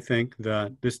 But I think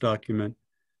that this document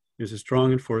is a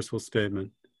strong and forceful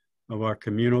statement of our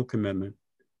communal commitment.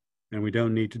 And we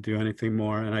don't need to do anything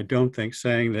more. And I don't think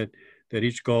saying that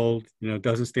each goal,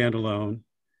 doesn't stand alone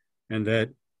and that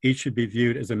each should be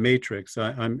viewed as a matrix.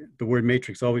 The word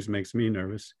matrix always makes me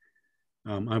nervous.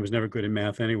 I was never good at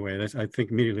math anyway. I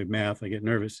think immediately of math, I get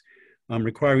nervous.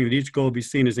 Requiring that each goal be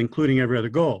seen as including every other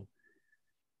goal.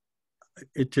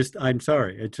 I'm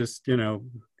sorry. It just,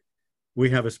 we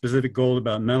have a specific goal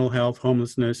about mental health,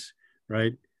 homelessness,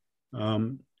 right?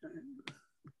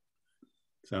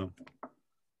 So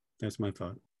that's my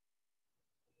thought.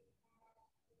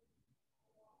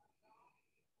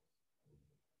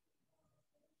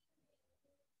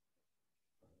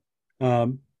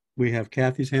 We have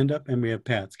Kathy's hand up and we have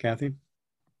Pat's. Kathy?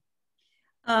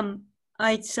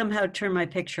 I somehow turned my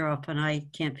picture off and I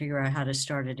can't figure out how to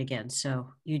start it again.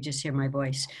 So you just hear my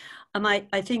voice.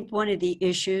 I think one of the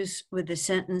issues with the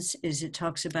sentence is it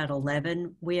talks about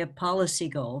 11. We have policy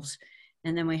goals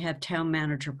and then we have town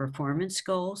manager performance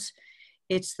goals.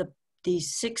 It's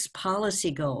these 6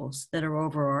 policy goals that are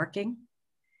overarching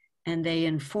and they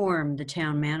inform the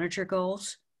town manager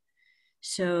goals.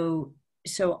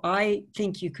 So I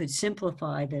think you could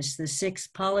simplify this. The 6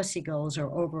 policy goals are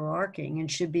overarching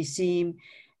and should be seen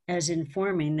as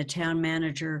informing the town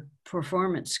manager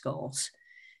performance goals.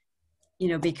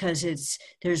 Because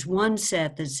there's one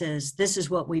set that says, this is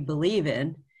what we believe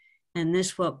in, and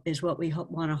this is what we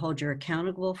want to hold you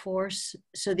accountable for.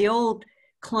 So the old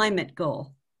climate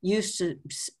goal used to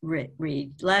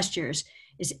read, last year's,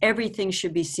 is everything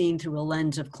should be seen through a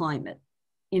lens of climate.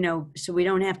 So we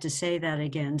don't have to say that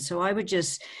again. So I would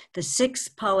the 6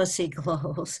 policy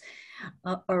goals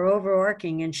are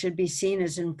overarching and should be seen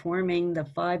as informing the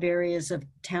 5 areas of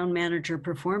town manager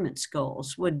performance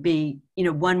goals would be,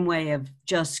 one way of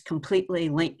just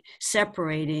completely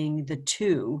separating the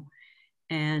 2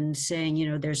 and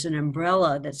saying, there's an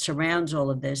umbrella that surrounds all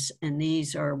of this and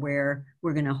these are where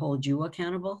we're going to hold you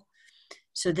accountable.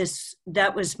 So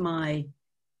that was my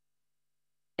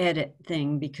edit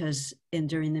thing, because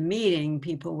during the meeting,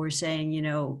 people were saying,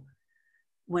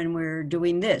 when we're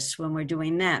doing this, when we're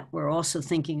doing that, we're also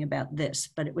thinking about this,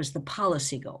 but it was the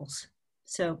policy goals.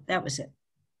 So that was it.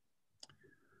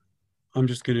 I'm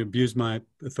just going to abuse my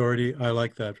authority. I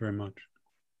like that very much,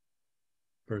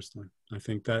 personally. I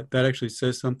think that actually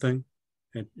says something.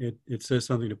 It says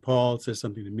something to Paul, it says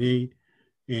something to me,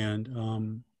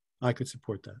 and I could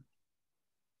support that.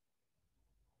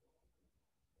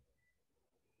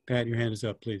 Pat, your hand is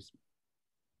up, please.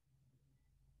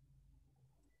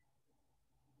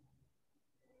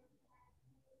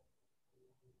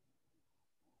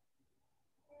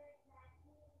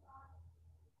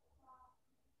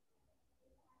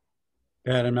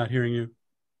 Pat, I'm not hearing you.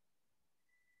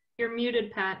 You're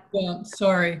muted, Pat. Yeah,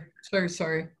 sorry.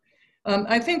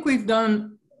 I think we've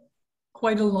done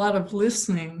quite a lot of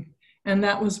listening, and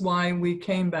that was why we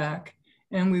came back.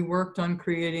 and we worked on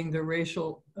creating the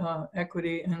racial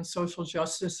equity and social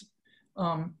justice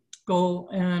goal,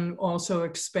 and also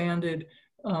expanded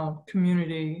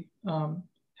community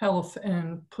health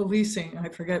and policing. I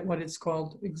forget what it's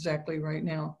called exactly right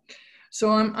now.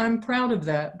 So I'm proud of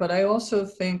that, but I also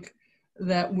think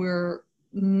that we're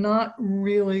not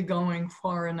really going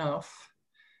far enough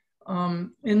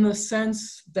in the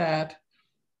sense that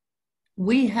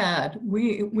we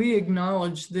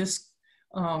acknowledged this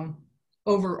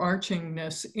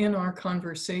overarchingness in our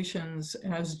conversations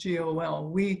as GOL.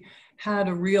 We had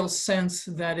a real sense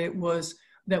that it was,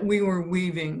 that we were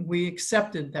weaving. We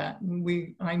accepted that.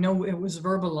 I know it was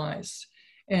verbalized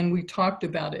and we talked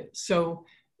about it. So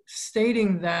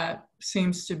stating that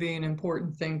seems to be an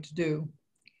important thing to do.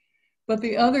 But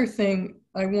the other thing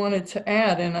I wanted to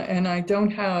add, and I don't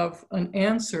have an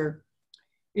answer,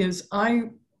 is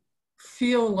I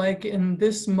feel like in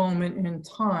this moment in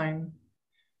time,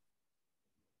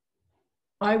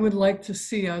 I would like to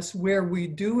see us, where we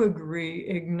do agree,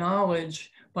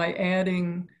 acknowledge by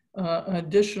adding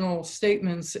additional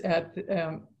statements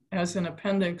as an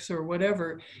appendix or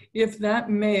whatever, if that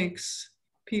makes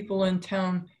people in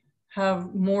town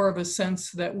have more of a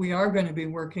sense that we are going to be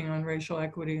working on racial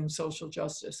equity and social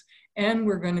justice, and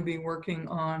we're going to be working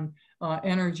on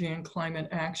energy and climate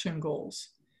action goals.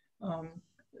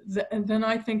 Then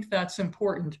I think that's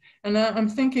important. And I'm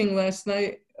thinking last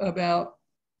night about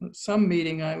some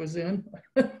meeting I was in,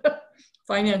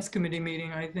 finance committee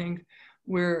meeting, I think,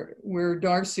 where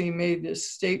Darcy made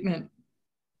this statement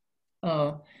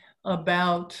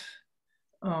about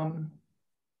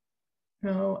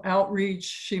outreach.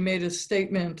 She made a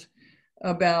statement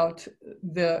about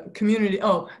the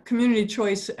community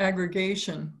choice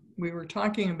aggregation. We were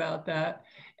talking about that.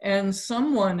 And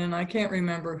someone, and I can't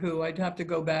remember who, I'd have to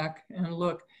go back and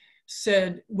look,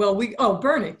 said, well,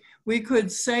 Bernie, we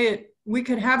could say it, we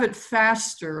could have it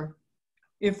faster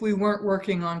if we weren't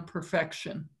working on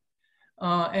perfection.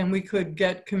 And we could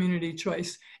get community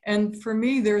choice. And for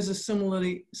me, there's a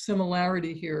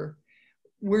similarity here.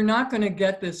 We're not going to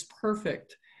get this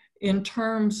perfect in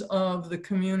terms of the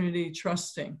community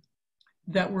trusting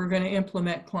that we're going to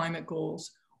implement climate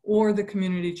goals, or the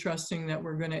community trusting that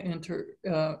we're going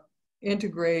to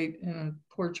integrate, and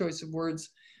poor choice of words,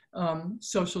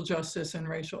 social justice and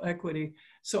racial equity.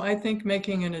 So I think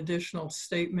making an additional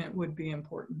statement would be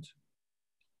important.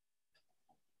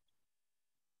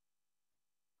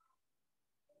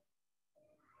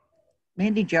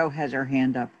 Mandy Jo has her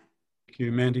hand up. Thank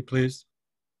you. Mandy, please.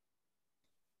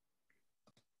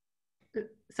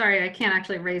 Sorry, I can't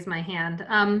actually raise my hand.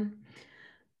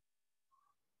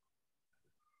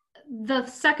 The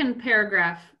second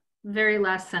paragraph, very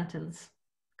last sentence,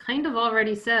 kind of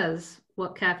already says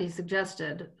what Kathy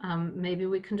suggested. Maybe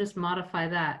we can just modify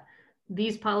that.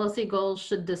 These policy goals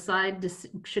should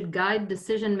guide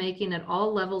decision-making at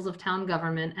all levels of town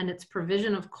government and its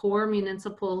provision of core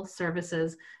municipal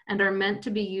services, and are meant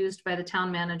to be used by the town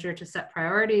manager to set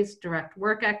priorities, direct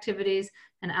work activities,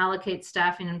 and allocate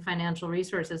staffing and financial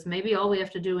resources. Maybe all we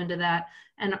have to do into that,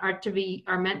 and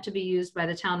are meant to be used by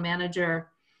the town manager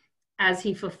as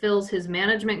he fulfills his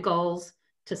management goals,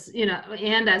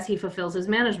 and as he fulfills his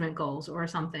management goals, or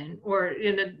something. Or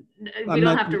we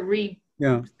don't have to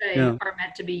are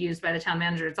meant to be used by the town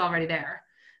manager. It's already there.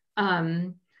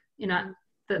 I'm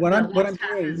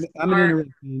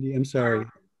sorry.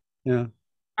 Yeah.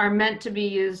 Are meant to be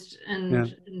used,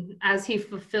 and as he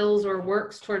fulfills or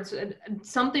works towards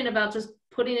something about just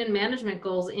putting in management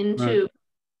goals into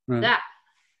that.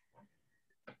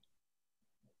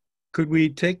 Could we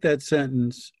take that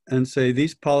sentence and say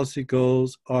these policy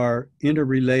goals are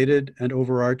interrelated and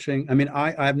overarching? I mean,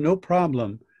 I have no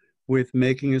problem with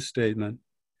making a statement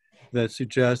that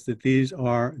suggests that these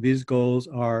goals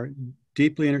are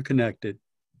deeply interconnected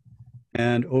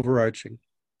and overarching.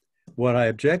 What I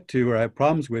object to, or I have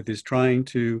problems with, is trying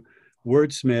to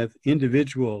wordsmith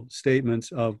individual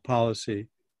statements of policy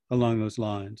along those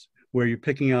lines, where you're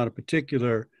picking out a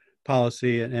particular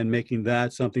policy and making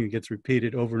that something that gets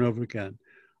repeated over and over again.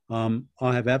 I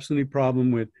have absolutely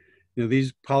problem with,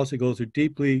 these policy goals are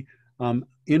deeply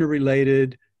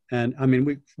interrelated, and I mean,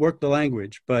 we work the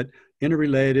language, but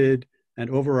interrelated and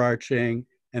overarching,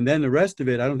 and then the rest of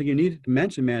it, I don't think you need to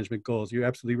mention management goals. You're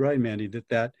absolutely right, Mandy,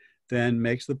 that then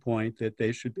makes the point that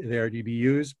they are to be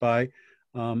used by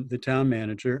the town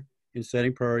manager in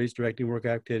setting priorities, directing work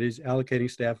activities, allocating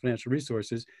staff, financial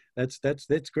resources.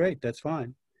 That's great, that's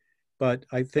fine. But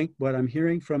I think what I'm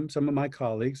hearing from some of my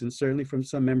colleagues, and certainly from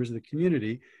some members of the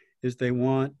community, is they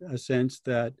want a sense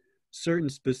that certain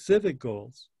specific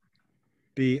goals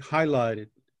be highlighted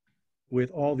with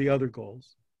all the other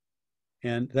goals.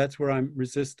 And that's where I'm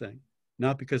resisting.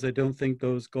 Not because I don't think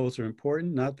those goals are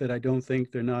important, not that I don't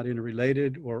think they're not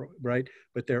interrelated or right,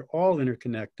 but they're all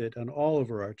interconnected and all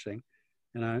overarching.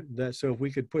 And so if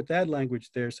we could put that language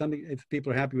there, something, if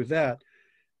people are happy with that,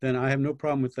 then I have no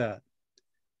problem with that.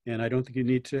 And I don't think you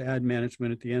need to add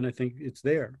management at the end. I think it's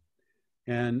there.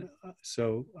 And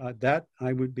so that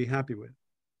I would be happy with.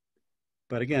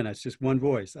 But again, it's just one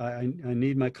voice. I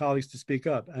need my colleagues to speak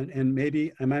up. And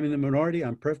maybe I'm in the minority.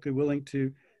 I'm perfectly willing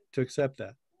to accept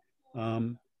that.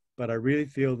 But I really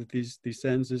feel that these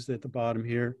sentences at the bottom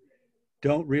here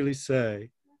don't really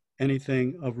say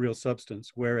anything of real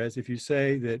substance. Whereas if you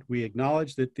say that we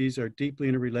acknowledge that these are deeply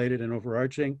interrelated and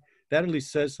overarching, that at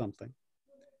least says something.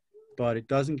 But it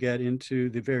doesn't get into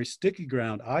the very sticky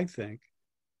ground, I think,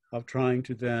 of trying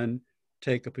to then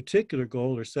take a particular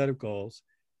goal or set of goals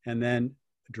and then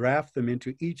draft them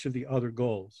into each of the other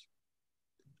goals.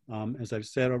 As I've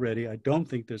said already, I don't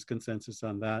think there's consensus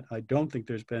on that. I don't think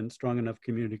there's been strong enough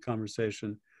community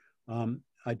conversation.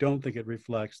 I don't think it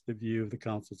reflects the view of the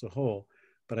council as a whole.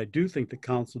 But I do think the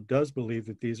council does believe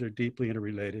that these are deeply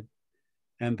interrelated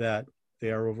and that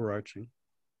they are overarching.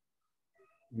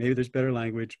 Maybe there's better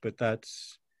language, but that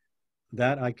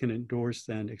I can endorse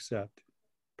and accept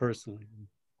personally.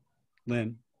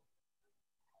 Lynn.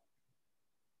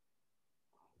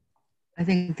 I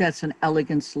think that's an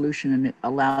elegant solution, and it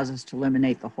allows us to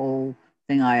eliminate the whole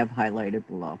thing I have highlighted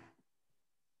below.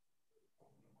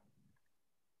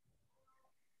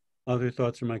 Other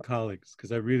thoughts from my colleagues,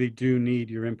 because I really do need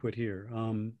your input here.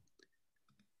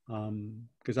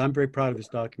 Because I'm very proud of this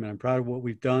document. I'm proud of what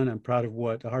we've done. I'm proud of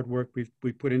what the hard work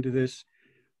we put into this.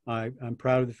 I'm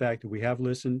proud of the fact that we have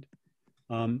listened.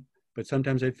 But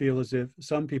sometimes I feel as if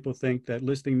some people think that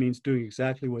listening means doing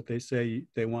exactly what they say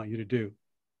they want you to do.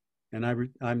 And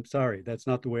I'm sorry, that's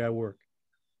not the way I work.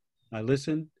 I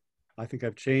listen. I think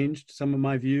I've changed some of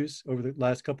my views over the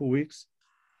last couple of weeks,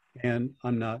 and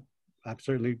I'm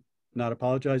certainly not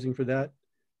apologizing for that,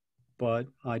 but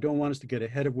I don't want us to get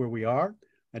ahead of where we are.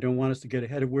 I don't want us to get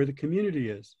ahead of where the community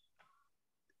is.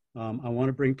 I want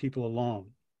to bring people along,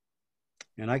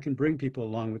 and I can bring people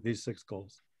along with these 6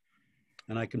 goals.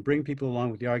 And I can bring people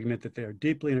along with the argument that they are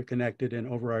deeply interconnected and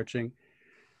overarching.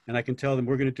 And I can tell them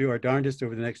we're going to do our darndest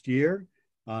over the next year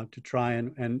to try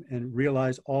and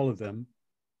realize all of them.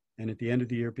 And at the end of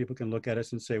the year, people can look at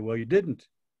us and say, well, you didn't.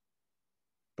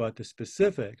 But the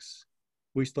specifics,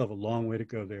 we still have a long way to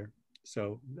go there.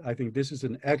 So I think this is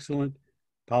an excellent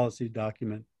policy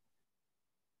document.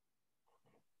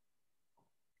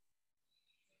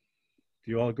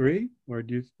 Do you all agree? Or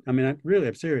do you, I mean,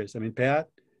 I'm serious. I mean, Pat,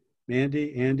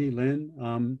 Mandy, Andy,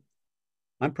 Lynn,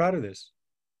 I'm proud of this.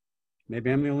 Maybe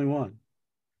I'm the only one.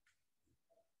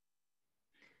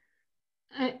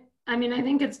 I mean, I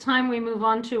think it's time we move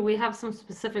on to, we have some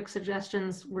specific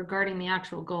suggestions regarding the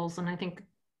actual goals. And I think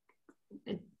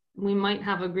we might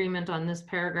have agreement on this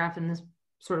paragraph in this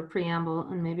sort of preamble,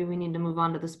 and maybe we need to move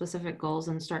on to the specific goals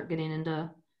and start getting into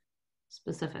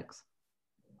specifics.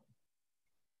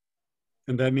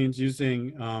 And that means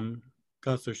using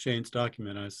Councilor Shane's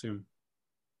document, I assume.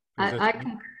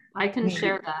 I can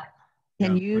share that.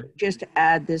 Can you just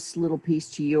add this little piece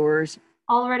to yours?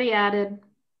 Already added.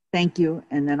 Thank you.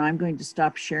 And then I'm going to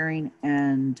stop sharing,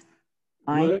 and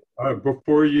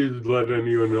before you let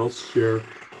anyone else share,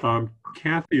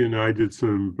 Kathy and I did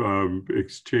some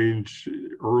exchange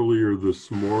earlier this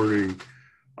morning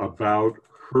about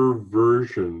her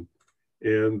version.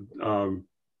 And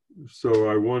so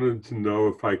I wanted to know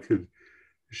if I could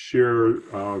share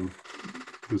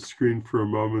the screen for a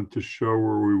moment to show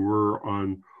where we were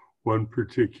on one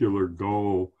particular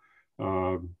goal.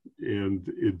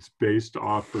 And it's based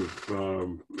off of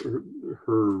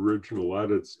her original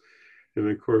edits. And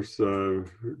of course, to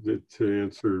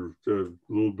answer a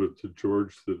little bit to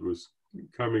George that was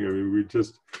coming, I mean,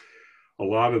 a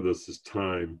lot of this is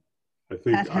time. I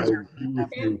think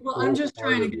I'm just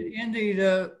trying to get Andy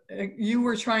to, you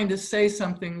were trying to say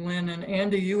something, Lynn, and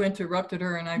Andy, you interrupted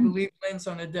her, and I believe Lynn's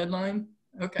on a deadline.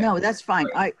 Okay. No, that's fine.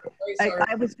 I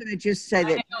was going to just say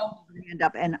that end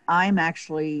up, and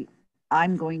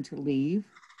I'm going to leave.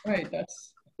 Right,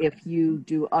 that's. If you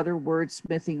do other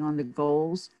wordsmithing on the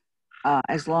goals,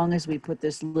 as long as we put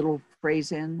this little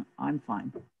phrase in, I'm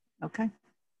fine. Okay.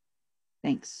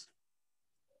 Thanks.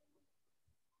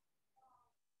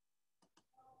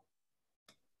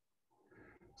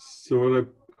 So what I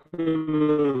put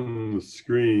on the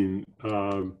screen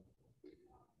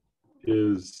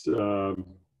is, I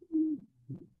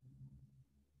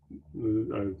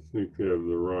think they have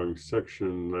the wrong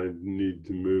section. I need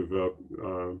to move up,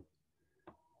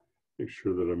 make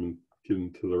sure that I'm in get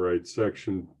into the right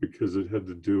section because it had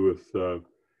to do with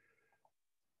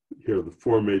here the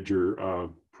four major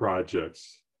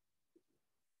projects,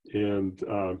 and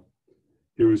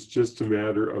it was just a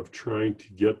matter of trying to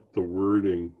get the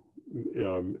wording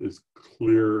as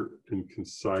clear and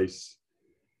concise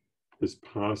as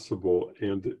possible,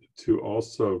 and to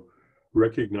also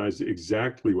recognize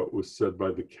exactly what was said by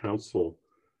the council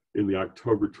in the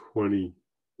October 21st,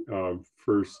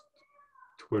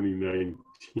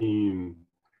 2019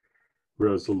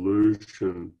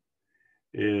 resolution.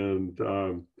 And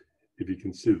if you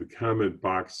can see the comment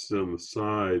box on the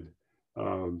side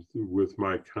with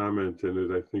my comment in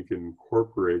it, I think it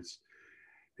incorporates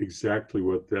exactly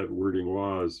what that wording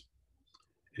was.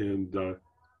 And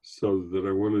so that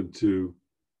I wanted to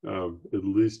at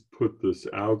least put this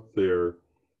out there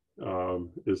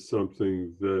as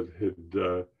something that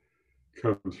had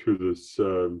come through this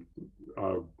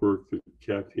work that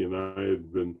Kathy and I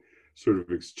had been sort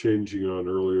of exchanging on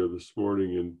earlier this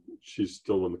morning, and she's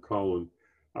still on the call, and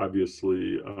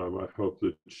obviously I hope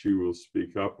that she will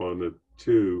speak up on it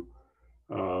too.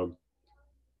 But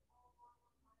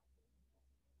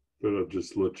I'll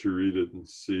just let you read it and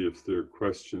see if there are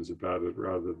questions about it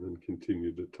rather than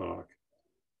continue to talk.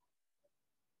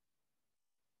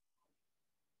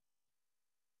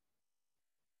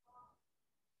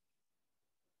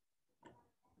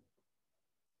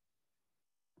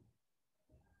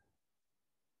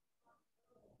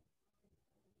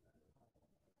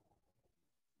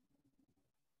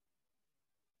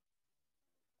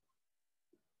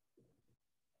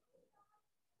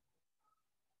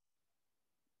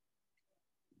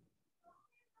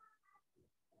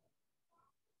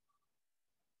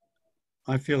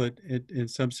 I feel it in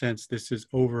some sense, this is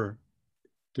over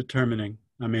determining.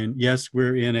 I mean, yes,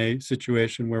 we're in a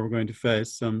situation where we're going to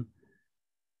face some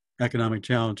economic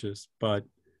challenges, but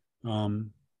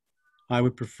I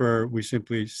would prefer we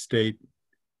simply state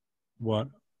what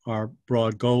our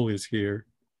broad goal is here.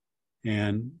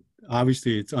 And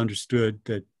obviously it's understood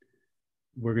that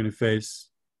we're going to face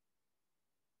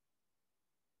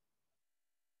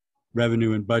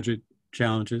revenue and budget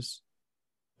challenges,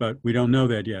 but we don't know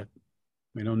that yet.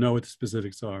 We don't know what the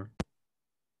specifics are.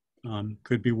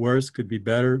 Could be worse, could be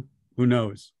better, who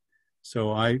knows?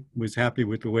 So I was happy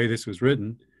with the way this was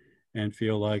written and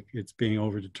feel like it's being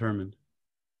overdetermined,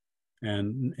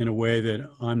 and in a way that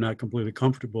I'm not completely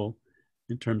comfortable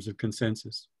in terms of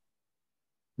consensus.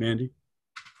 Mandy?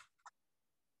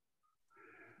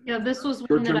 Yeah, this was one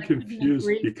George, that I'm I couldn't confused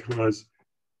agree. because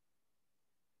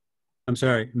I'm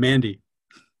sorry, Mandy.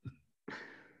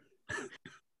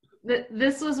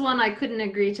 This was one I couldn't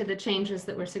agree to the changes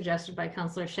that were suggested by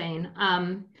Councillor Shane.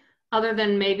 Other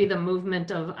than maybe the movement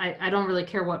of, I don't really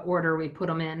care what order we put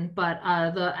them in, but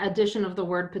the addition of the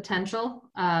word potential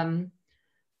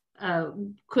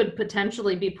could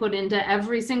potentially be put into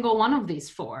every single one of these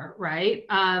four, right?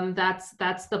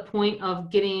 That's the point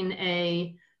of getting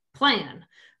a plan.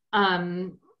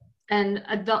 And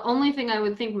the only thing I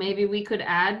would think maybe we could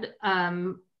add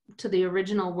to the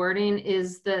original wording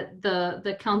is that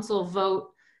the council vote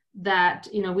that,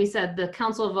 you know, we said the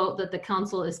council vote that the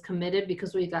council is committed,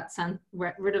 because we got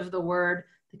rid of the word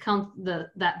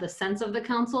that the sense of the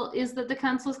council is that the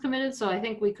council is committed. So I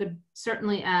think we could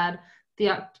certainly add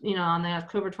the, you know, on the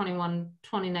October 21,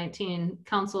 2019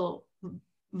 council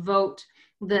vote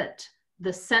that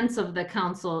the sense of the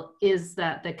council is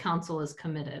that the council is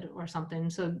committed or something.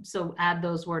 So add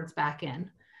those words back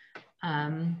in.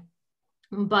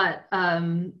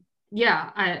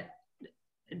 Yeah,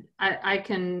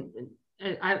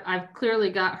 I've clearly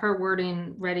got her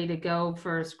wording ready to go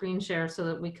for a screen share so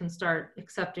that we can start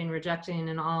accepting, rejecting,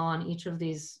 and all on each of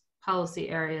these policy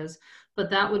areas. But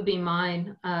that would be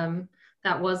mine.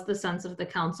 That was the sense of the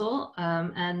council.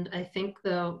 And I think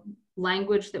the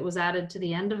language that was added to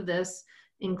the end of this,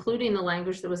 including the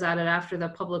language that was added after the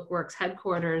Public Works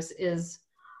headquarters, is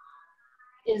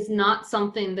not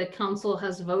something the council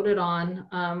has voted on,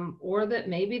 or that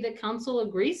maybe the council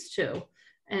agrees to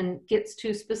and gets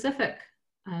too specific.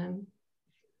 I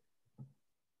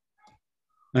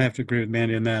have to agree with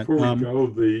Mandy on that. before we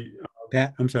go,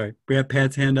 Pat, I'm sorry, we have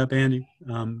Pat's hand up, Andy.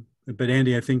 But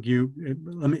Andy, I think you,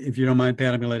 let me, if you don't mind,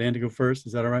 Pat, I'm gonna let Andy go first.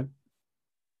 Is that all right?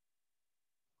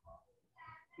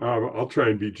 I'll try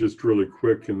and be just really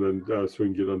quick, and then so we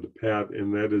can get on to Pat,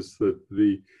 and that is that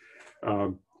the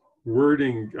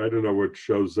wording, I don't know what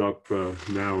shows up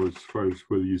now as far as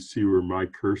whether you see where my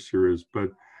cursor is,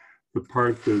 but the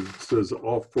part that says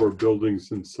all four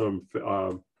buildings in some,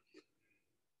 the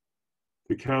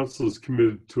council is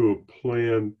committed to a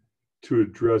plan to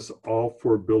address all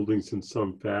 4 buildings in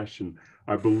some fashion.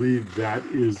 I believe that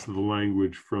is the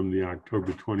language from the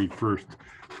October 21st,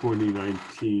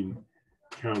 2019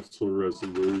 council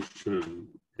resolution.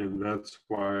 And that's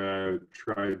why I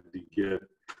tried to get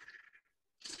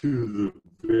to the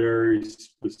very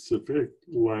specific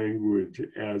language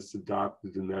as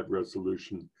adopted in that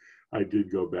resolution. I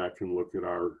did go back and look at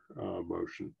our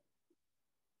motion.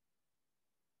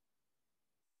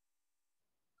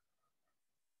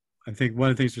 I think one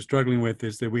of the things we're struggling with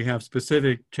is that we have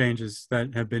specific changes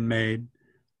that have been made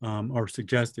or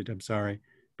suggested, I'm sorry,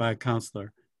 by a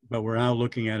counselor, but we're now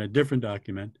looking at a different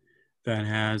document that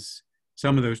has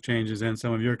some of those changes and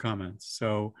some of your comments.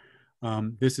 So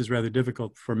this is rather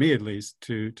difficult for me, at least,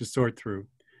 to sort through.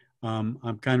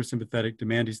 I'm kind of sympathetic to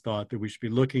Mandy's thought that we should be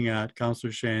looking at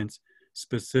Councillor Shane's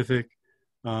specific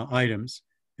items,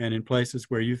 and in places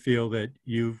where you feel that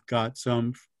you've got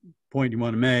some point you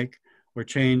want to make or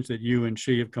change that you and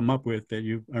she have come up with that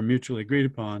you are mutually agreed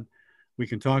upon, we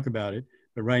can talk about it.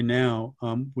 But right now,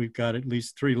 we've got at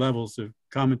least 3 levels of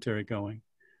commentary going.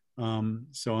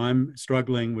 So I'm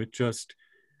struggling with just,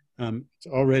 it's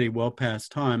already well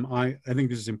past time. I think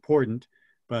this is important,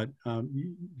 but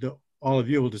all of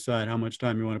you will decide how much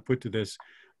time you want to put to this.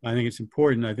 I think it's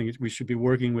important. I think we should be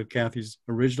working with Kathy's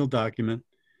original document.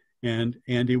 And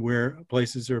Andy, where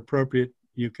places are appropriate,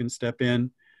 you can step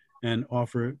in and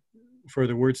offer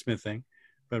further wordsmithing.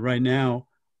 But right now,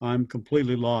 I'm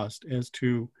completely lost as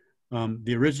to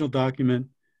the original document,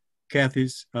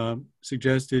 Kathy's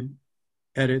suggested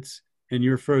edits, and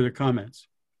your further comments.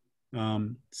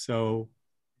 So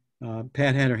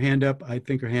Pat had her hand up. I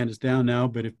think her hand is down now,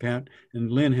 but if Pat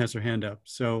and Lynn has her hand up.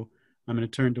 So I'm going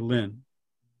to turn to Lynn.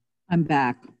 I'm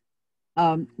back.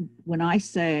 When I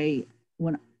say,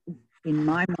 in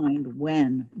my mind,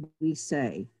 when we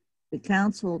say the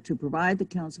council, to provide the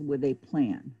council with a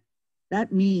plan,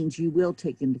 that means you will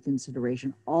take into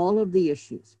consideration all of the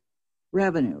issues,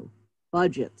 revenue,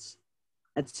 budgets,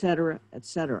 et cetera, et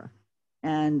cetera.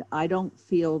 And I don't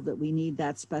feel that we need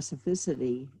that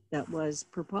specificity that was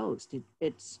proposed.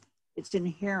 It's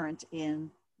inherent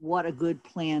in what a good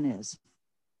plan is.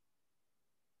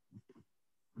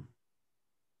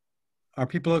 Are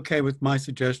people okay with my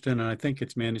suggestion? And I think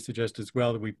it's Mandy's suggestion as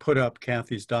well, that we put up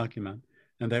Kathy's document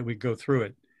and that we go through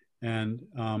it. And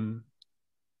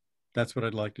that's what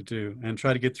I'd like to do, and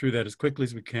try to get through that as quickly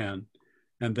as we can.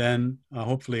 And then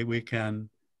hopefully we can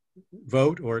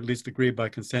vote, or at least agree by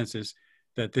consensus,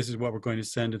 that this is what we're going to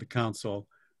send to the council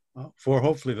for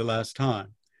hopefully the last time.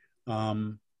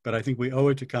 But I think we owe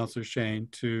it to Councillor Shane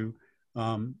to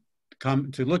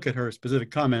look at her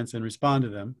specific comments and respond to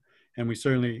them. And we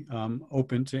certainly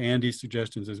open to Andy's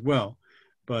suggestions as well.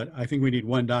 But I think we need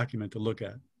one document to look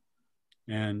at.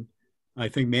 And I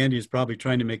think Mandy is probably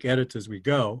trying to make edits as we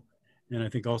go. And I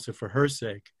think also for her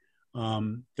sake,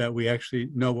 that we actually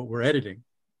know what we're editing.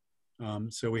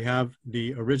 So we have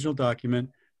the original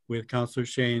document with Councillor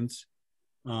Shane's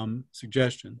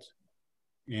suggestions.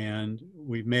 And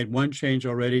we've made one change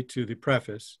already to the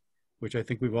preface, which I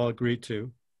think we've all agreed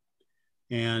to.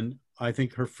 And I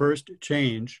think her first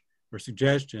change or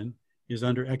suggestion is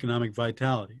under economic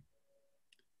vitality.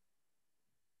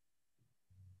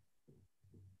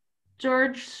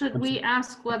 George, should we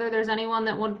ask whether there's anyone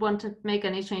that would want to make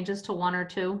any changes to 1 or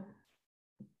 2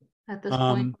 at this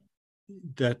point?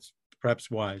 That's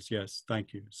perhaps wise, yes,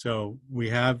 thank you. So we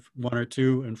have 1 or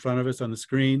 2 in front of us on the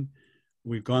screen.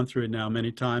 We've gone through it now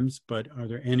many times, but are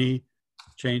there any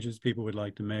changes people would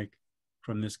like to make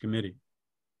from this committee?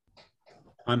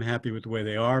 I'm happy with the way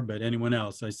they are, but anyone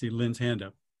else? I see Lynn's hand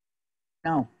up.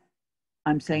 No,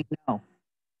 I'm saying no.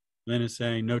 Lynn is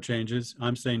saying no changes.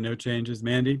 I'm saying no changes.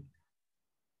 Mandy?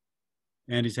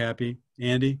 Andy's happy.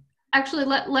 Andy? Actually,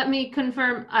 let me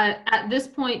confirm. At this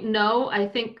point, no. I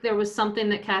think there was something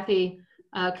that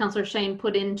Councillor Shane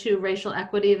put into racial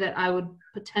equity that I would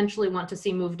potentially want to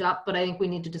see moved up, but I think we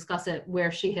need to discuss it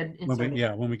where she had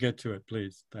inserted. When we get to it,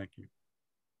 please. Thank you.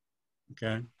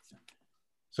 Okay.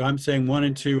 So I'm saying 1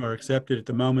 and 2 are accepted at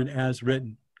the moment as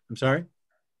written. I'm sorry?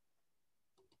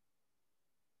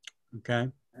 Okay.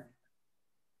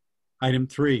 Item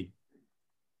 3.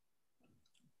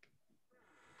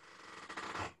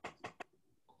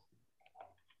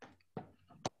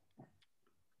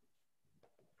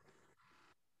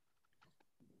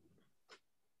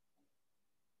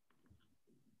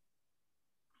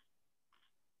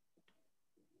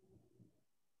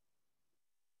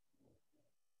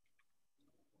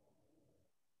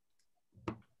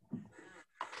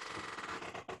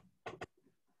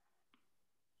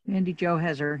 Mandy Jo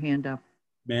has her hand up.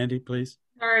 Mandy, please.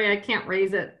 Sorry, I can't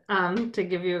raise it to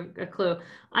give you a clue.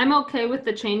 I'm okay with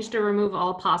the change to remove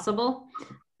all possible.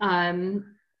 I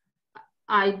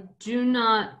do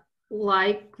not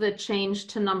like the change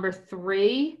to number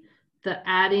 3, the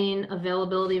adding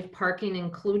availability of parking,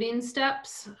 including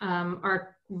steps.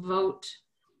 Our vote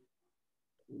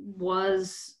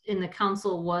was in the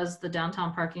council was the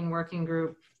downtown parking working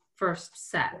group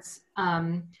first sets.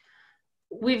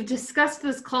 We've discussed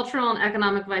this cultural and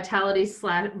economic vitality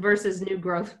versus new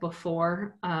growth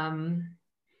before. I'm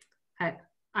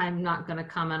not going to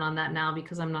comment on that now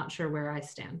because I'm not sure where I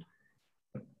stand.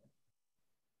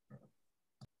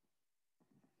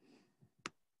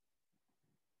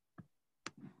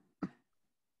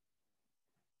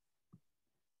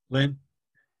 Lynn?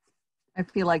 I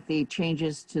feel like the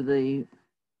changes to the,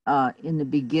 in the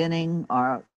beginning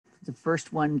are the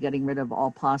first one, getting rid of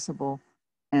all possible.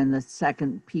 And the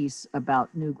second piece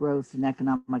about new growth and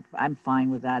economic, I'm fine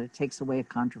with that. It takes away a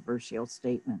controversial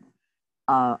statement.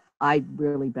 I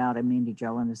really bow to Mandy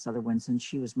Jo on this other one since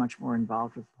she was much more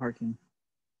involved with parking.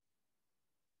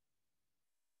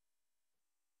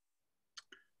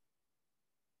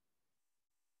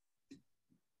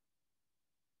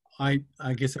 I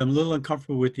guess I'm a little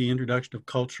uncomfortable with the introduction of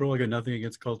cultural. I got nothing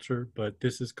against culture, but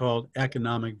this is called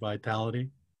economic vitality.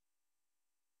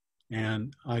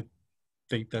 And I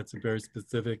think that's a very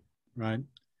specific, right?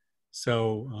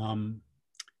 So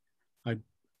I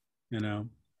don't.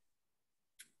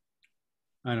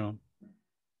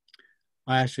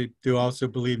 I actually do also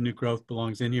believe new growth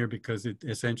belongs in here because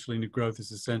new growth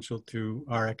is essential to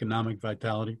our economic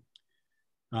vitality.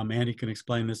 Andy can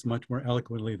explain this much more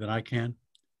eloquently than I can,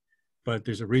 but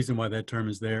there's a reason why that term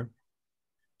is there.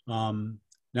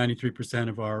 93%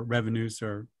 of our revenues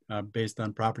are based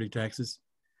on property taxes,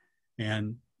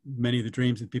 and many of the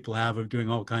dreams that people have of doing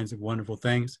all kinds of wonderful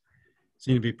things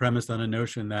seem to be premised on a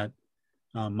notion that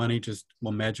money just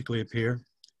will magically appear.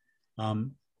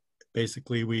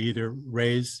 Basically, we either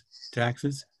raise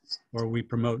taxes or we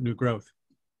promote new growth.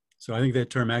 So I think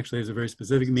that term actually has a very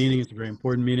specific meaning. It's a very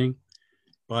important meaning,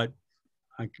 but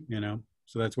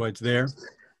so that's why it's there.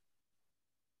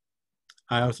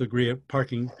 I also agree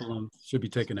parking should be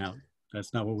taken out.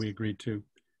 That's not what we agreed to.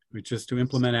 It's just to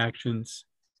implement actions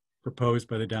proposed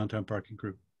by the Downtown Parking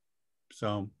Group.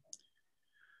 So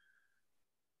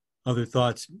other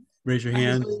thoughts, raise your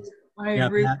hand. I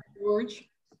agree with George.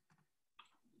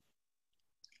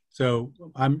 So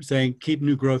I'm saying keep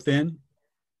new growth in.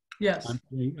 Yes.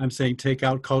 I'm saying take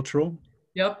out cultural.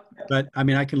 Yep. But I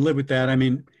mean, I can live with that. I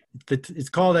mean, it's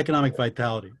called economic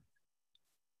vitality.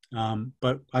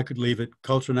 But I could leave it,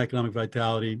 cultural and economic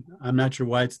vitality. I'm not sure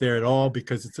why it's there at all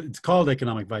because it's called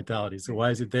economic vitality. So why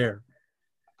is it there?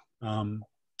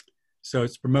 So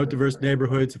it's promote diverse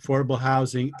neighborhoods, affordable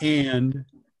housing, and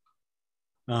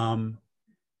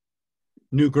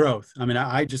new growth. I mean,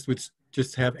 I just would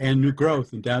just have and new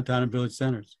growth in downtown and village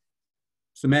centers.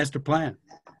 It's the master plan,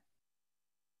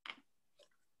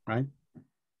 right?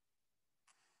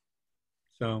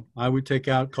 So I would take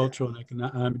out cultural and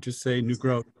economic, I would just say new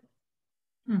growth.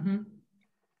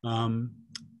 Mm-hmm.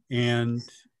 And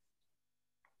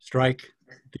strike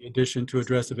the addition to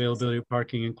address availability of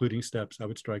parking, including steps. I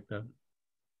would strike that.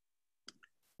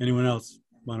 Anyone else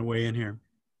want to weigh in here?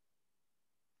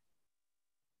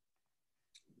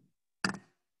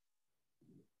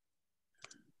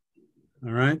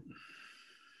 All right.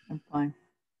 I'm fine.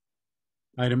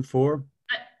 Item 4.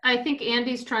 I think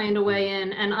Andy's trying to weigh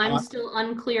in, and I'm still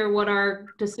unclear what our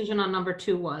decision on number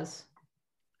 2 was.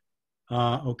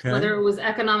 Okay. Whether it was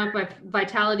economic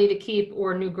vitality to keep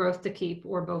or new growth to keep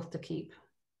or both to keep.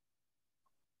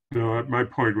 No, my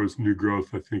point was new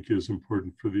growth, I think, is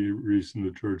important for the reason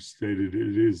that George stated.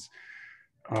 It is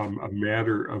a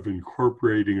matter of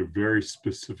incorporating a very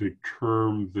specific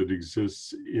term that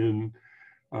exists in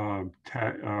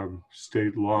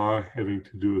state law having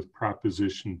to do with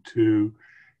Proposition 2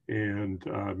 and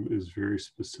is very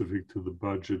specific to the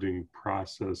budgeting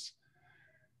process.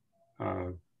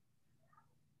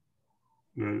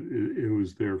 It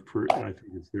was there for, I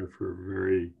think it's there for a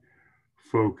very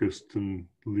focused and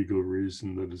legal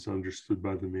reason that is understood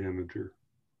by the manager.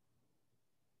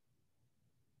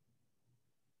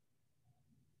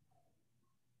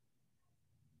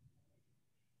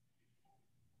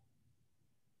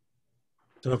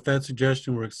 So if that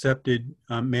suggestion were accepted,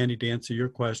 Mandy, to answer your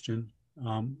question,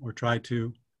 or try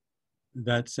to,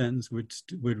 that sentence would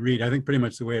read, I think pretty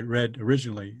much the way it read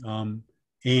originally,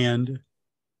 and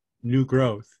new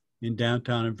growth in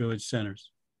downtown and village centers.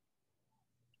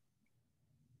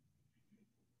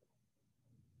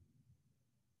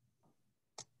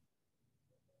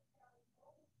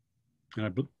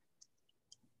 And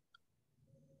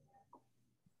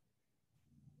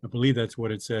believe that's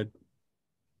what it said.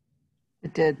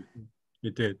 It did.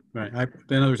 It did, right.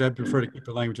 In other words, I prefer to keep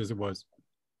the language as it was.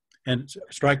 And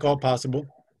strike all possible.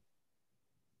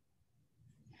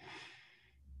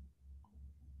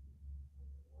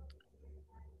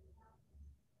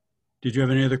 Did you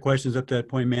have any other questions up to that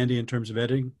point, Mandy, in terms of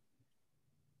editing?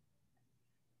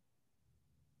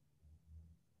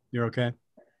 You're okay?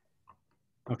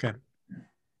 Okay.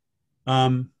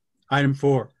 Item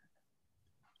 4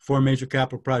 major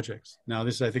capital projects. Now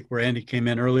this is, I think, where Andy came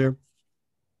in earlier.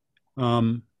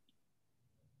 Do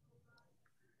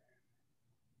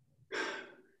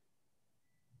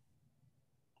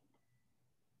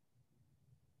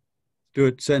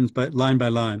it sentence by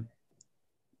line.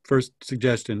 First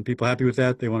suggestion. People happy with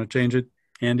that? They want to change it?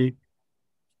 Andy?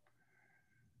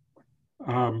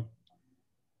 Not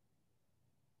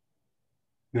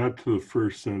to the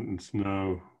first sentence,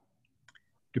 no.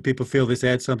 Do people feel this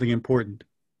adds something important?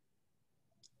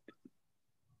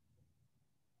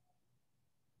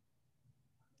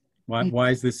 Why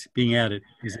is this being added?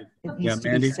 Is it, It needs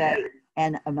to be set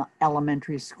an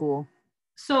elementary school.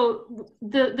 So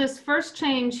this first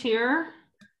change here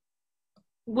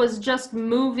was just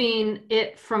moving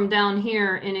it from down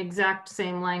here in exact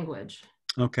same language.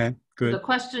 Okay, good. The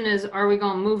question is, are we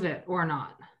going to move it or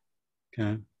not?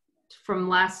 Okay. From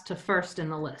last to first in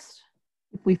the list.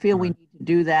 If we feel we need to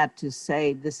do that to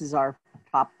say this is our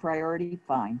top priority,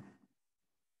 fine.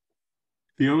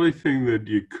 The only thing that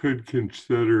you could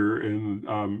consider, and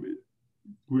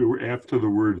we were after the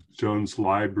word Jones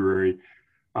Library,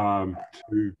 to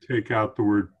take out the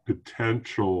word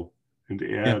potential and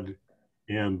add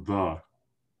and the,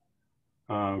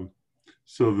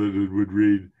 so that it would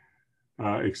read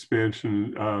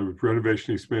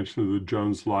renovation expansion of the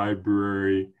Jones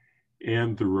Library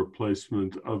and the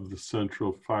replacement of the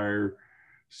central fire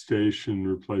station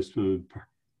replacement,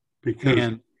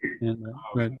 because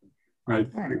right. I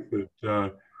think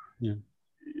that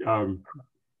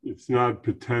it's not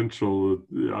potential.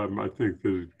 I think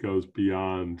that it goes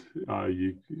beyond.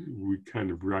 We kind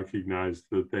of recognize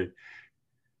that they,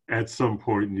 at some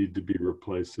point, need to be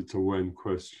replaced. It's a when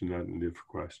question, not an if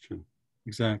question.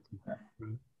 Exactly.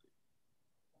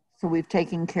 So we've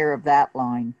taken care of that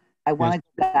line. I want to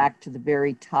go back to the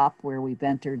very top where we've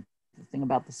entered the thing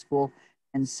about the school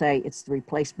and say it's the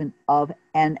replacement of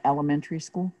an elementary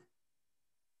school.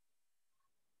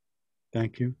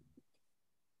 Thank you.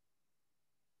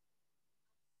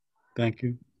 Thank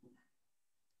you.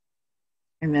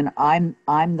 And then I'm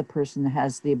the person that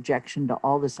has the objection to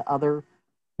all this other.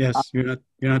 Yes, you're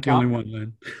not the only one,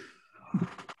 Lynn.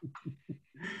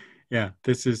 Yeah,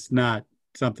 this is not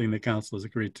something the council has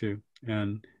agreed to,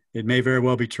 and it may very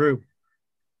well be true.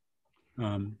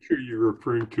 Sure, you're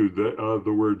referring to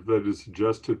the word that is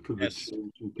suggested for the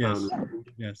change in town.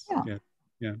 Yes.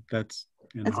 That's,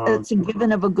 it's a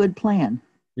given of a good plan.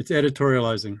 It's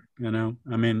editorializing,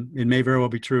 I mean, it may very well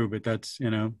be true, but that's,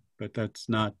 but that's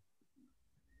not,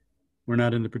 we're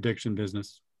not in the prediction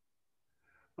business.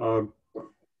 I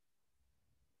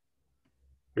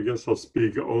guess I'll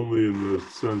speak only in the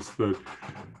sense that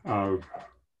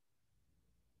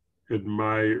at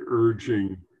my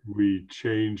urging, we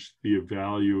changed the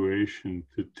evaluation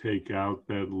to take out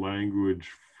that language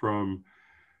from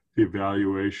the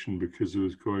evaluation because it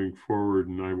was going forward,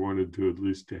 and I wanted to at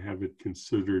least to have it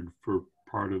considered for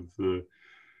part of the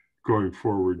going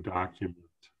forward document.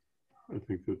 I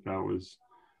think that was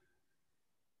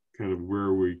kind of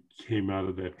where we came out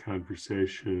of that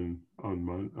conversation on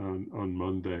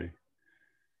Monday.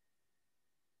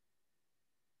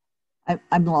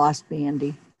 I'm lost,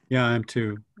 Andy. Yeah, I am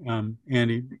too.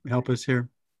 Andy, help us here.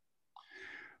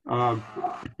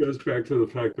 It goes back to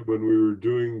the fact that when we were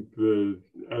doing the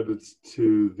edits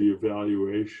to the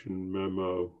evaluation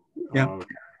memo,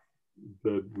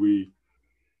 that we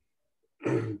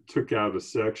took out a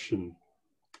section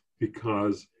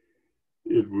because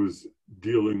it was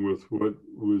dealing with what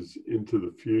was into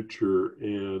the future,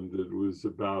 and it was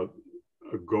about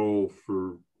a goal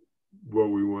for what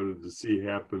we wanted to see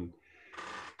happen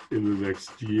in the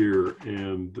next year,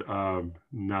 and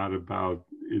not about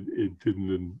it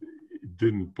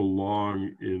didn't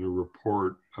belong in a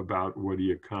report about what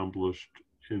he accomplished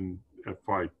in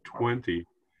FY20.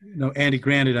 No, Andy,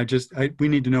 granted, we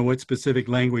need to know what specific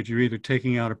language you're either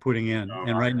taking out or putting in.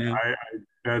 And right now,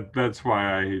 that's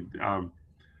why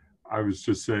I was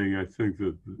just saying I think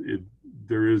that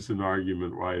there is an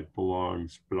argument why it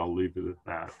belongs, but I'll leave it at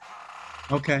that.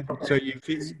 Okay, so you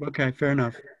feel, okay, fair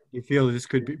enough. You feel this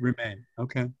could remain.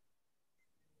 Okay.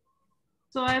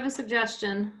 So I have a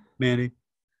suggestion. Mandy.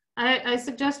 I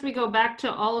suggest we go back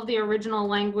to all of the original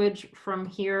language from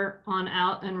here on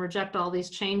out and reject all these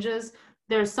changes.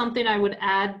 There's something I would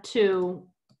add to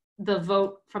the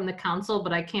vote from the council,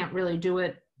 but I can't really do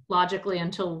it logically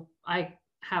until I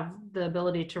have the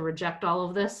ability to reject all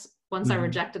of this. Once I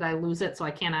reject it, I lose it, so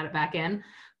I can't add it back in.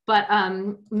 But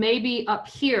maybe up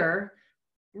here,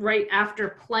 right after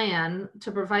plan,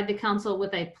 to provide the council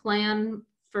with a plan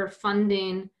for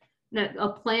funding, a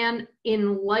plan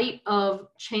in light of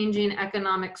changing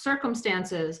economic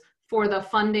circumstances for the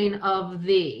funding of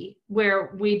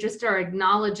where we just are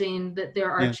acknowledging that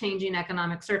there are changing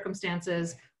economic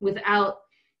circumstances without,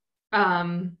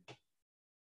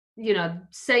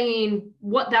 saying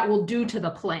what that will do to the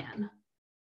plan.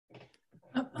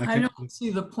 I don't see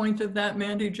the point of that,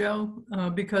 Mandy Jo,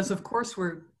 because of course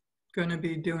we're going to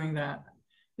be doing that.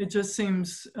 It just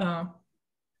seems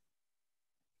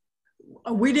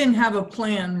we didn't have a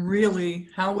plan really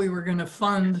how we were going to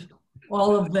fund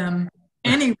all of them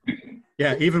anyway.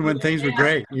 Yeah, even when things were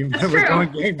great, even when we're going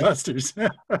gangbusters.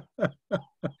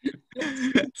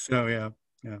 So yeah.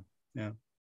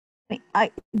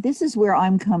 This is where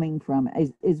I'm coming from.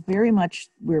 Is very much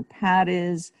where Pat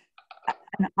is.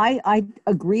 And I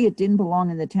agree it didn't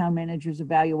belong in the town manager's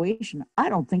evaluation. I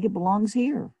don't think it belongs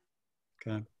here.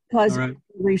 Okay. Because we're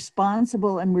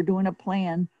responsible and we're doing a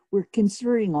plan, we're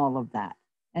considering all of that.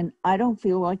 And I don't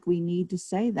feel like we need to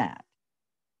say that.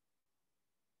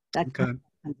 That comes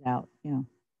out,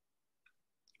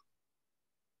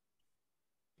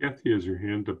 Kathy has her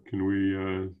hand up. Can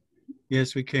we?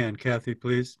 Yes, we can. Kathy,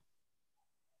 please.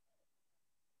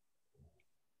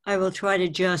 I will try to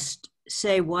just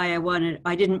say why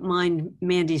I didn't mind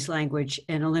Mandy's language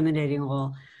and eliminating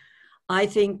all. I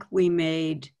think we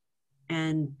made,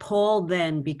 and Paul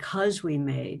then, because we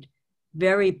made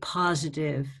very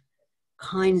positive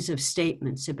kinds of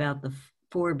statements about the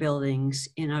 4 buildings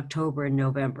in October and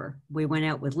November. We went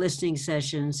out with listening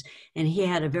sessions and he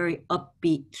had a very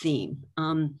upbeat theme.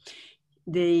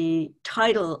 The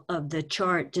title of the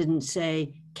chart didn't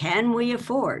say, can we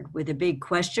afford, with a big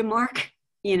question mark,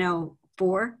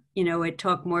 it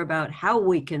talked more about how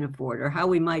we can afford or how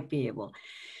we might be able.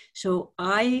 So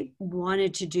I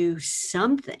wanted to do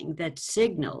something that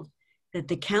signaled that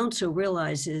the council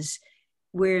realizes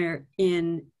we're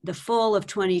in the fall of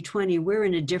 2020, we're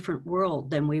in a different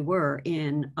world than we were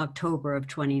in October of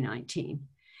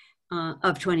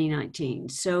 2019.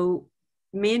 So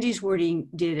Mandy's wording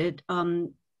did it. I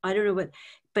don't know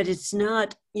but it's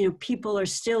not, people are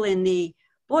still in the,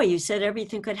 boy, you said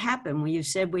everything could happen. Well, you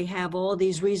said we have all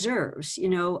these reserves,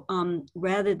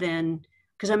 rather than,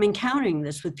 because I'm encountering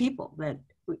this with people that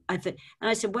I think, and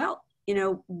I said, well,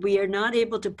 we are not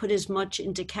able to put as much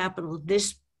into capital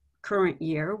this current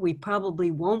year. We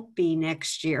probably won't be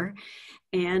next year.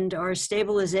 And our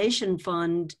stabilization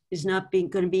fund is not going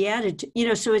to be added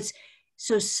to,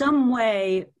 so some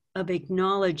way of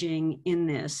acknowledging in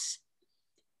this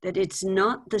that it's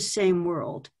not the same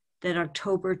world that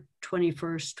October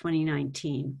 21st,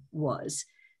 2019 was,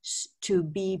 to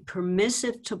be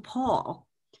permissive to Paul,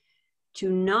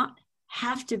 to not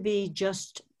have to be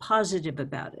just positive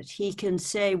about it. He can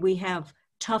say we have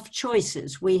tough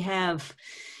choices. We have,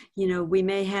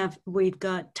 we've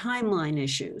got timeline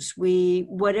issues,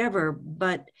 whatever,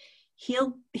 but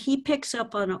he picks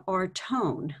up on our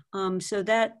tone. So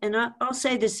that, and I'll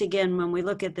say this again when we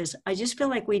look at this, I just feel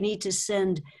like we need to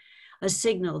send a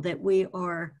signal that we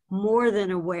are more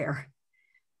than aware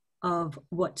of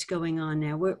what's going on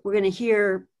now. We're going to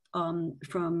hear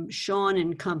from Sean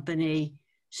and company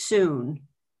soon,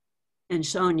 and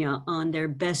Sonia, on their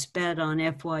best bet on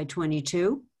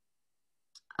FY22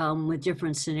 with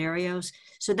different scenarios.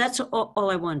 So that's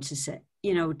all I wanted to say.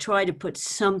 Try to put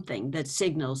something that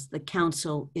signals the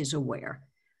council is aware.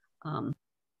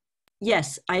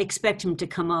 Yes, I expect him to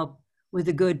come up with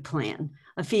a good plan,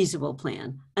 a feasible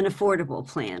plan, an affordable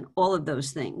plan, all of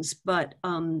those things. But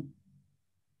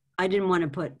I didn't want to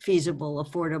put feasible,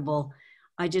 affordable.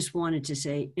 I just wanted to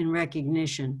say in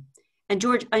recognition. And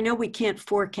George, I know we can't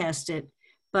forecast it,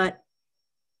 but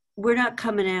we're not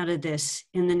coming out of this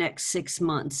in the next 6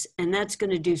 months. And that's going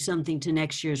to do something to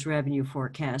next year's revenue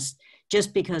forecast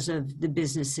just because of the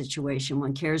business situation.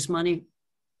 When CARES money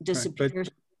disappears. Right,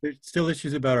 there's still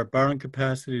issues about our borrowing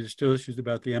capacity. There's still issues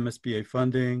about the MSBA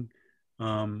funding.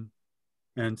 And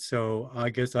so I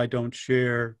guess I don't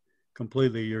share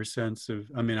completely your sense of,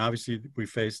 obviously we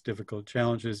face difficult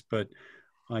challenges, but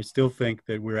I still think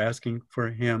that we're asking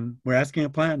a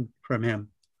plan from him.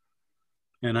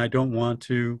 And I don't want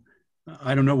to,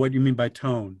 I don't know what you mean by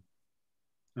tone.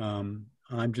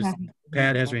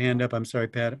 Pat has her hand up. I'm sorry,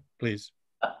 Pat, please.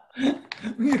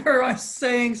 You're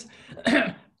saying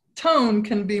tone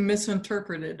can be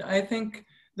misinterpreted. I think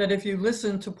that if you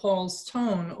listen to Paul's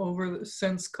tone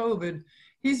since COVID,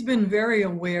 he's been very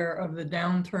aware of the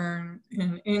downturn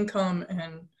in income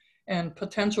and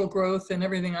potential growth and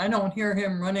everything. I don't hear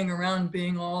him running around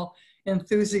being all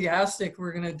enthusiastic,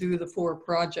 we're going to do the 4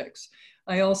 projects.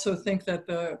 I also think that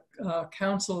the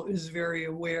council is very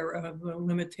aware of the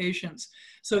limitations.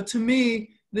 So to me,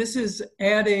 this is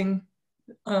adding,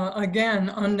 again,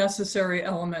 unnecessary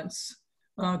elements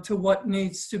to what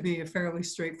needs to be a fairly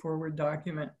straightforward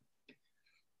document.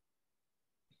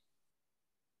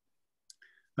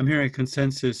 I'm hearing a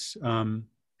consensus, and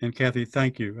Kathy,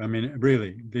 thank you. I mean,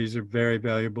 really, these are very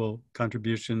valuable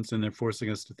contributions and they're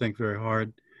forcing us to think very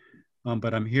hard.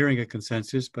 But I'm hearing a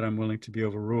consensus, but I'm willing to be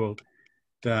overruled,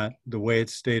 that the way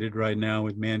it's stated right now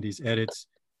with Mandy's edits,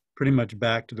 pretty much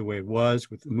back to the way it was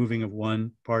with the moving of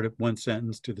one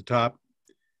sentence to the top.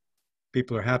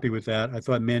 People are happy with that. I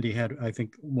thought Mandy had, I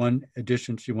think, one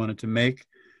addition she wanted to make.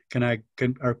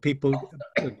 Are people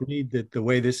agreed that the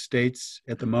way this states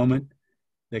at the moment,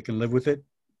 they can live with it?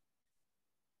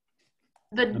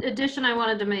 The addition I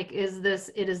wanted to make is this,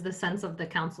 it is the sense of the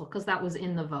council, because that was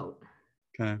in the vote.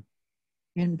 Okay.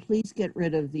 And please get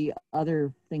rid of the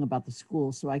other thing about the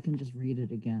school so I can just read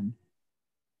it again.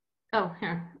 Oh,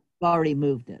 here. I've already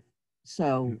moved it.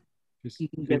 So Just you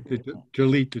can get rid of it.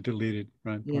 delete the deleted,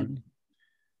 right? Yeah.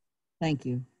 Thank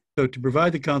you. So to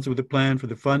provide the council with a plan for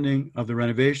the funding of the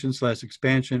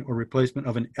renovation/expansion or replacement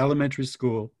of an elementary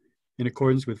school in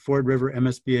accordance with Ford River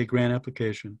MSBA grant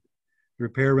application, the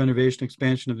repair, renovation,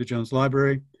 expansion of the Jones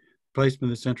Library,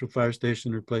 replacement of the Central Fire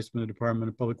Station, replacement of the Department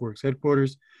of Public Works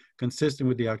headquarters, consistent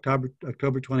with the October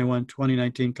 21,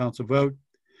 2019 council vote.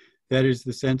 That is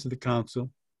the sense of the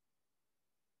council.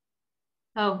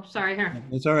 Oh, sorry, here.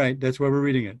 That's all right. That's why we're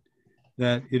reading it.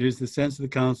 That it is the sense of the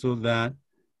council that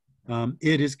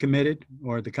it is committed,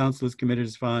 or the council is committed,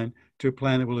 is fine, to a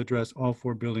plan that will address all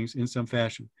 4 buildings in some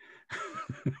fashion.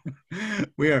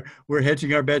 We're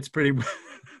hedging our bets pretty well.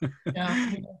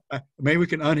 Yeah. Maybe we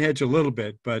can unhedge a little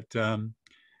bit, but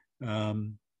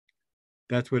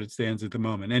that's what it stands at the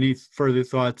moment. Any further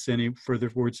thoughts, any further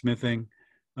wordsmithing?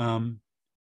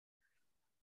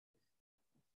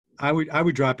 I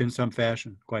would drop in some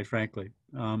fashion, quite frankly.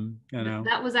 You know.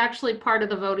 That was actually part of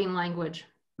the voting language.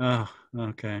 Oh,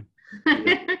 okay.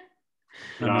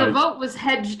 The vote was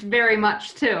hedged very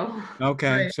much too.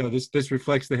 Okay, Right. so this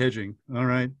reflects the hedging. All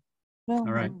right. Well,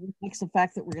 All right. it reflects the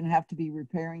fact that we're going to have to be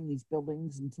repairing these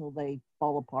buildings until they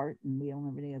fall apart and we don't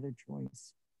have any other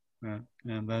choice.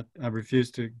 And that I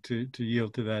refuse to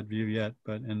yield to that view yet,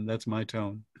 and that's my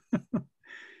tone.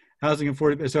 Housing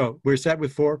affordability. So we're set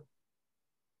with 4.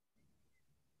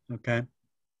 Okay.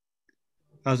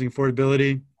 Housing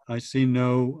affordability. I see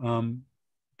no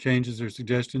changes or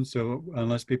suggestions. So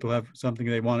unless people have something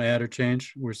they want to add or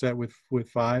change, we're set with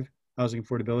 5. Housing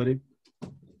affordability.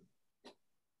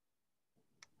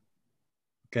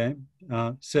 Okay.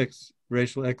 6,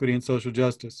 racial equity and social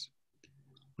justice.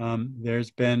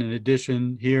 There's been an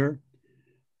addition here.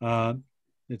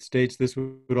 It states this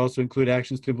would also include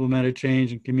actions to implement a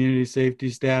change in community safety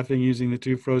staffing using the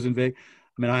 2 frozen vac.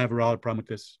 I mean, I have a real problem with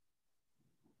this.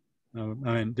 I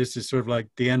mean, this is sort of like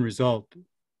the end result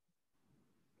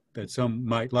that some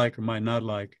might like or might not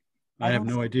like. I have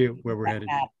no idea where we're headed.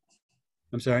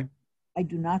 I'm sorry? I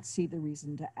do not see the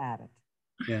reason to add it.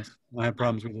 Yes, I have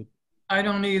problems with it. I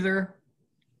don't either.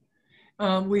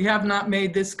 We have not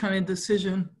made this kind of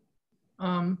decision.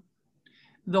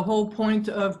 The whole point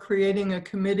of creating a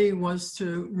committee was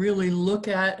to really look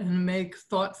at and make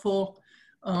thoughtful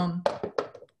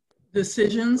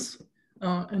decisions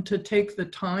and to take the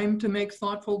time to make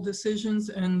thoughtful decisions.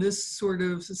 And this sort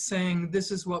of saying,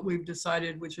 this is what we've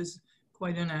decided, which is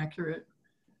quite inaccurate.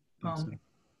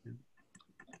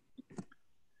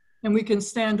 And we can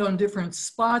stand on different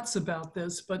spots about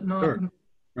this, but not, Sure.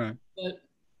 Right. but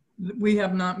we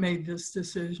have not made this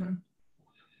decision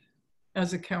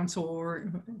as a council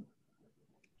or.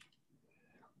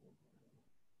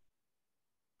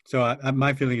 So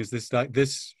my feeling is this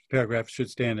paragraph should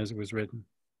stand as it was written.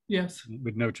 Yes,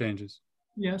 With no changes.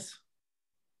 yes.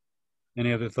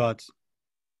 Any other thoughts?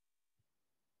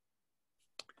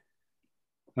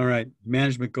 All right,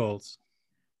 management goals.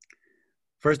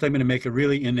 First, I'm going to make a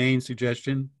really inane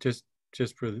suggestion, just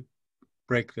for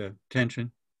break the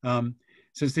tension.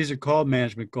 Since these are called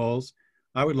management goals,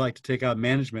 I would like to take out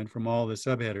management from all the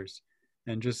subheaders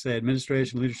and just say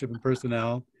administration, leadership, and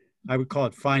personnel. I would call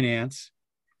it finance,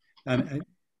 and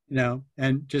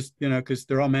just because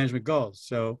they're all management goals.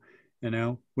 So,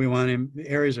 we want the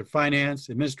areas of finance,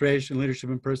 administration, leadership,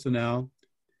 and personnel,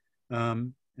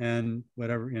 and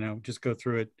whatever. Just go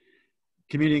through it.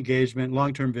 community engagement,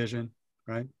 long-term vision,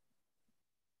 right?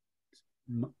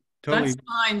 Totally. That's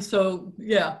fine. So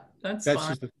yeah, that's That's fine.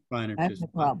 just a minor. I have just no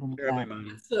problem with terribly that. minor.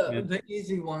 That's Yeah. the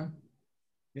easy one.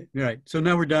 Right. So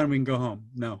now we're done. We can go home.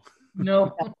 No,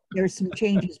 No. There's some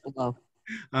changes below.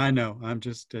 I know. I'm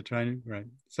just trying to, right.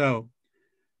 So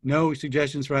no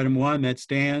suggestions for item 1. That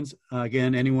stands.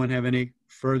 Again, anyone have any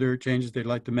further changes they'd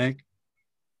like to make?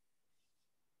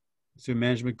 So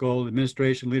management goal,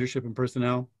 administration, leadership, and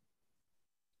personnel.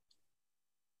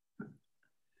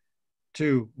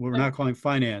 2, we're not calling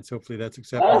finance. Hopefully that's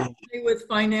acceptable. Stay with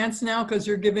finance now because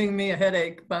you're giving me a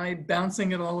headache by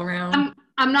bouncing it all around.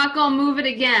 I'm not going to move it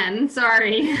again.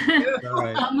 Sorry. All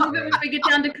right. I'll move it when we get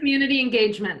down to community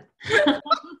engagement.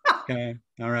 Okay.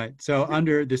 All right. So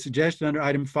under the suggestion under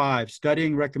item 5,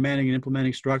 studying, recommending, and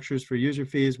implementing structures for user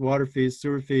fees, water fees,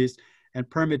 sewer fees, and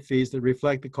permit fees that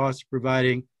reflect the cost of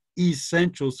providing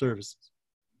essential services.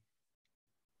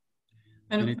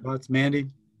 Any thoughts, Mandy?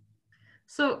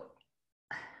 So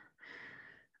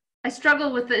I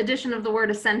struggle with the addition of the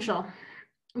word essential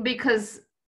because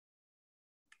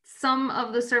some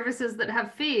of the services that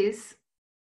have fees,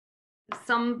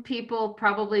 some people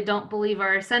probably don't believe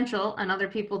are essential and other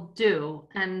people do.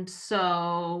 And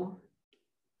so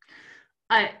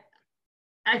I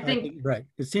think right.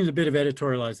 It seems a bit of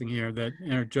editorializing here that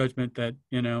in our judgment that,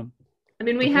 you know, I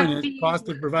mean, we the have point is fees, cost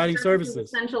of providing services.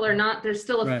 essential or not, there's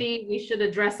still a Right. fee. We should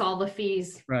address all the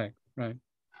fees. Right, right.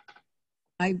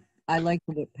 I like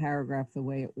the paragraph the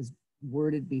way it was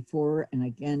worded before. And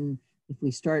again, if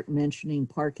we start mentioning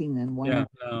parking, then why Yeah,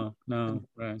 not? no,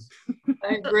 right.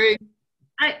 I agree.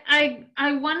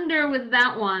 I wonder with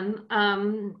that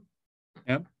one,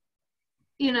 Yep.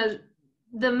 you know,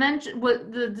 the mention,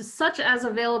 what the such as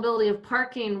availability of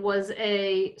parking was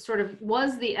the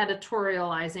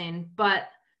editorializing, but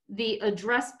the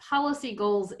address policy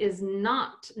goals is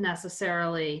not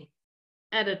necessarily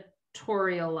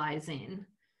editorializing.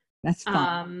 That's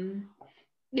fine.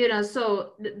 You know,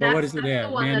 so what that's does it the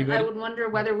add? one Mandy, that I what- would wonder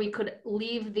whether we could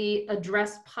leave the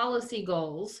address policy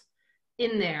goals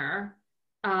in there,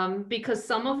 because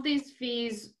some of these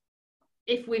fees,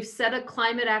 if we've set a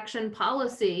climate action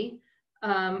policy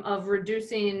of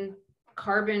reducing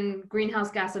carbon greenhouse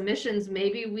gas emissions,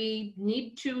 maybe we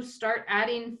need to start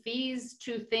adding fees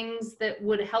to things that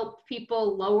would help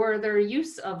people lower their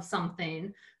use of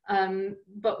something,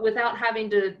 but without having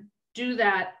to do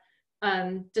that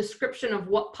description of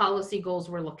what policy goals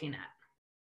we're looking at.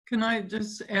 Can I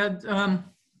just add,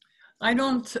 I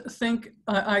don't think,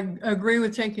 I agree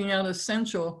with taking out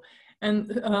essential, and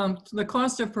the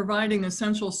cost of providing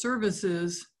essential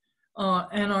services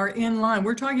and are in line.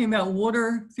 We're talking about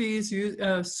water fees,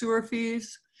 sewer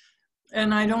fees,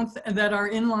 and that are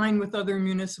in line with other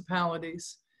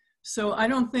municipalities. So I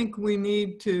don't think we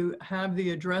need to have the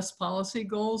address policy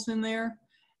goals in there.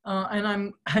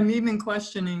 And I'm even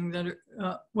questioning that,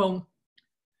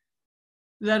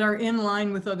 that are in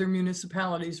line with other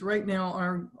municipalities. Right now,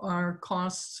 our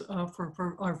costs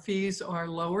for our fees are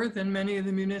lower than many of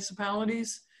the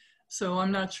municipalities. So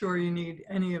I'm not sure you need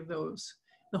any of those.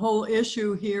 The whole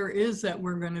issue here is that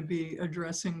we're going to be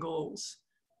addressing goals,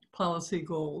 policy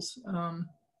goals.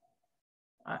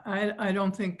 I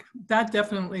don't think that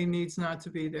definitely needs not to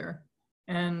be there.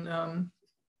 And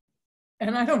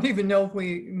I don't even know if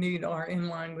we need our in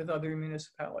line with other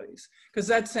municipalities, because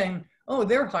that's saying, oh,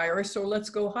 they're higher, so let's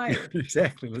go higher.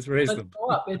 Exactly, let's raise Let's them. go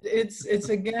up.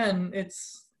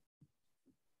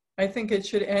 I think it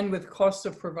should end with cost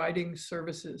of providing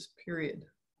services, period.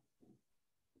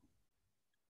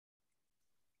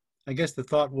 I guess the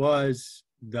thought was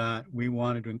that we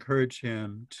wanted to encourage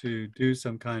him to do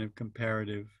some kind of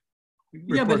comparative.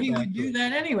 Yeah, but report he back would to do us.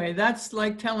 that anyway. That's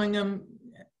like telling him,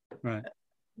 Right,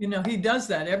 you know, he does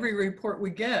that. Every report we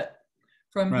get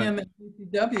from Right. him at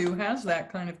DPW has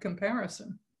that kind of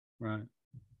comparison. right.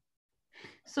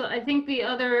 So I think the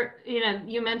other, you know,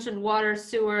 you mentioned water,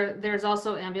 sewer, there's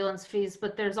also ambulance fees,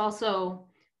 but there's also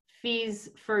fees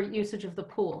for usage of the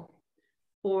pool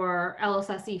or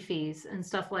LSSE fees and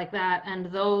stuff like that. And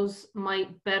those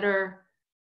might better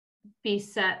be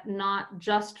set not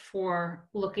just for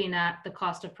looking at the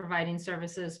cost of providing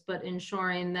services, but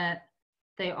ensuring that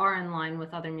they are in line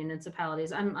with other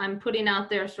municipalities. I'm putting out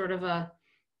there sort of a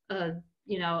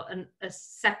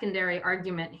secondary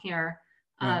argument here.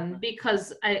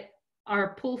 Because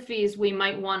our pool fees, we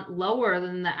might want lower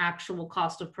than the actual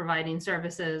cost of providing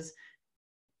services,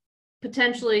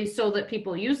 potentially so that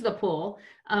people use the pool,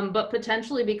 but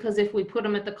potentially because if we put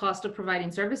them at the cost of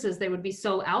providing services, they would be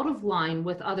so out of line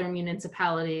with other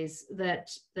municipalities that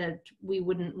we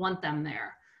wouldn't want them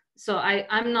there. So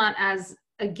I'm not as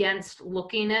against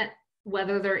looking at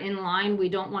whether they're in line. We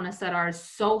don't want to set ours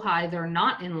so high they're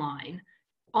not in line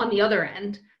on the other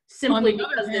end, simply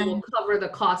because they will cover the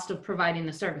cost of providing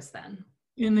the service then.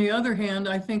 In the other hand,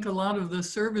 I think a lot of the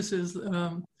services,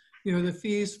 you know, the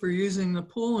fees for using the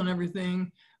pool and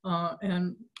everything,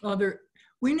 and other,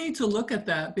 we need to look at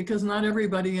that because not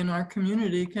everybody in our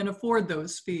community can afford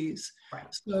those fees. Right.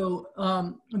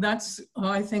 So that's,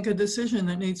 I think, a decision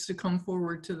that needs to come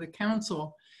forward to the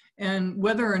council. And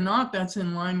whether or not that's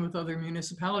in line with other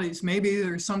municipalities, maybe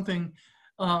there's something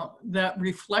that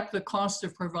reflect the cost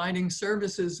of providing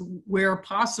services where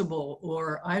possible,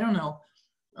 or I don't know.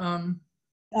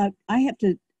 I have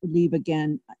to leave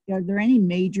again. Are there any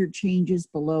major changes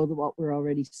below what we're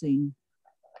already seeing?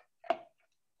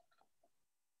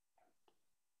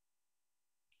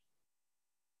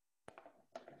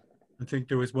 I think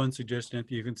there was one suggestion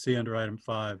that you can see under item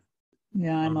 5.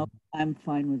 Yeah, I'm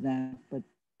fine with that, but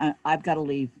I've got to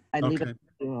leave. I leave it.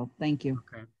 Well, thank you.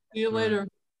 Okay. See you later.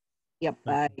 Yep.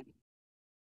 Bye.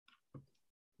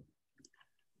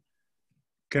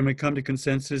 Can we come to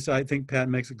consensus? I think Pat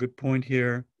makes a good point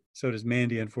here. So does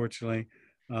Mandy, unfortunately.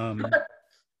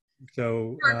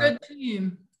 So We're a good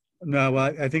team. no,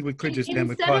 well, I think we could just end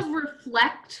with Instead cost. of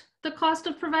reflect the cost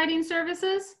of providing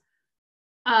services,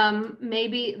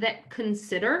 maybe that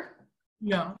consider.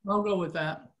 Yeah, I'll go with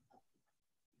that.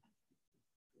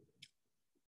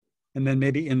 And then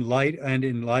maybe in light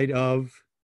of,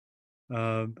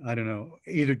 I don't know,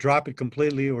 either drop it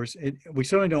completely or we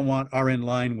certainly don't want are in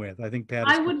line with. I think Pat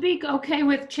is I would be okay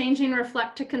with changing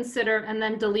reflect to consider and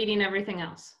then deleting everything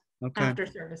else okay. after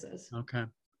services. Okay.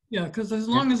 Yeah, because as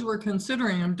long as we're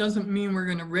considering them, doesn't mean we're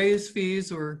going to raise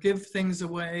fees or give things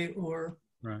away or.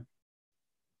 Right.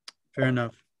 Fair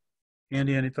enough.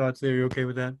 Andy, any thoughts there? You okay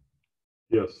with that?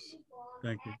 Yes.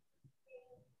 Thank you.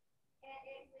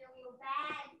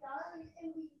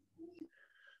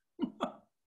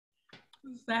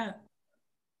 Who's that?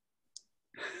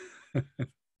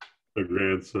 A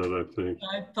grandson, I think.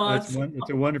 I thought It's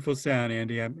a wonderful sound,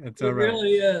 Andy. It's it all right.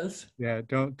 really is. Yeah,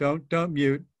 don't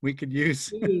mute. We could use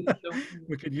Please don't.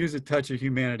 we could use a touch of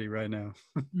humanity right now.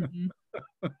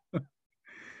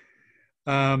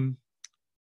 Mhm.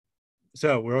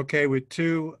 So we're okay with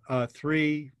 2,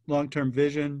 3 long-term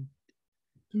vision.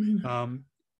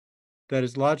 That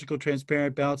is logical,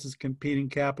 transparent, balances competing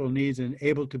capital needs and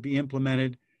able to be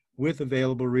implemented with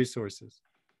available resources.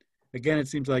 Again, it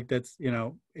seems like that's, you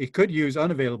know, it could use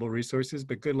unavailable resources,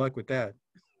 but good luck with that.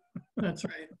 That's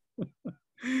right.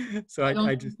 So I don't I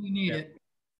think just, we need yeah. it.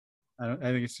 I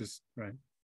think it's just right.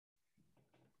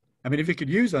 I mean, if you could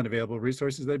use unavailable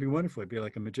resources, that'd be wonderful. It'd be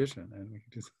like a magician, and we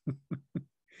could just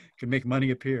could make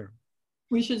money appear.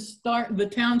 We should start, the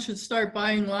town should start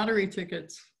buying lottery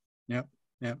tickets. Yep,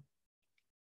 yep.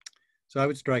 So I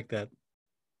would strike that.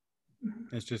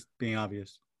 It's just being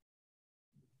obvious.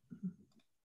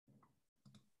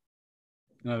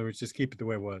 In other words, just keep it the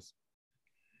way it was.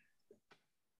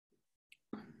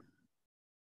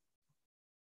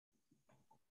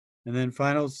 And then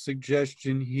final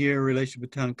suggestion here, relation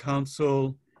with town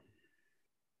council.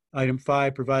 Item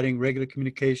 5, providing regular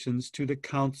communications to the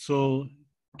council.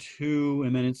 2,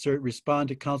 and then insert respond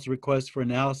to council requests for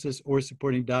analysis or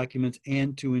supporting documents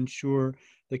and to ensure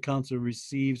the council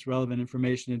receives relevant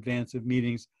information in advance of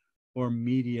meetings or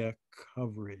media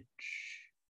coverage.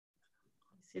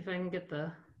 See if I can get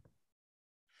the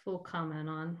full comment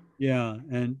on. Yeah,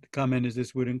 and the comment is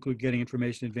this would include getting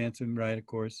information in advance and right, of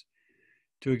course.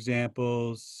 2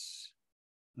 examples.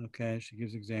 Okay, she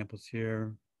gives examples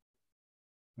here.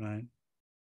 Right.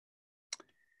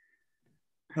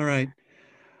 All right.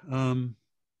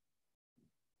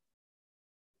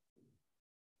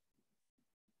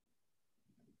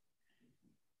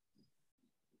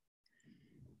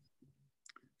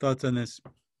 Thoughts on this?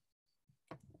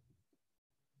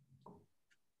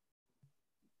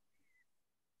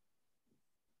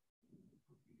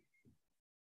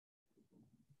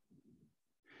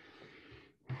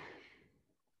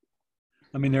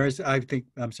 I mean, there is, I think,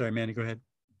 I'm sorry, Mandy, go ahead.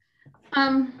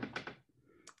 I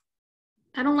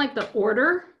don't like the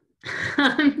order.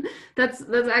 That's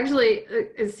actually,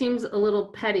 it seems a little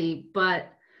petty,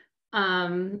 but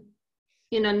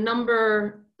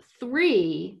number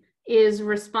 3 is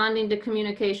responding to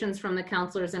communications from the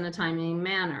counselors in a timely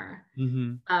manner.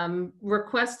 Mm-hmm.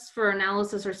 Requests for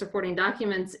analysis or supporting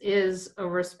documents is a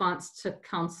response to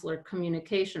counselor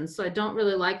communications. So I don't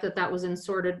really like that that was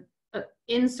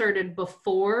inserted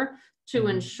before to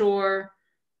ensure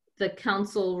the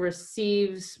council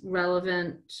receives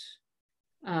relevant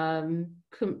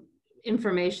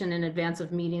information in advance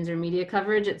of meetings or media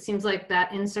coverage. It seems like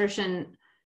that insertion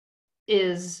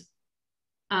is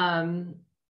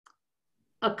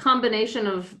a combination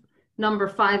of number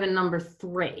 5 and number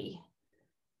 3.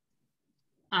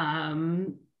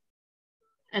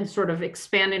 And sort of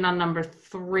expanding on number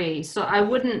 3. So I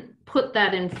wouldn't put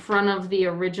that in front of the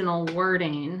original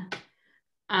wording.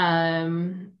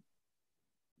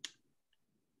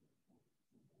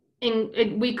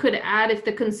 We could add, if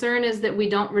the concern is that we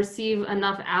don't receive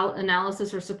enough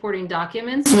analysis or supporting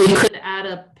documents, we could add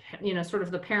a, sort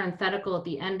of the parenthetical at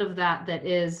the end of that, that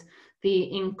is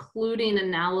the including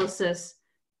analysis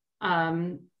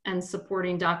and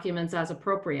supporting documents as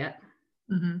appropriate.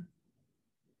 Mm-hmm.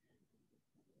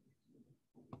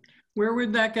 Where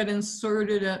would that get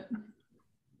inserted at?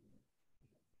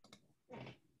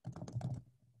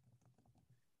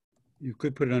 You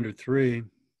could put it under 3.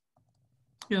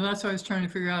 Yeah, that's what I was trying to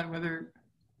figure out, whether.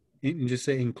 You can just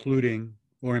say including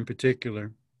or in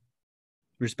particular.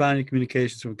 Responding to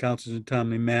communications from councils in a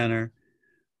timely manner,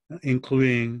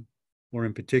 including or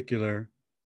in particular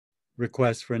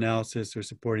requests for analysis or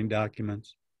supporting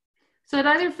documents. So it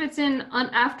either fits in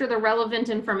after the relevant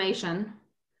information.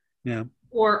 Yeah.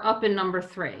 Or up in number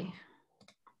 3.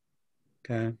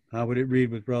 Okay. How would it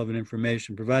read with relevant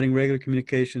information? Providing regular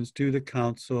communications to the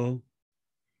council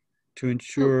to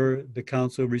ensure the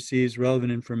council receives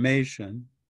relevant information,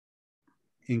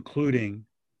 including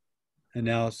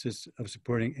analysis of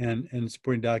supporting and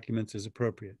supporting documents as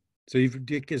appropriate. So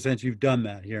essentially you've done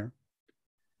that here.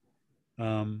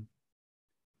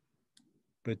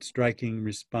 But striking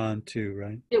respond to,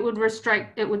 right? It would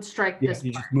strike this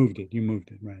You part. just moved it. You moved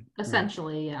it, right?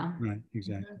 Essentially, yeah. Right,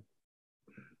 exactly.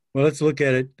 Well, let's look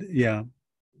at it. Yeah.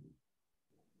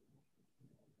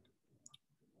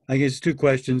 I guess 2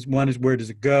 questions. One is, where does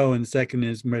it go? And the second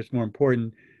is, much more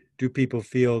important, do people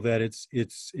feel that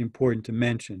it's important to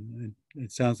mention?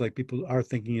 It sounds like people are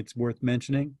thinking it's worth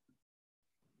mentioning.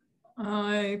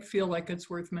 I feel like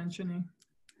it's worth mentioning.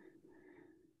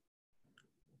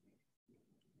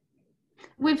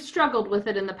 We've struggled with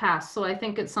it in the past, so I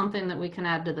think it's something that we can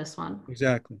add to this one.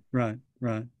 Exactly. Right.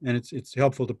 And it's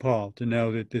helpful to Paul to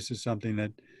know that this is something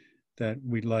that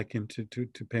we'd like him to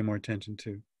pay more attention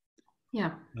to.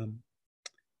 Yeah.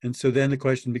 And so then the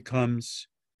question becomes,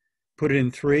 put it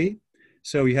in 3.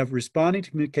 So you have responding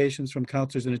to communications from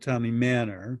counselors in a timely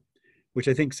manner, which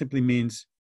I think simply means,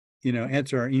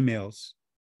 answer our emails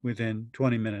within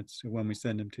 20 minutes when we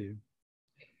send them to you.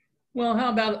 Well,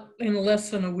 how about in less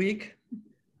than a week?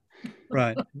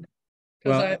 Right.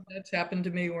 Because that's happened to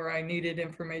me where I needed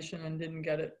information and didn't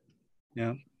get it.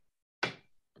 Yeah.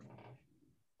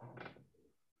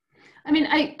 I mean,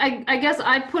 I guess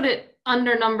I put it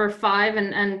under number 5,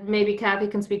 and maybe Kathy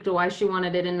can speak to why she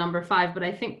wanted it in number 5, but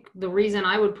I think the reason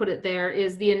I would put it there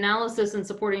is the analysis and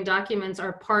supporting documents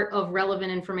are part of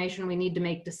relevant information we need to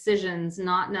make decisions,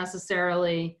 not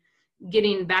necessarily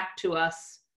getting back to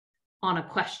us on a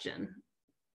question.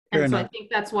 Fair And so enough. I think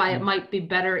that's why it might be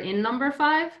better in number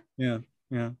 5. Yeah.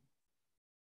 Now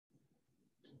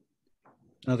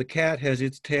the cat has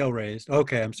its tail raised.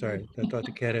 Okay, I'm sorry. I thought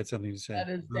the cat had something to say. That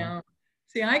is down.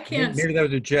 See, I can't. Maybe that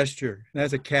was a gesture.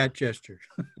 That's a cat gesture.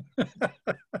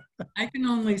 I can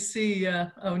only see.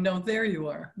 Oh no, there you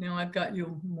are. Now I've got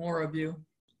you, more of you.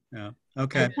 Yeah.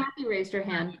 Okay. Kathy raised her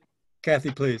hand.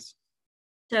 Kathy, please.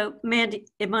 So Mandy,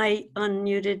 am I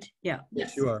unmuted? Yeah.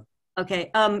 Yes. You are. Okay.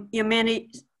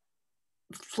 Mandy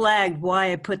flagged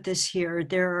why I put this here.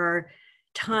 There are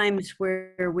times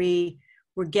where we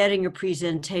were getting a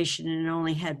presentation and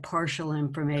only had partial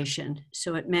information.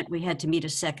 So it meant we had to meet a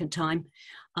second time.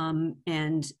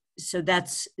 And so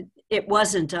it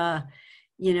wasn't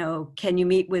can you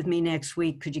meet with me next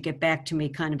week? Could you get back to me,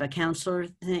 kind of a counselor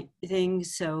thing?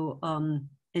 So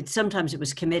sometimes it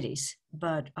was committees,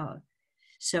 but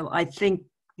so I think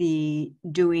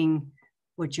doing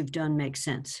what you've done makes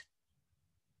sense.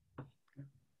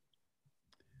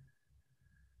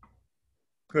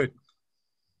 Good.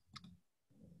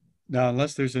 Now,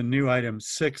 unless there's a new item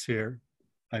 6 here,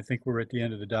 I think we're at the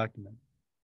end of the document.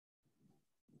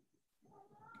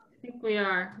 I think we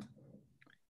are.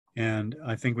 And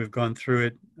I think we've gone through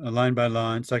it line by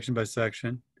line, section by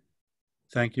section.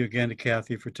 Thank you again to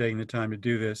Kathy for taking the time to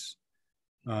do this.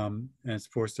 And it's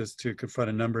forced us to confront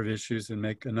a number of issues and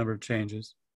make a number of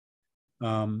changes.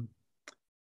 I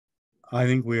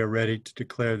think we are ready to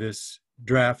declare this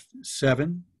draft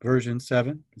 7, version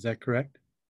 7. Is that correct?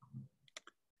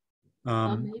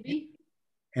 Maybe.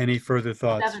 Any further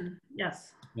thoughts? 7,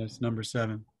 yes. Yes, number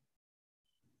 7.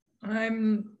 Let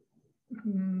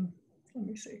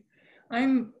me see.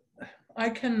 I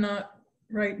cannot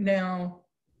right now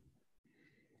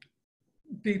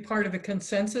be part of a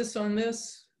consensus on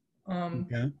this.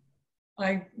 Okay.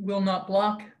 I will not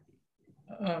block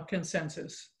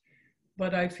consensus,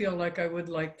 but I feel like I would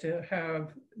like to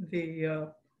have the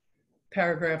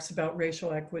paragraphs about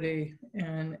racial equity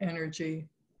and energy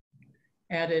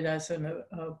added as an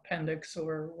appendix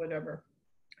or whatever.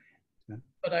 Okay.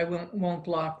 But I won't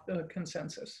block the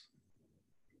consensus.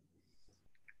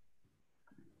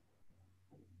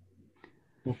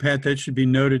 Well, Pat, that should be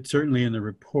noted certainly in the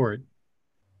report.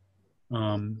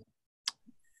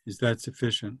 Is that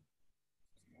sufficient?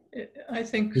 I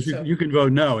think 'Cause so. you can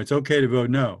vote no. It's okay to vote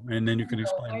no, and then you can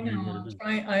explain. I why you know.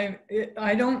 voted no.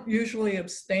 I don't usually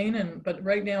abstain, but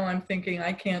right now I'm thinking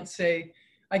I can't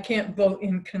vote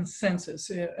in consensus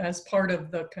as part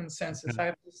of the consensus. Okay. I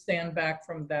have to stand back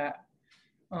from that.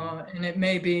 And it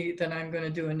may be that I'm going to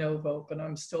do a no vote, but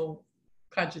I'm still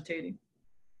cogitating.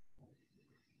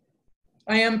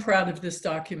 I am proud of this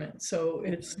document, so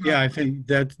it's not, Yeah, I think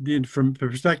that from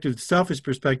perspective, selfish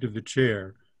perspective of the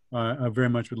chair, I very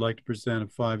much would like to present a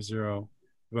 5-0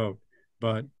 vote,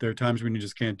 but there are times when you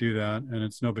just can't do that, and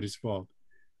it's nobody's fault.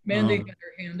 Mandy got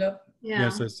her hand up. Yeah.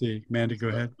 Yes, I see. Mandy, go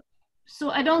ahead. So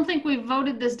I don't think we've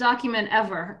voted this document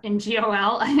ever in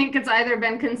GOL. I think it's either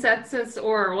been consensus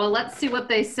or, well, let's see what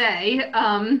they say.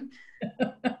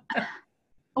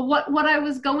 What I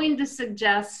was going to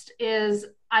suggest is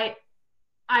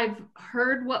I've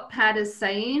heard what Pat is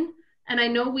saying, and I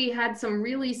know we had some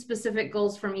really specific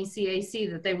goals from ECAC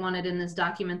that they wanted in this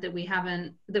document that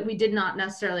we did not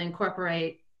necessarily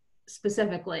incorporate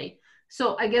specifically.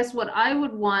 So I guess what I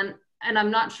would want, and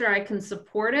I'm not sure I can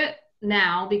support it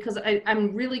now because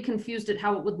I'm really confused at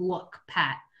how it would look,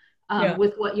 Pat,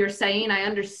 with what you're saying. I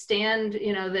understand,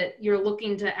 that you're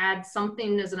looking to add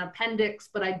something as an appendix,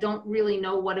 but I don't really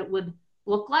know what it would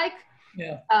look like.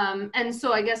 Yeah. And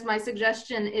so I guess my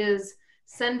suggestion is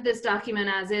send this document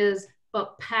as is,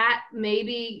 but Pat,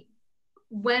 maybe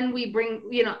when we bring,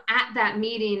 at that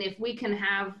meeting, if we can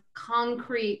have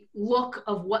concrete look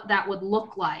of what that would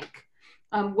look like,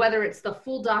 whether it's the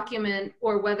full document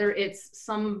or whether it's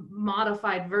some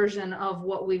modified version of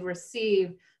what we've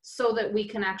received, so that we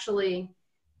can actually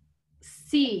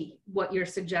see what you're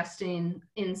suggesting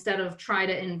instead of try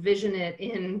to envision it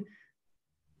in,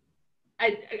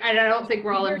 I don't think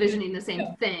we're all envisioning the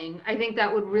same thing. I think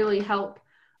that would really help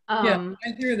I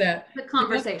hear that. the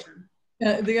conversation.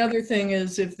 The other thing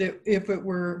is if it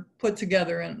were put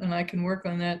together, and I can work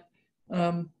on that,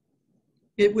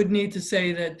 it would need to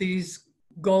say that these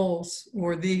goals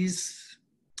or these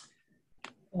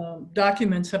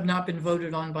documents have not been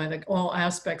voted on by all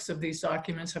aspects of these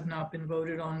documents have not been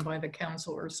voted on by the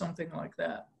council or something like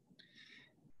that.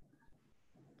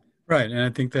 Right, and I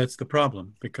think that's the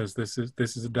problem, because this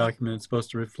is a document that's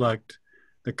supposed to reflect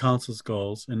the council's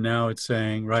goals, and now it's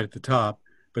saying right at the top,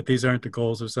 but these aren't the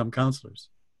goals of some councilors.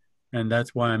 And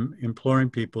that's why I'm imploring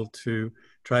people to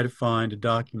try to find a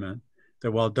document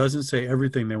that, while it doesn't say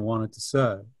everything they want it to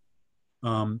say,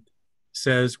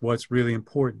 says what's really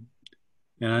important.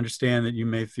 And I understand that you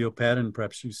may feel, Pat, and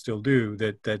perhaps you still do,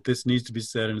 that this needs to be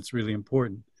said and it's really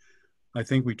important. I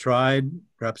think we tried,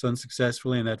 perhaps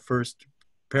unsuccessfully, in that first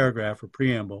paragraph or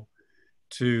preamble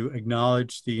to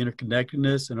acknowledge the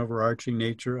interconnectedness and overarching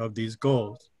nature of these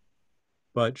goals,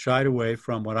 but shied away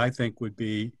from what I think would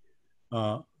be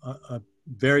a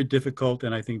very difficult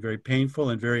and I think very painful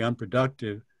and very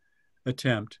unproductive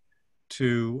attempt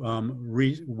to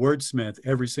wordsmith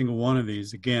every single one of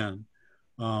these again.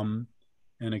 And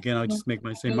again, I'll just make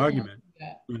my same argument.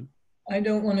 I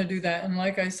don't want to do that. And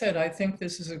like I said, I think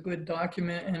this is a good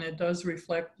document and it does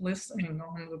reflect listening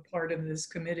on the part of this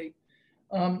committee.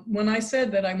 When I said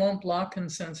that I won't block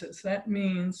consensus, that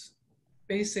means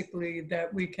basically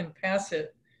that we can pass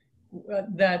it,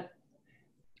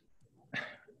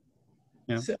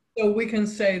 so we can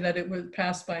say that it was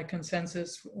passed by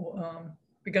consensus,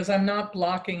 because I'm not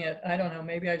blocking it. I don't know,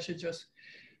 maybe I should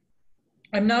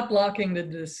I'm not blocking the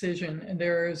decision, and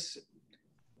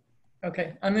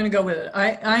okay, I'm going to go with it.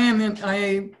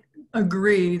 I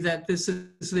agree that this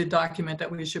is the document that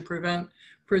we should present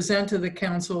to the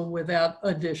council without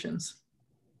additions.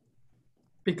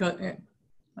 Because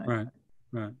right.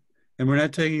 And we're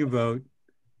not taking a vote.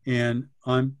 And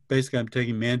I'm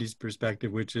taking Mandy's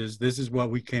perspective, which is this is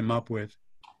what we came up with.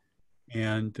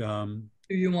 And do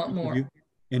you want more?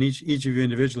 And each of you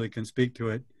individually can speak to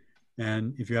it.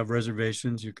 And if you have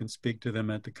reservations, you can speak to them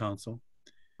at the council.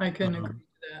 I can agree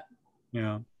with that.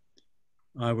 Yeah,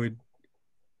 I would,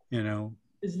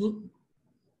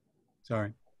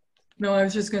 sorry. No, I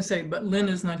was just going to say, but Lynn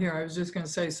is not here. I was just going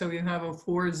to say, so you have a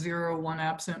 4-0, 1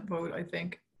 absent vote, I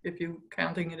think, if you're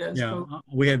counting it as vote.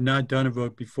 We have not done a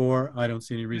vote before. I don't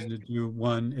see any reason to do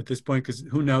one at this point, because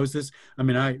who knows this? I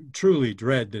mean, I truly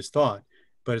dread this thought,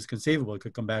 but it's conceivable it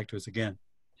could come back to us again.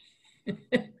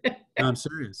 No, I'm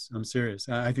serious. I'm serious.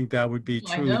 I think that would be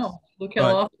I truly know. Look how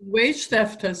but- often wage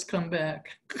theft has come back.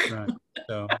 right.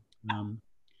 So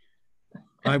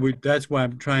that's why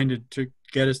I'm trying to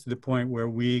get us to the point where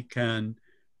we can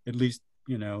at least,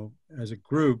 as a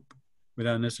group,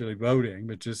 without necessarily voting,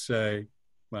 but just say,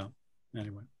 well,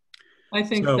 anyway. I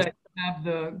think So- that you have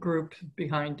the group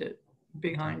behind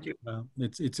you. Well,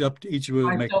 it's up to each of you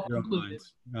to make Myself their own included.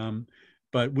 minds.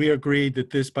 But we agreed that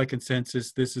this, by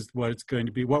consensus, this is what it's going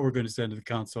to be, what we're going to send to the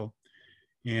council.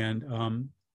 And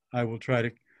I will try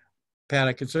to, Pat,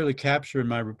 I can certainly capture in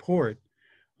my report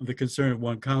the concern of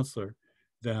one counselor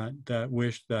that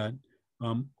wished that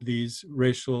these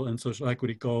racial and social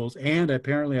equity goals, and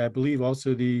apparently I believe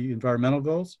also the environmental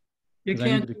goals. You 'Cause I need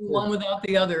can't to do be one without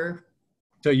the other.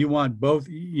 So you want both,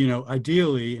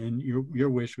 ideally, and your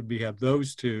wish would be have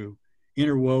those two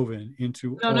interwoven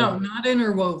into. No, not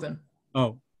interwoven.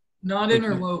 Oh, Not Okay.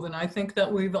 interwoven. I think that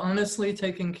we've honestly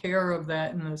taken care of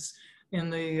that in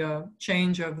the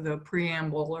change of the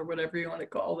preamble or whatever you want to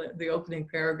call it, the opening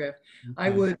paragraph. I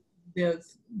okay. would,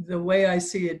 the way I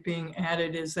see it being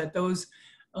added is that those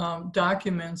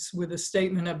documents with a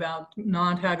statement about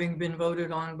not having been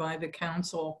voted on by the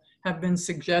council have been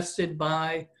suggested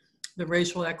by the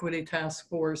Racial Equity Task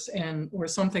Force or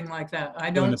something like that. I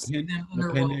don't see them An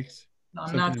interwoven. appendix,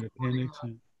 I'm not something in supporting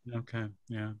appendix. Okay,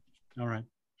 yeah, all right.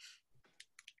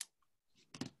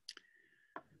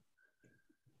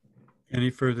 Any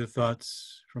further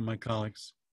thoughts from my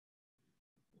colleagues?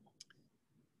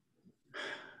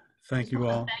 Thank you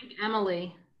all. Thank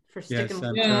Emily for Yes, sticking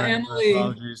I'm with Yeah, us. sorry. Emily.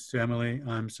 Apologies to Emily.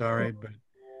 I'm sorry, but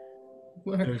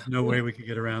that. there's no way we could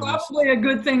get around this. Probably a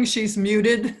good thing she's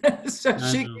muted, so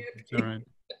I she know, can't. it's all right.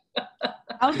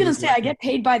 I was gonna say I get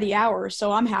paid by the hour,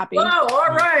 so I'm happy. Oh,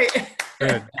 all right.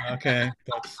 Good, okay,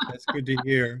 that's good to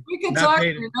hear. We can Not talk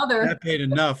paid- to another. Not paid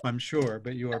enough, I'm sure,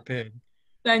 but you are paid.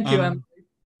 Thank you, Um, Emily.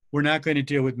 We're not going to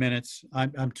deal with minutes.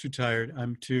 I'm too tired.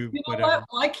 I'm too, You know whatever. what?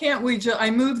 Why can't we I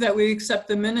move that we accept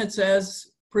the minutes as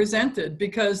presented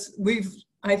because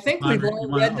I think we've all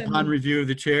read them. Upon review of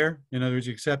the chair, in other words,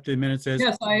 you accept the minutes as,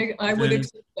 Yes, I would presented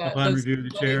accept that. upon Does review of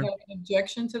the anybody chair. have an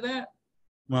objection to that?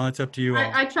 well, it's up to you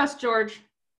all. I trust George.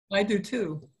 I do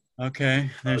too. Okay,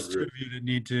 there's two agree. of you that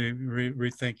need to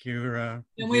rethink your.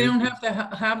 And we don't have to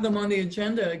have them on the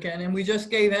agenda again. And we just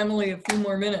gave Emily a few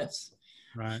more minutes.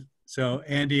 Right. So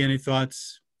Andy, any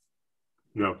thoughts?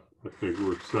 No, I think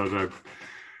we're set.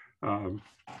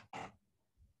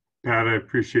 Pat, I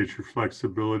appreciate your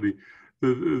flexibility.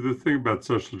 The thing about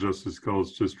social justice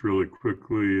goals, just really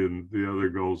quickly, and the other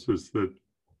goals is that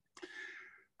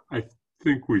I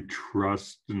think we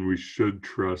trust and we should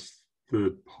trust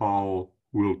that Paul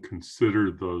will consider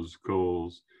those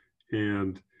goals.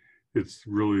 And it's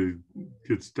really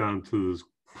gets down to this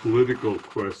political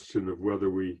question of whether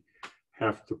we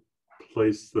have to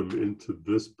place them into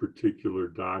this particular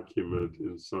document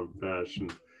in some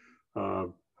fashion. But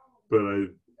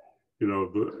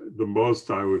the most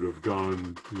I would have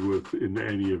gone with in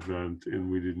any event, and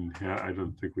we didn't have, I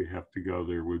don't think we have to go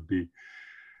there, would be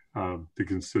to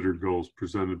consider goals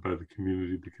presented by the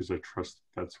community, because I trust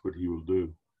that's what he will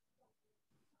do.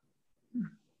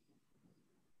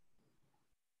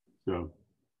 So,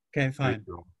 Okay, fine. thank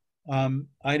you all.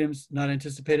 Items not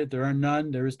anticipated, there are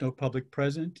none. There is no public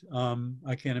present.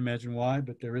 I can't imagine why,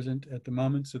 but there isn't at the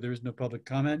moment, so there is no public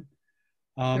comment.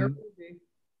 There will be.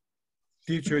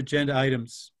 Future agenda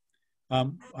items.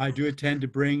 I do intend to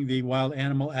bring the Wild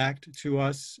Animal Act to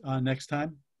us next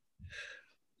time.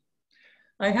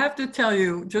 I have to tell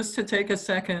you, just to take a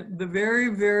second, the very,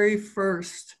 very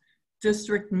first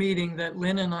district meeting that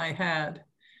Lynn and I had,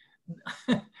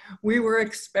 we were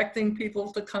expecting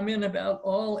people to come in about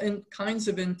all kinds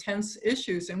of intense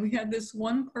issues. And we had this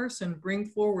one person bring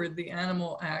forward the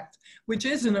Animal Act, which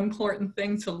is an important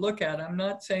thing to look at. I'm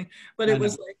not saying, but it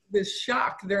was like this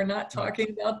shock. They're not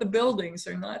talking about the buildings.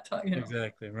 They're not talking,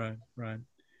 Exactly, right.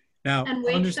 Now, And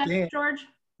wage understand, theft, George?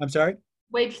 I'm sorry?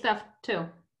 Wage theft too.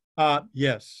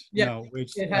 Yes. Yeah, No,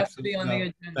 it has to be on the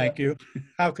agenda. Thank you.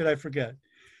 How could I forget?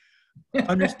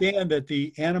 Understand that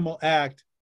the Animal Act,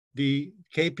 the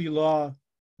KP Law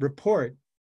report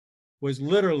was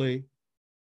literally,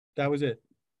 that was it.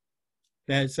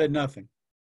 That said nothing.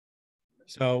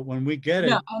 So when we get it,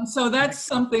 Yeah, and so that's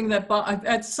something that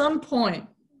at some point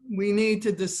we need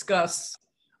to discuss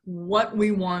what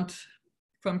we want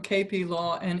from KP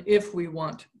Law and if we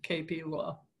want KP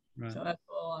Law. right. So that's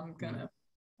all I'm gonna.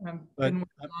 But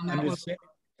I'm just saying,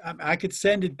 I could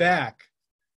send it back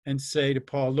and say to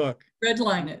Paul, look,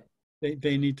 Redline it.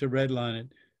 they need to redline it.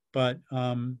 But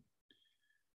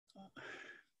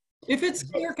If it's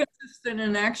clear, consistent,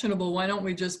 and actionable, why don't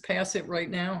we just pass it right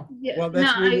now? Yeah, Well,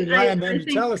 that's we rely on them to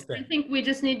tell us I that. think we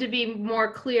just need to be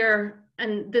more clear,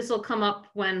 and this will come up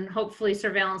when hopefully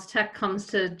surveillance tech comes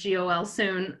to GOL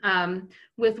soon,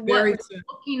 with what Very we're soon.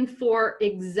 looking for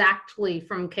exactly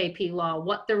from KP Law,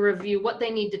 what the review, what they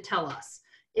need to tell us.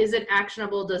 Is it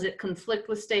actionable? Does it conflict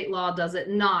with state law? Does it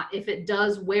not? If it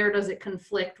does, where does it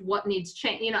conflict? What needs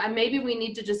change? You know, and maybe we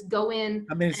need to just go in.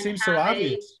 I mean, it and seems so have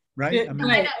obvious, right? It- I mean,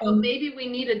 right. but maybe we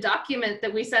need a document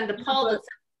that we send to Paul that says,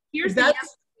 here's the That's-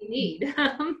 answer we need.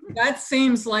 That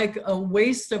seems like a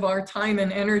waste of our time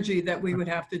and energy that we would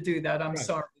have to do that. I'm Right.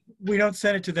 sorry. we don't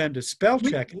send it to them to spell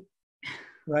check it,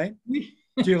 right? We-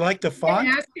 Do you like the We're font?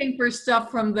 asking for stuff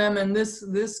from them, and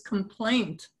this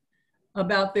complaint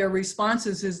about their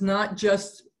responses is not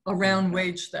just around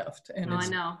wage theft, and No, I it's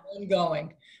know. ongoing.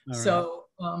 All right. So,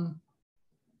 All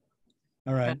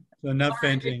right. So enough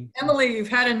venting. Emily, you've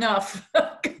had enough.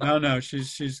 No,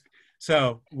 she's.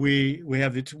 So we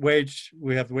have the wage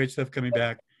stuff coming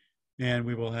back, and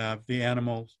we will have the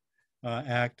animal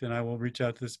act, and I will reach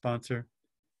out to the sponsor.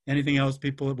 Anything else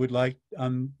people would like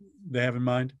they have in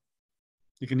mind?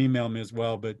 You can email me as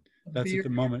well, but that's at the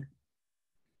moment.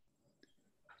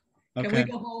 Can we Okay.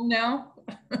 go home now?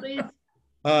 Please.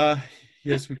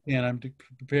 Yes, we can. I'm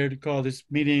prepared to call this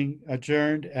meeting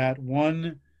adjourned at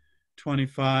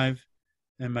 1:25.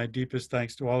 And my deepest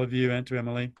thanks to all of you and to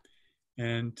Emily.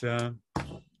 And go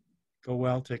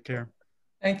well. Take care.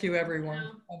 Thank you,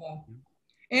 everyone. Bye-bye.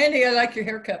 Andy, I like your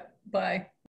haircut. Bye.